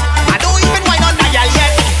yet. I don't even wine on the gal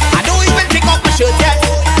yet. I don't even pick up my shirt yet.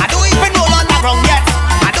 I don't even roll on the ground yet.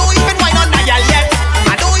 I don't even wine on the gal yet.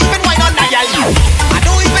 I don't even wine on the gal yet. I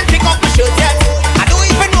don't even pick up my shirt yet. I don't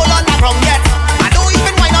even roll on the ground yet. I don't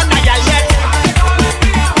even wine on the gal yet.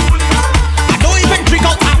 I don't even drink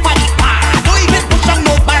out half of the bar. I don't even push on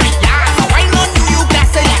no barrier. So wine on you can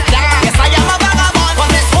say yeah. Yes, I am a vagabond. But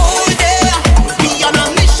this whole day, be on a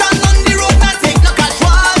mission on the road, not take no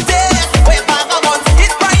casualties. We're vagabonds,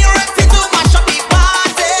 it's priority to mash up the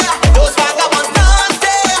party. Those vagabonds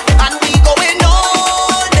nasty, and we going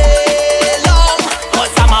all day long.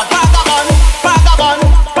 'Cause I'm a vagabond, vagabond,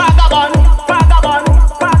 vagabond, vagabond,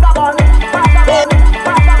 vagabond,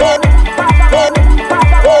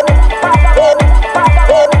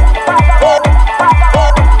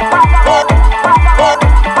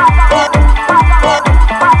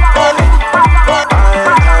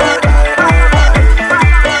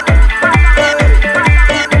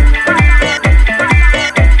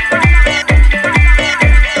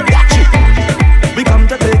 We come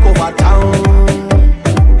to take over town.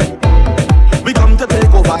 We come to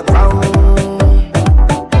take over ground.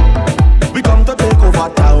 We come to take over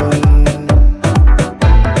town.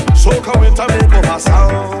 So come in to make over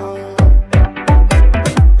sound.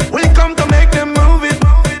 We come to make them move it.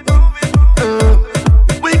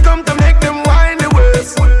 We come to make them wind the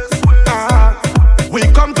waist.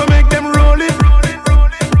 to make them roll it.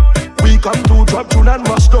 We come to drop tune and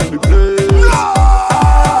mash down the place.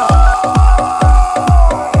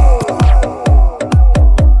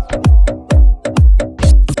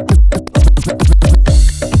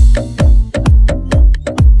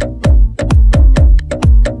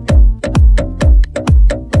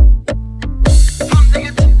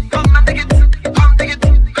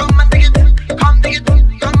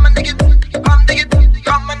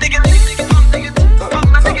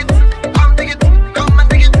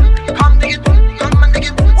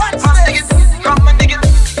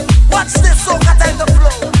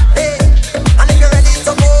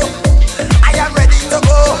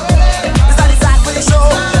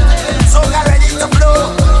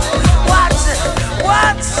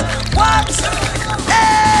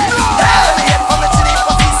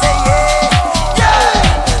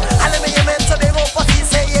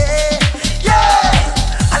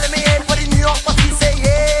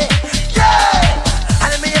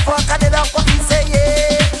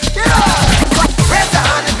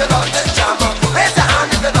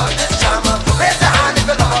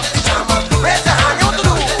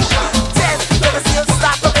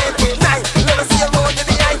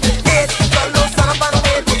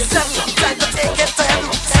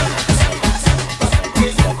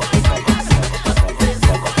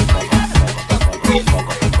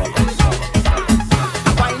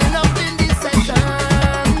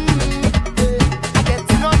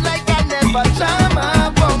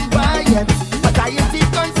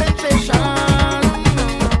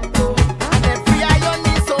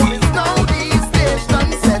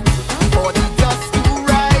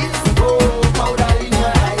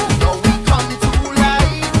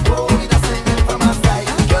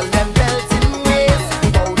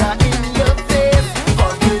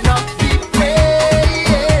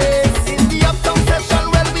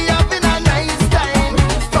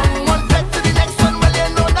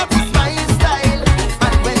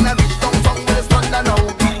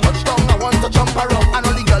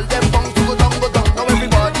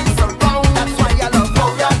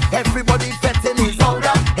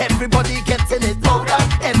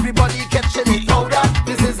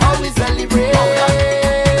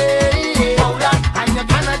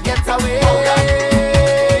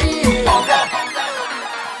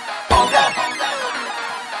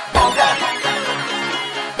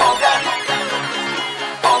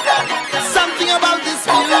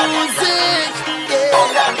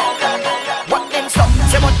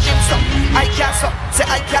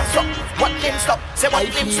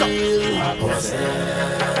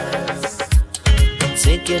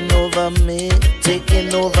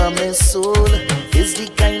 Taking over me soul is the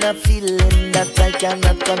kind of feeling that I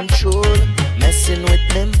cannot control. Messing with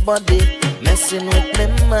me body, messing with me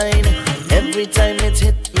mind. Every time it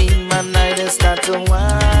hit me, man, I just start to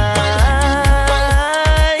whine.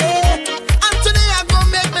 And today I go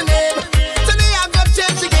make my name. Today I go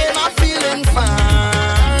change the game. I'm feeling fine.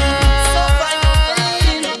 So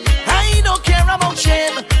fine. I don't care about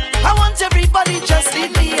shame. I want everybody just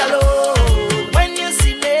leave me alone. When you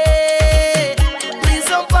see me, please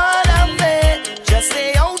don't bother me. Just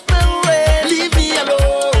stay out the way. Leave me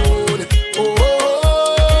alone. Oh,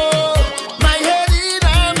 my head in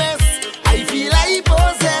a mess. I feel I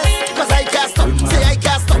possess. Cause I can't stop. Say I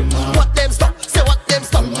can't stop. What them stop? Say what them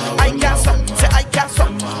stop. I can't stop. Say I can't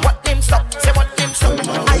stop. What them stop? Say what them stop.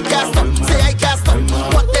 I can't stop. Say I can't stop.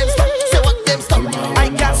 What them stop? Say what them stop. I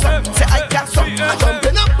can't stop. Say I can't stop. I'm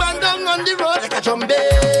jumping up and down on the road like a jumbie.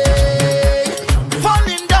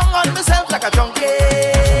 Falling down on myself like a junkie.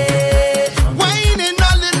 Whining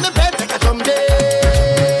all in the bed like a jumbie.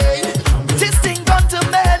 Tisting gun to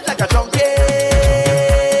my head like a junkie.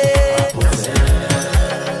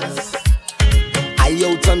 I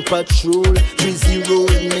out on patrol, 3-0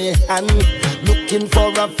 in me hand. Looking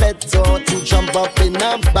for a fetter to jump up in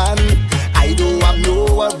a van. I don't have no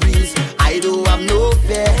worries, I don't have no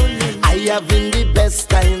fear. I having the best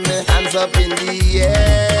time, hands up in the air.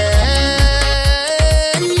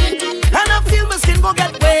 And I feel my skin go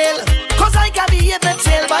get well, cause I can be in the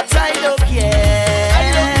tail, but I don't care. I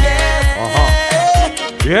don't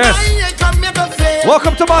care. Yes.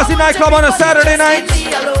 Welcome to Mossy Nightclub on a Saturday night.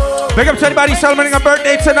 Big up to anybody celebrating a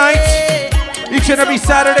birthday tonight. Each and every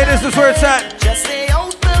Saturday, this is where it's at.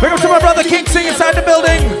 Big up to my brother King Sing inside the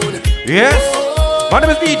building. Yes. My name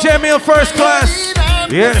is DJ Emil First Class.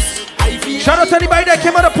 Yes. Shout out to anybody that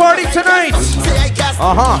came out to party tonight.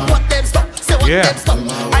 Yeah.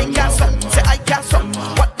 I can't stop, say I can't stop.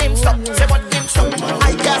 What them stop, say what them stop.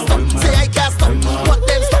 I can't stop, say I can't stop. What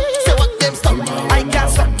them stop, say what them stop. I can't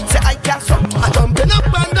stop, say I can't stop. I jumping up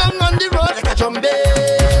and down on the road like a jumbie.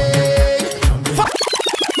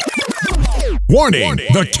 Warning,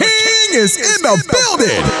 the king is in the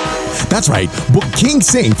building. That's right, book King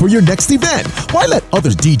Sing for your next event. Why let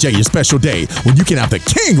others DJ your special day when you can have the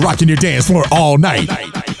king rocking your dance floor all night?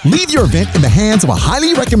 Leave your event in the hands of a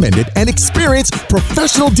highly recommended and experienced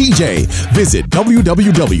professional DJ. Visit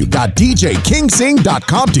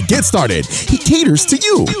www.djkingsing.com to get started. He caters to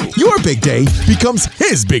you. Your big day becomes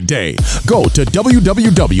his big day. Go to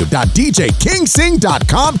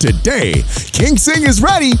www.djkingsing.com today. King Sing is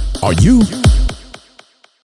ready. Are you?